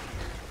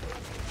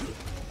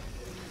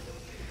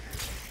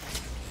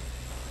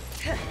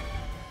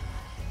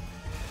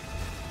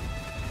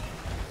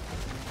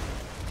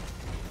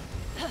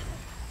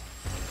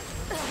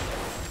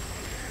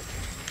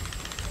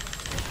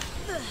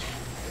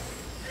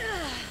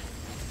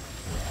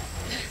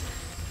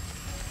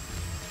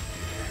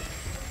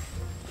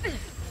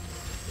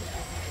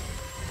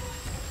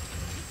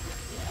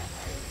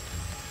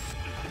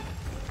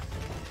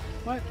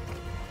 What?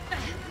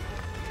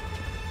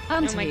 Oh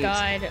my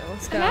god,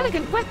 let's go. An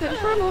elegant weapon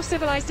for a more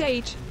civilized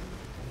age.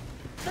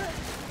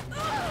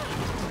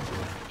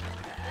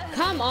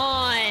 Come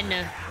on!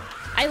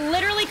 I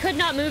literally could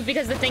not move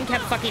because the thing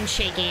kept fucking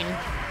shaking.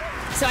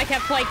 So I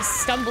kept, like,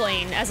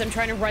 stumbling as I'm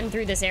trying to run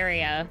through this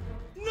area.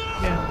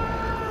 Yeah.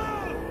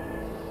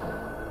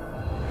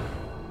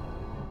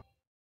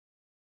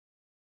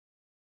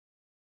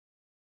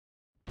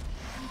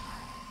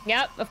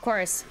 Yep, of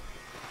course.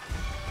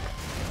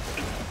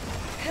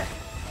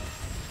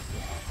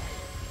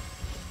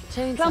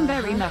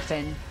 Plumberry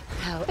muffin.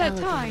 How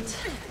Bedtime.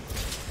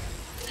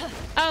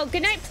 Oh,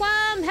 good night,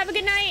 Plum! Have a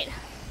good night!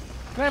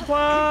 Good night,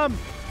 Plum!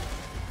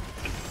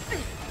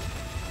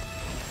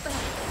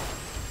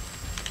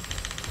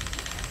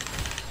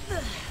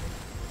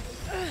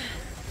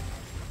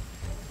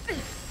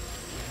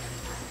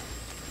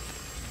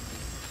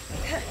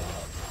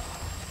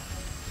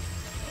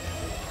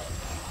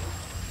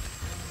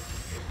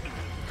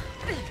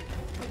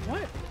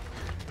 What?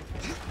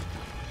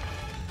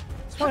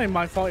 It's probably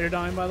my fault you're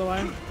dying, by the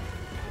way.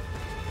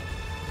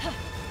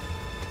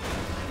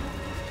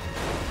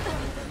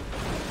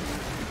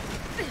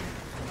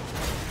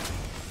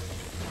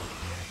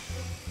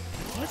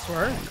 Nice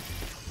work.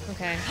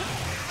 Okay.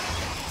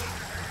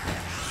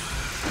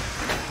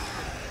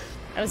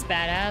 That was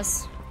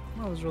badass.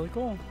 That was really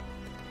cool.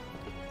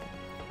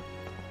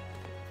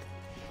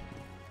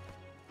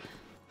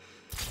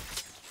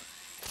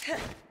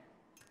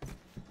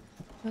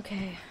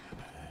 Okay.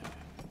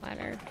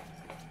 Ladder.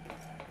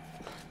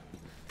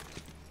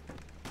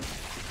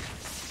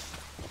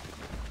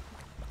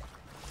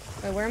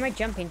 Wait, where am I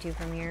jumping to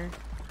from here?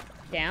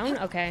 Down?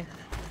 Okay.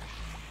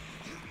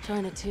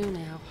 China 2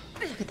 now.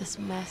 Look at this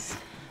mess.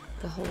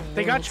 The whole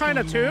They got world's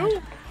China gone too?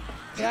 mad.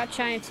 We got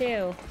China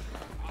too.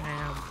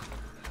 Damn.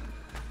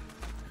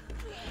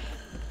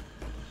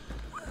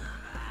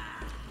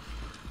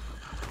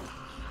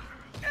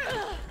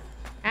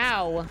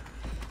 Ow.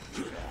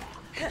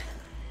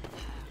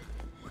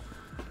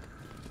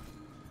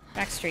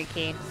 Backstreet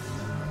key.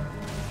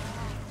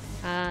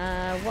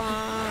 I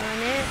want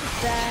it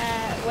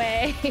that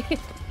way.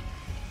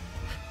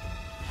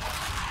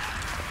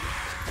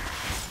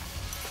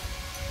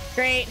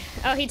 Great.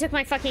 Oh, he took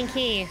my fucking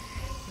key.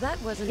 That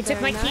wasn't He took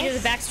very my key to the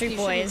nice. Backstreet You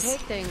Boys. shouldn't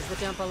take things that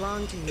don't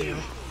belong to you.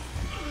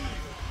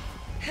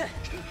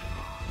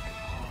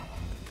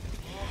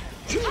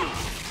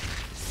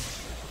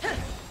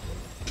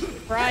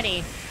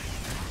 Karate.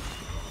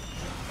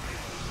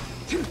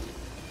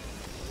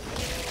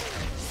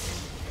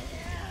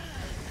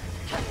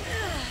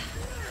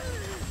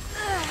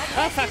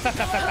 Oh, fuck, fuck,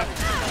 fuck, fuck, fuck.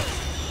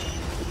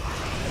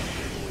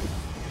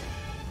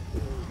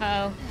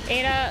 Uh-oh.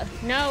 Ada,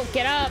 no,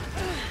 get up.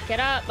 Get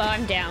up. Oh,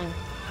 I'm down.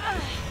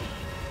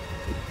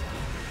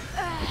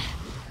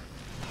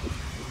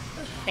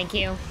 Thank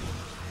you.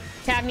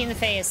 Tap me in the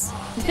face.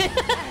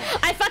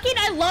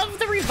 I love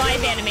the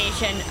revive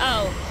animation.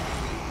 Oh,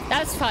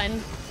 that was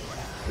fun.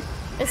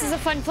 This is a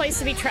fun place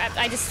to be trapped.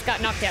 I just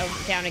got knocked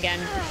down again.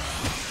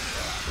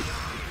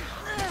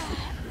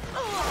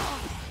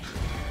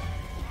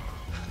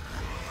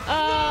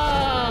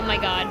 Oh my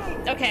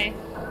god. Okay.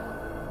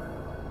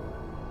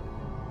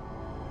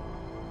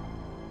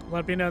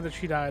 Let me know that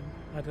she died.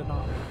 I did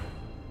not.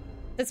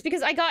 That's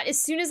because as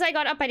soon as I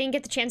got up, I didn't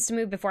get the chance to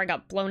move before I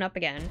got blown up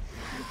again.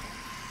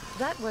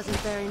 That wasn't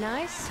very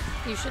nice.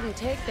 You shouldn't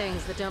take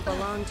things that don't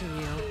belong to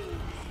you.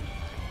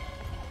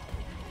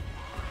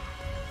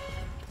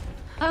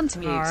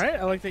 Unmute. Alright,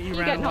 I like that you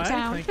ran get away. knocked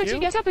down, Thank but you. you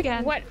get up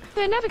again. What?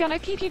 They're never gonna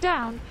keep you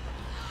down.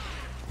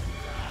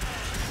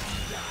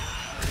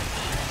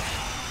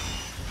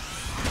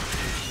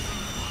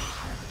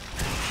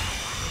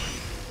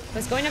 I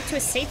was going up to a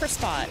safer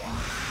spot.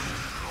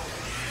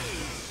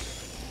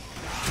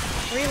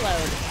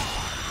 Reload.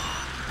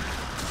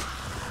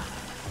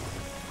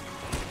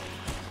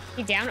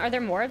 You down? Are there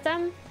more of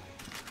them?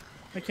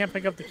 I can't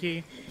pick up the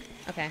key.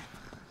 Okay.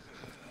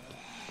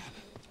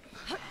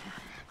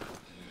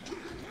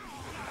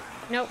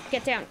 Nope,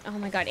 get down. Oh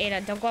my god,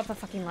 Ada, don't go up a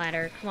fucking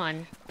ladder. Come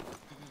on.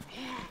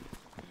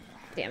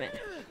 Damn it.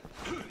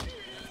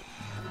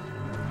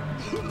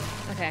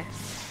 Okay.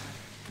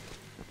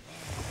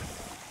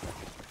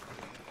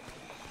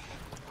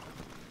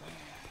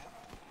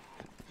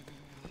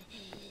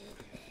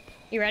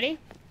 You ready?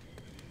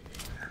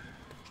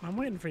 I'm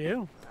waiting for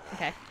you.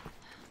 Okay.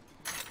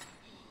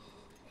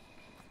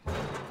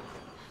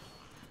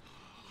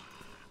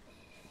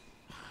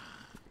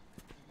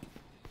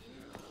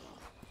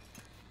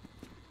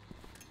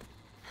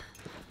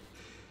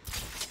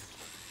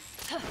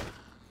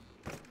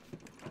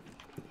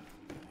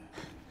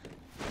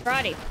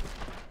 Friday.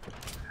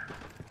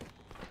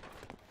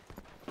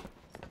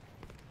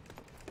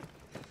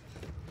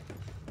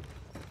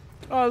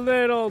 A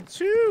little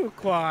too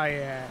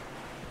quiet.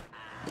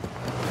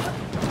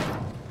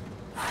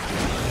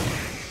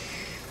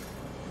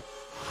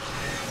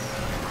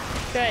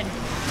 Good. I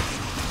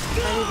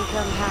need to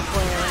come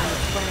halfway around the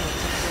planet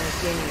to play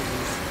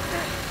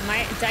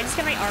games. Did I just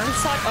get my arm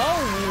shot?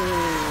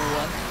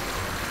 Oh!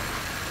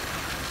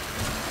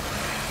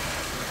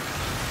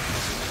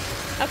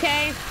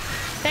 Okay.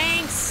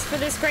 Thanks for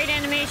this great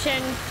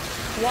animation.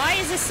 Why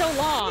is this so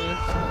long?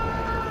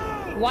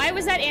 Why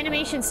was that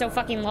animation so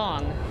fucking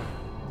long?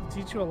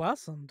 Teach you a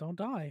lesson. Don't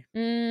die. I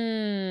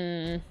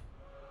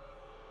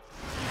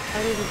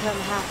need to come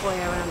halfway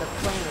around the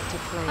planet to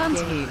play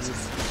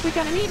games. We're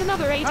gonna need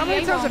another ADA. How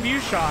many times have you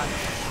shot?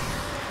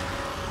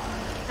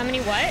 How many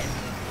what?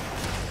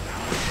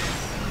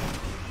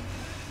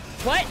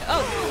 What?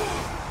 Oh.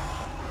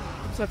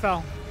 Oops, I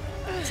fell.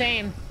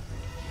 Same.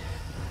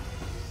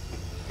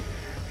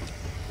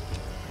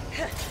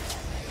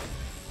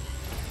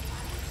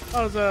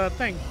 Oh, there's a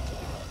thing.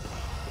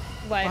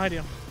 What? Behind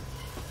you.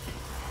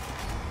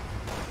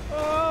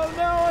 Oh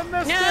no, I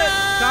missed it!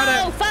 Got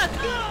it! Oh, fuck!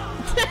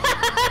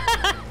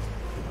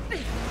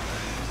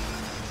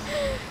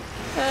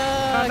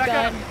 Oh,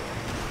 God.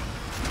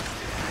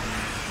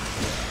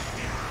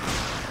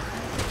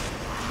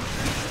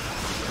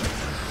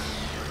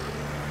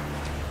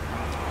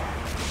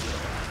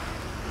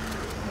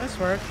 Nice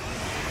work.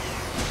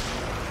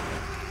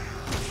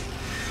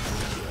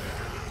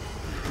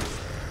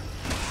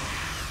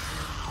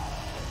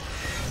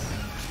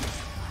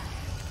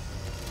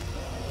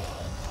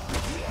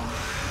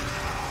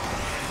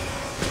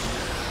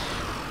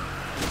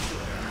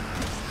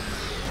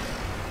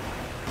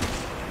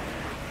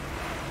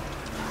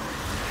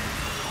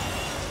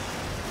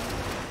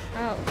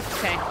 Oh,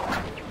 okay.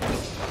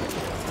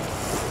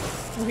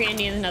 We're gonna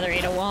need another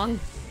Ada Wong.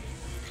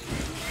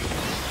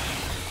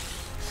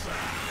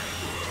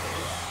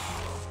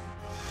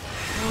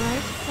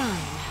 Alright,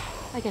 fine.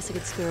 I guess I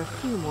could spare a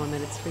few more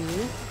minutes for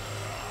you.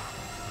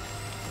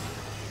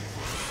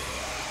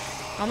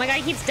 Oh my God,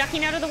 he keeps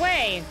ducking out of the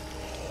way.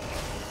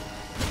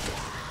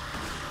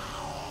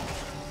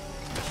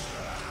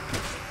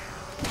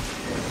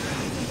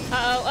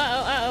 Uh-oh,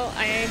 uh-oh, uh-oh.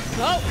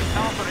 Oh!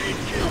 Alpha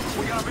HQ,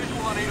 we got a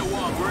visual on Ada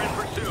Wong. We're in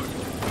pursuit.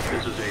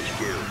 This is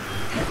HQ.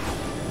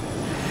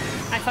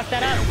 I fucked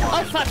that up.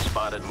 Oh, fuck.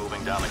 Spotted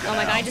moving down the canal. Oh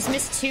my God, I just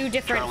missed two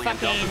different Charlie and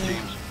Delta fucking...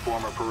 teams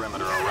form a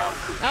perimeter around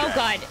Kuchak. Oh,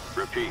 God.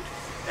 Repeat,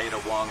 Ada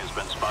Wong has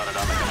been spotted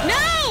on the canal.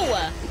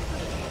 No!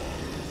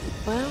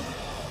 Well,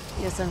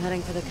 guess I'm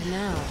heading for the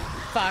canal.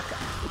 Fuck.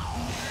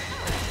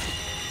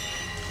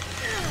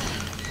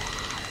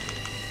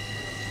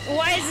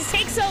 Why does this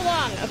take so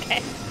long?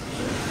 Okay.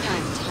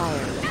 I'm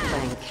tired of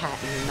playing cat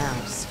and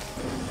mouse.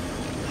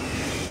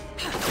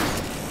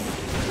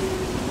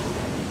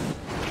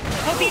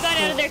 Hope you got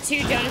out of there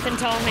too, Jonathan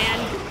Tallman.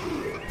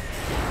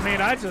 I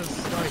mean, I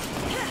just, like,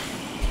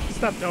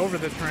 stepped over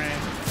the train.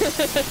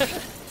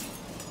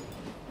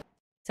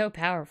 So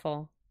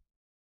powerful.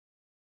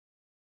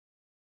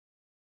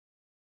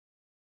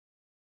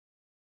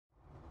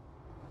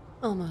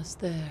 Almost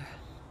there.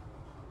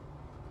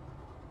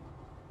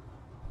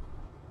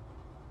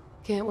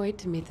 Can't wait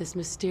to meet this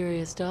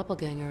mysterious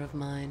doppelganger of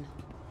mine.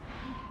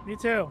 Me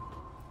too.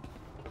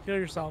 Kill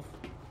yourself.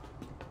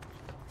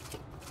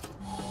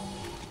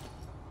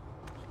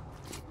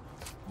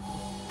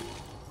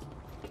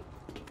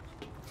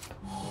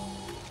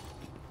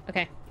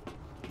 Okay.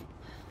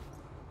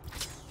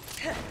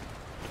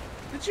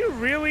 Did you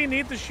really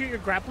need to shoot your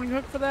grappling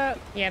hook for that?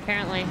 Yeah,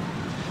 apparently.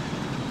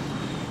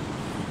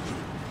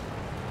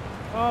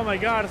 Oh my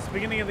God, it's the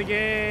beginning of the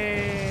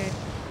game.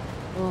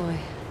 Boy,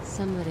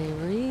 somebody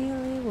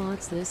really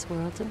wants this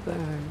world to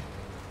burn.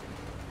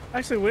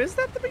 Actually, was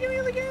that the beginning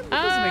of the game?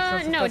 That doesn't make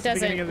sense if no, it that's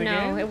the beginning doesn't. of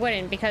the No, game. it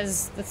wouldn't,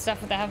 because the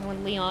stuff that happened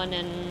with Leon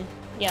and...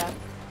 yeah.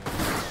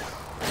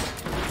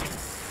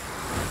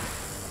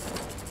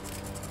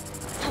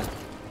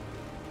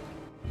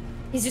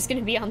 He's just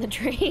gonna be on the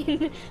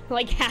train.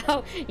 Like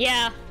how?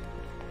 Yeah.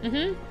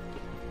 Mm-hmm.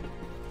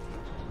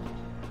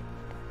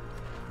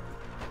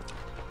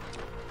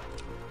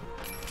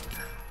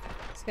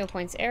 Skill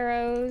points,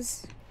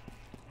 arrows.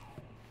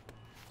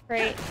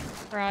 Great.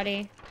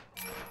 Karate.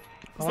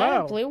 Is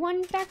that a blue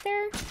one back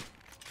there?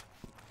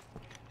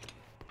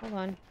 Hold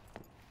on.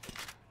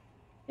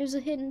 There's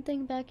a hidden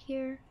thing back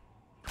here.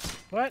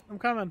 What? I'm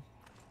coming.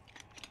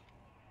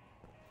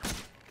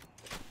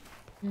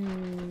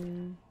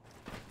 Hmm.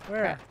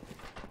 Where? Crap.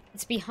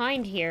 It's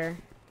behind here.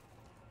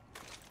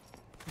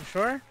 You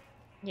sure?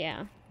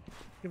 Yeah.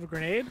 You have a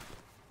grenade?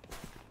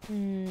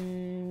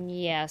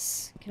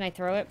 Yes. Can I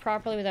throw it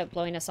properly without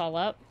blowing us all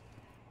up?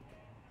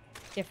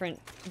 Different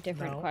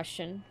No.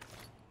 question.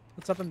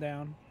 It's up and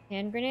down.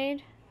 Hand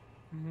grenade?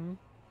 Mm-hmm.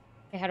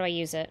 Okay, how do I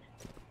use it?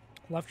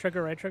 Left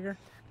trigger, right trigger.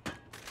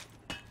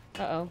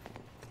 Uh-oh.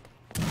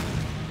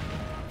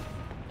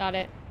 Got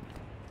it.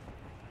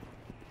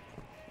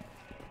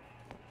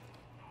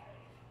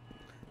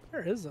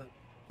 Where is it?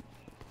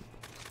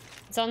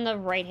 It's on the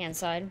right-hand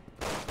side.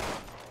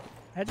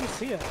 How'd you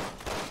see it?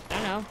 I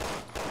don't know.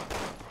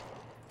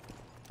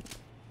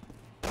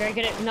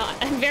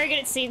 I'm very good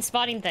at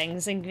spotting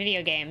things in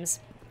video games.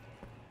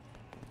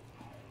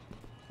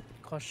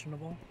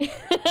 Questionable.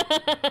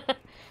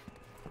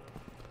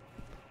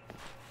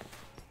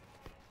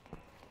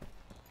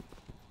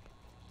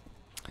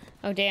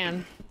 Oh,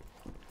 damn.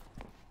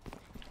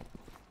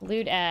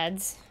 Loot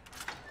ads.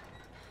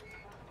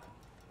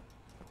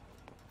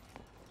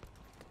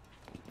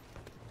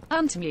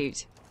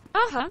 Unmute.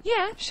 Uh-huh,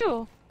 yeah,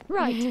 sure.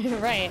 Right.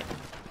 Right.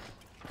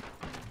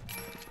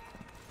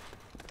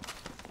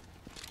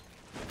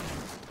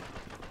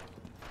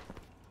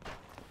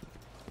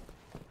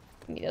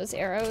 Give me those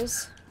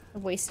arrows. I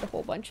wasted a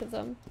whole bunch of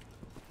them.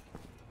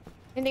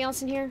 Anything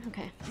else in here?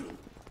 Okay.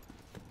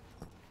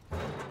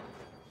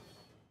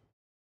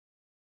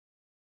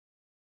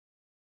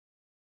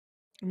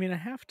 I mean, I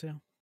have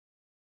to.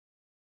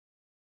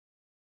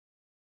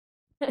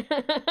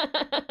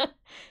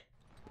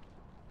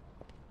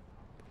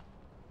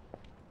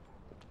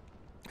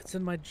 It's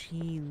in my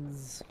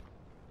jeans.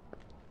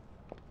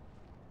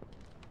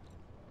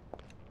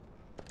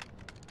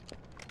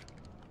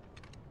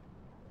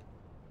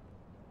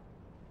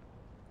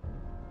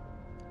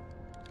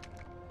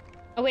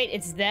 Oh wait,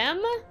 it's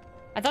them?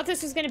 I thought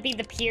this was gonna be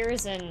the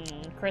Piers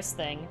and Chris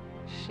thing.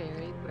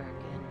 Sherry Birkin.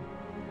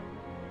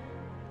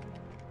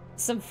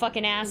 Some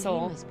fucking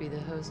asshole. He must be the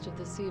host of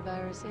the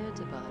C-virus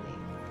antibody.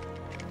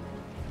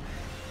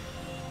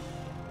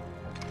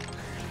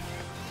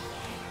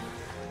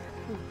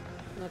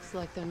 Looks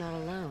like they're not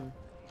alone.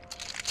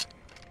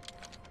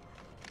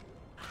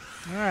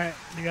 Alright,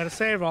 you gotta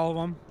save all of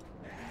them.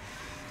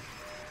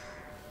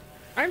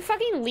 Aren't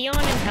fucking Leon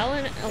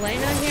and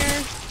Elena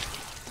here?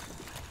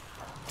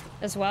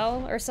 As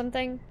well, or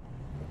something?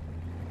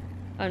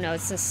 Oh no,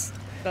 it's this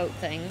boat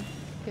thing.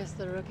 Guess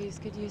the rookies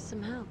could use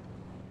some help.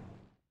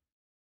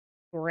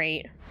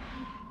 Great.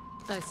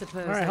 I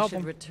suppose right, I should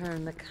them.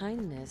 return the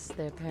kindness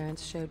their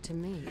parents showed to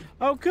me.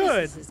 Oh,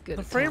 good. This is as good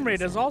The a frame time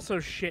rate as is any. also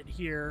shit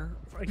here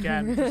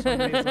again for some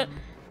reason.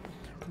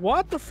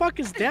 What the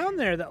fuck is down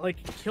there that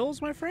like kills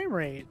my frame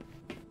rate?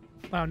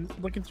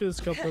 Looking through the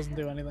scope doesn't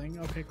do anything.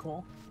 Okay,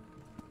 cool.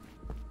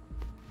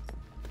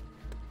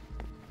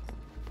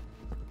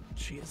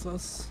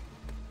 Jesus.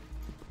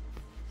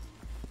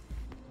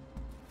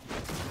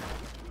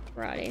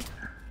 Righty.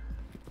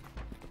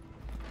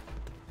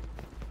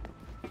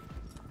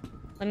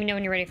 Let me know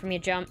when you're ready for me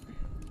to jump.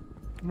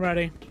 I'm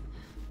ready.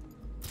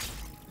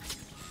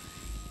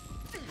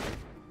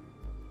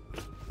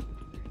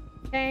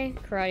 Okay,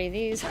 karate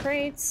these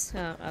crates.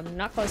 Oh, I'm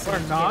not close Or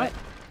enough not.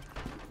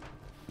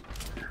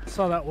 to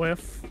Saw that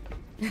whiff.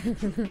 do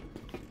it.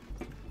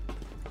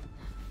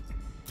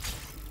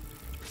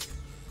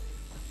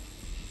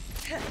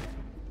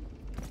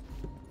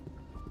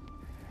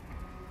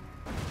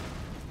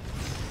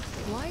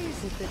 Why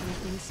is it that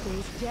nothing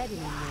stays dead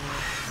anymore?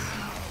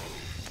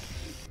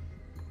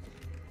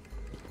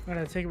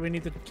 Alright, I take it we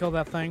need to kill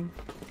that thing.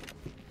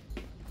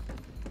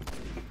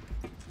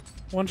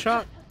 One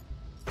shot.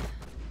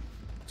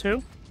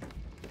 Two.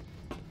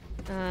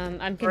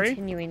 I'm Three?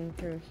 continuing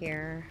through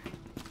here.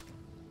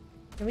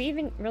 Can we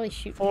even really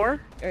shoot? Four.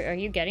 Are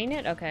you getting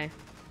it? Okay.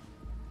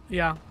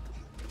 Yeah.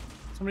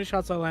 So many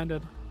shots I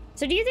landed.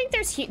 So do you think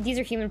these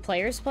are human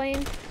players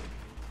playing?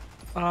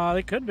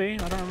 They could be.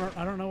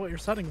 I don't know what your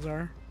settings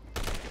are.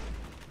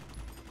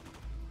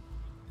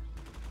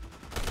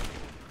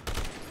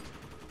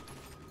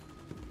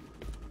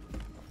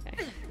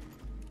 Okay.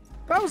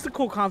 That was the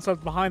cool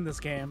concept behind this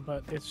game,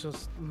 but it's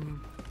just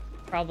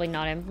Probably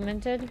not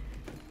implemented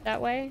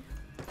that way.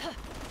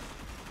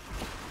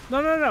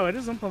 No. It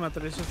is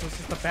implemented. It's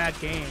just a bad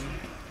game.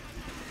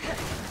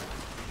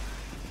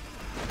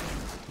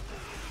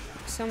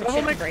 So much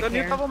shit to break The new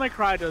here. Devil May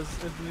Cry does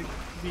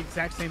the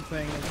exact same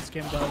thing as this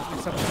game does,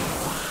 except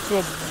to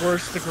a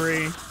worse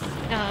degree.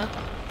 Uh-huh.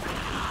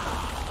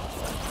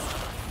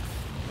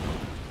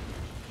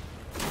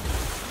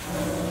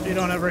 You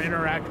don't ever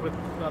interact with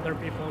other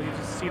people. You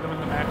just see them in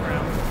the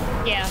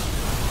background. Yeah.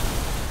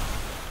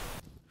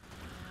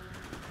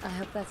 I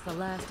hope that's the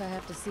last I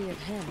have to see of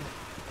him.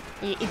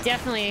 It's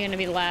definitely going to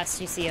be the last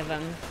you see of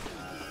him.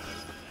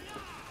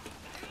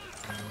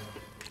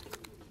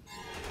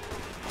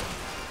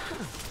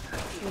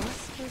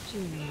 What's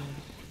Virginia?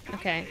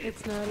 Okay.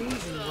 It's not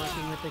easy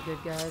working with the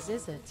good guys,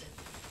 is it?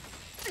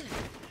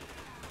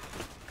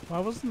 Why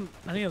wasn't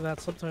any of that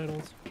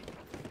subtitled?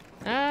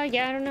 Yeah,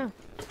 I don't know.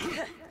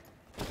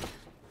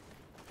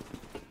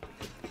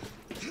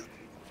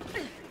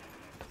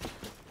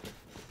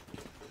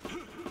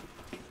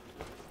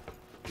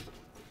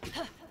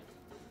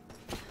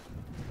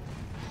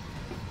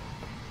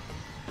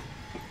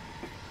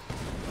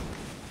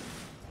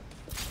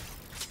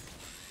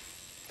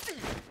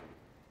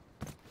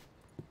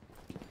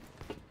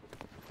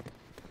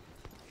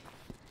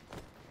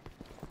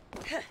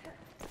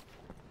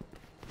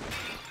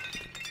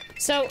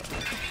 So,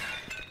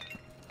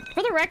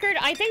 for the record,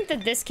 I think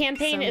that this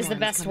campaign is the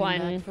best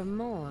one. For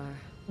more.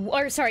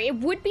 Or, sorry, it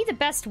would be the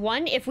best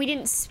one if we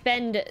didn't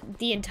spend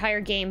the entire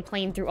game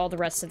playing through all the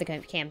rest of the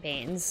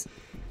campaigns.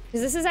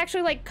 Because this is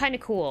actually, like, kind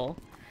of cool.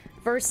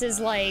 Versus,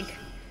 like...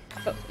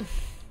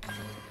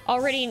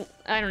 already...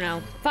 I don't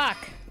know.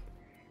 Fuck.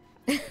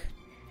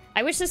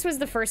 I wish this was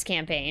the first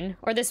campaign.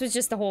 Or this was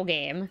just the whole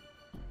game.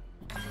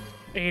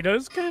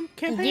 Ada's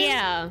campaign?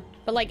 Yeah,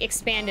 but, like,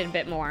 expanded a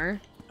bit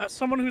more. As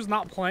someone who's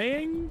not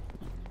playing...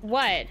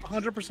 What?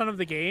 100% of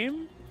the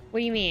game? What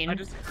do you mean? I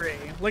disagree.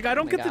 Like, I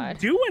don't get to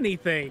do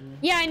anything.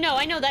 Yeah, I know,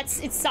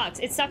 it sucks.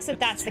 It sucks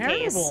that that's the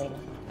case.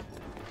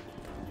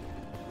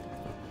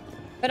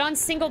 But on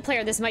single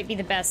player, this might be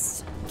the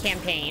best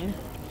campaign.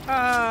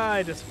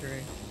 I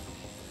disagree.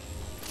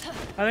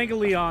 I think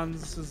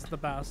Leon's is the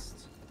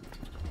best.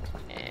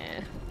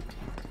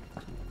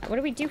 What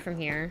do we do from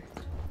here?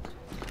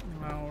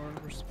 No,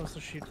 we're supposed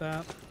to shoot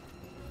that.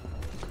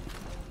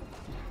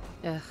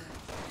 Ugh.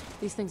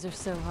 These things are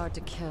so hard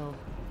to kill.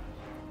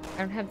 I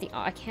don't have the...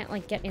 I can't,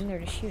 like, get in there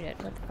to shoot it.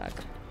 What the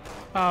fuck?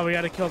 Oh, we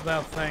gotta kill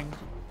that thing.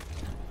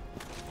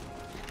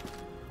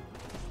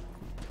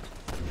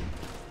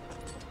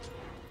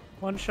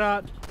 One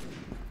shot.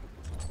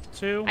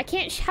 Two. I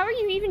can't... How are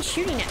you even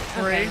shooting it?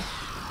 Three. Okay.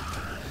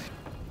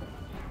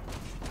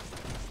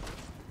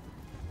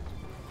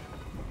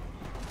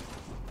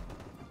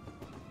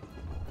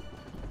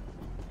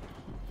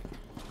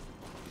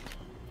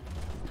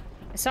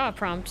 I saw a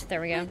prompt.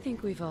 There we go. I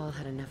think we've all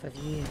had enough of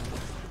you.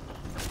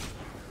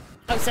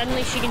 Oh,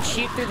 suddenly she can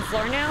shoot through the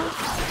floor now?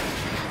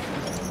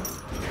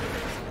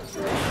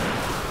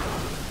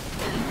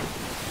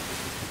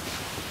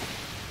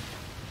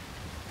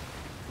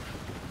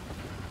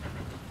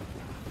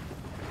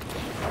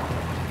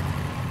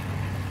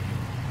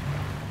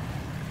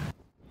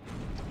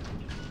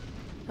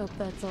 Hope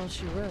that's all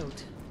she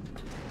wrote.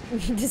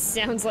 This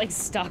sounds like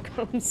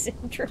Stockholm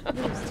Syndrome.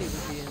 Those two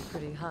would be in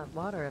pretty hot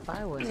water if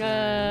I was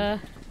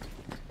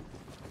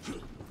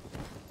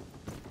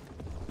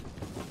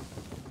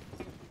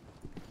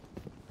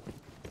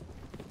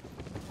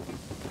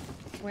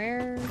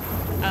Where?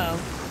 Oh.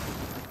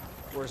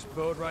 Worst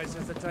boat ride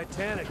since the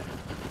Titanic.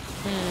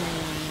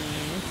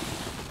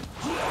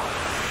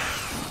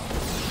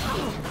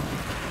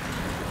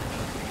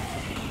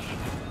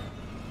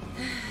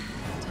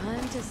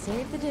 Time to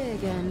save the day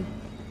again.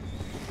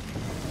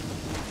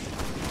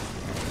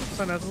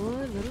 Poor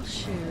little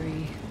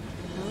Sherry.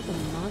 How the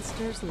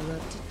monsters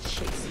love to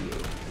chase you.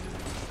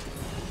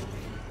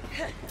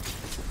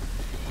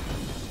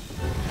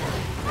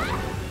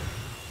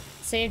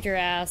 Saved your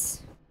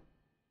ass.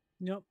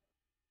 Yep.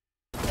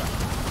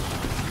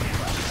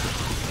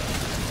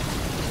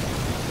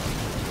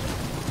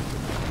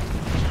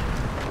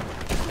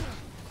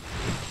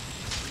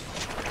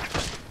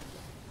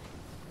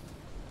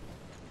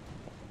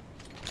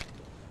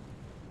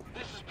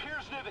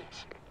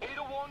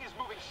 Ada Wong is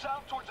moving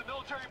south towards the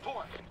military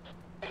port.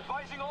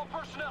 Advising all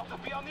personnel to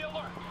be on the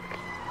alert.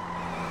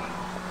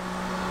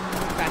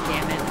 God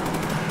damn it.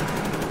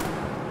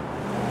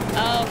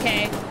 Oh,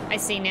 okay. I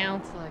see now.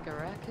 It's like a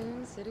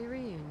Raccoon City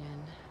reunion.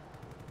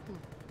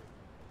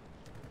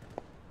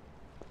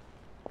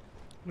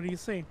 What do you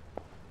see?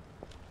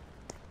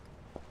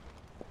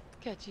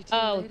 Catch you two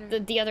Oh, later.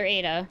 the other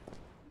Ada.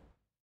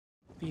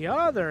 The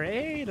other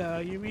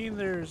Ada? You mean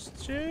there's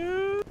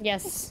two?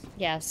 Yes,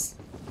 yes.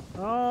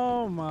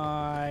 Oh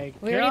my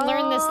god. We already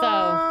learned this,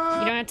 though.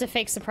 You don't have to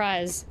fake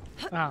surprise.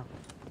 Oh.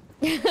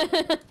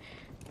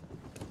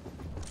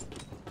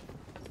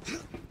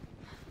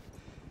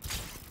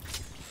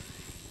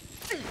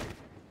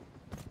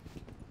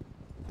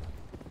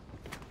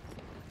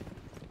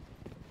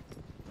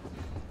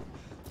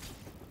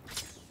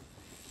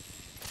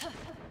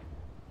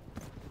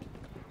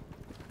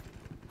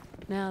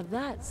 Now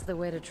that's the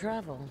way to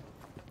travel.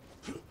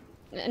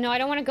 No, I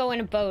don't want to go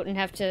in a boat and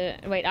have to...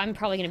 Wait, I'm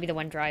probably going to be the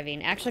one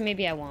driving. Actually,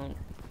 maybe I won't.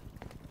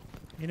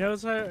 You know,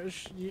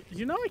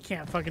 you know I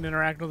can't fucking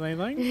interact with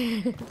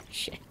anything.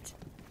 Shit.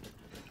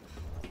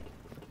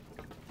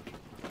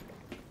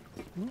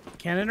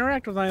 Can't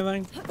interact with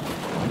anything.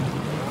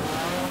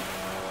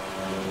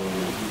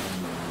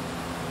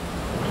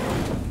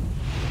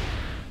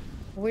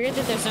 Weird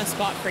that there's no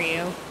spot for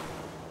you.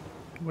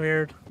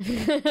 Weird.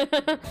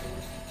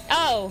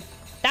 Oh,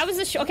 that was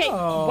the okay.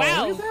 Oh,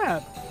 wow. Look at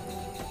that.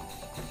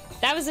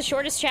 That was the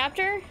shortest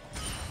chapter?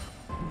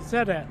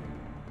 Said it.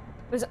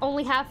 It was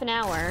only half an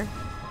hour.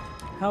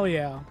 Hell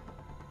yeah.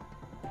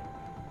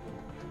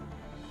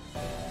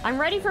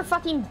 I'm ready for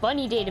fucking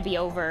Bunny Day to be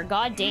over.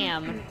 God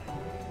damn.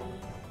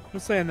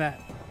 Who's saying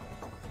that?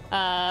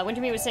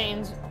 Wintermeat was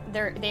saying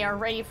they are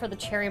ready for the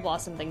cherry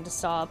blossom thing to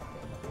stop.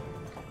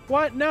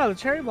 What? No, the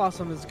cherry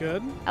blossom is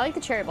good. I like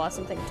the cherry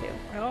blossom thing too.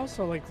 I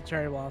also like the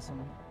cherry blossom.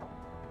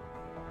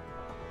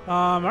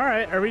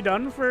 Alright, are we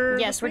done for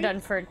Yes, we're done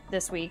for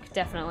this week,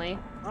 definitely.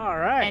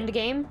 Alright. End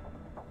game?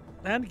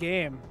 End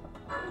game.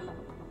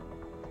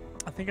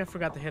 I think I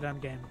forgot to hit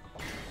end game.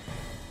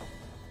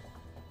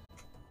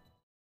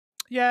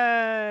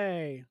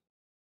 Yay!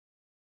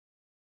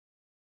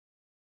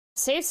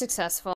 Save successful.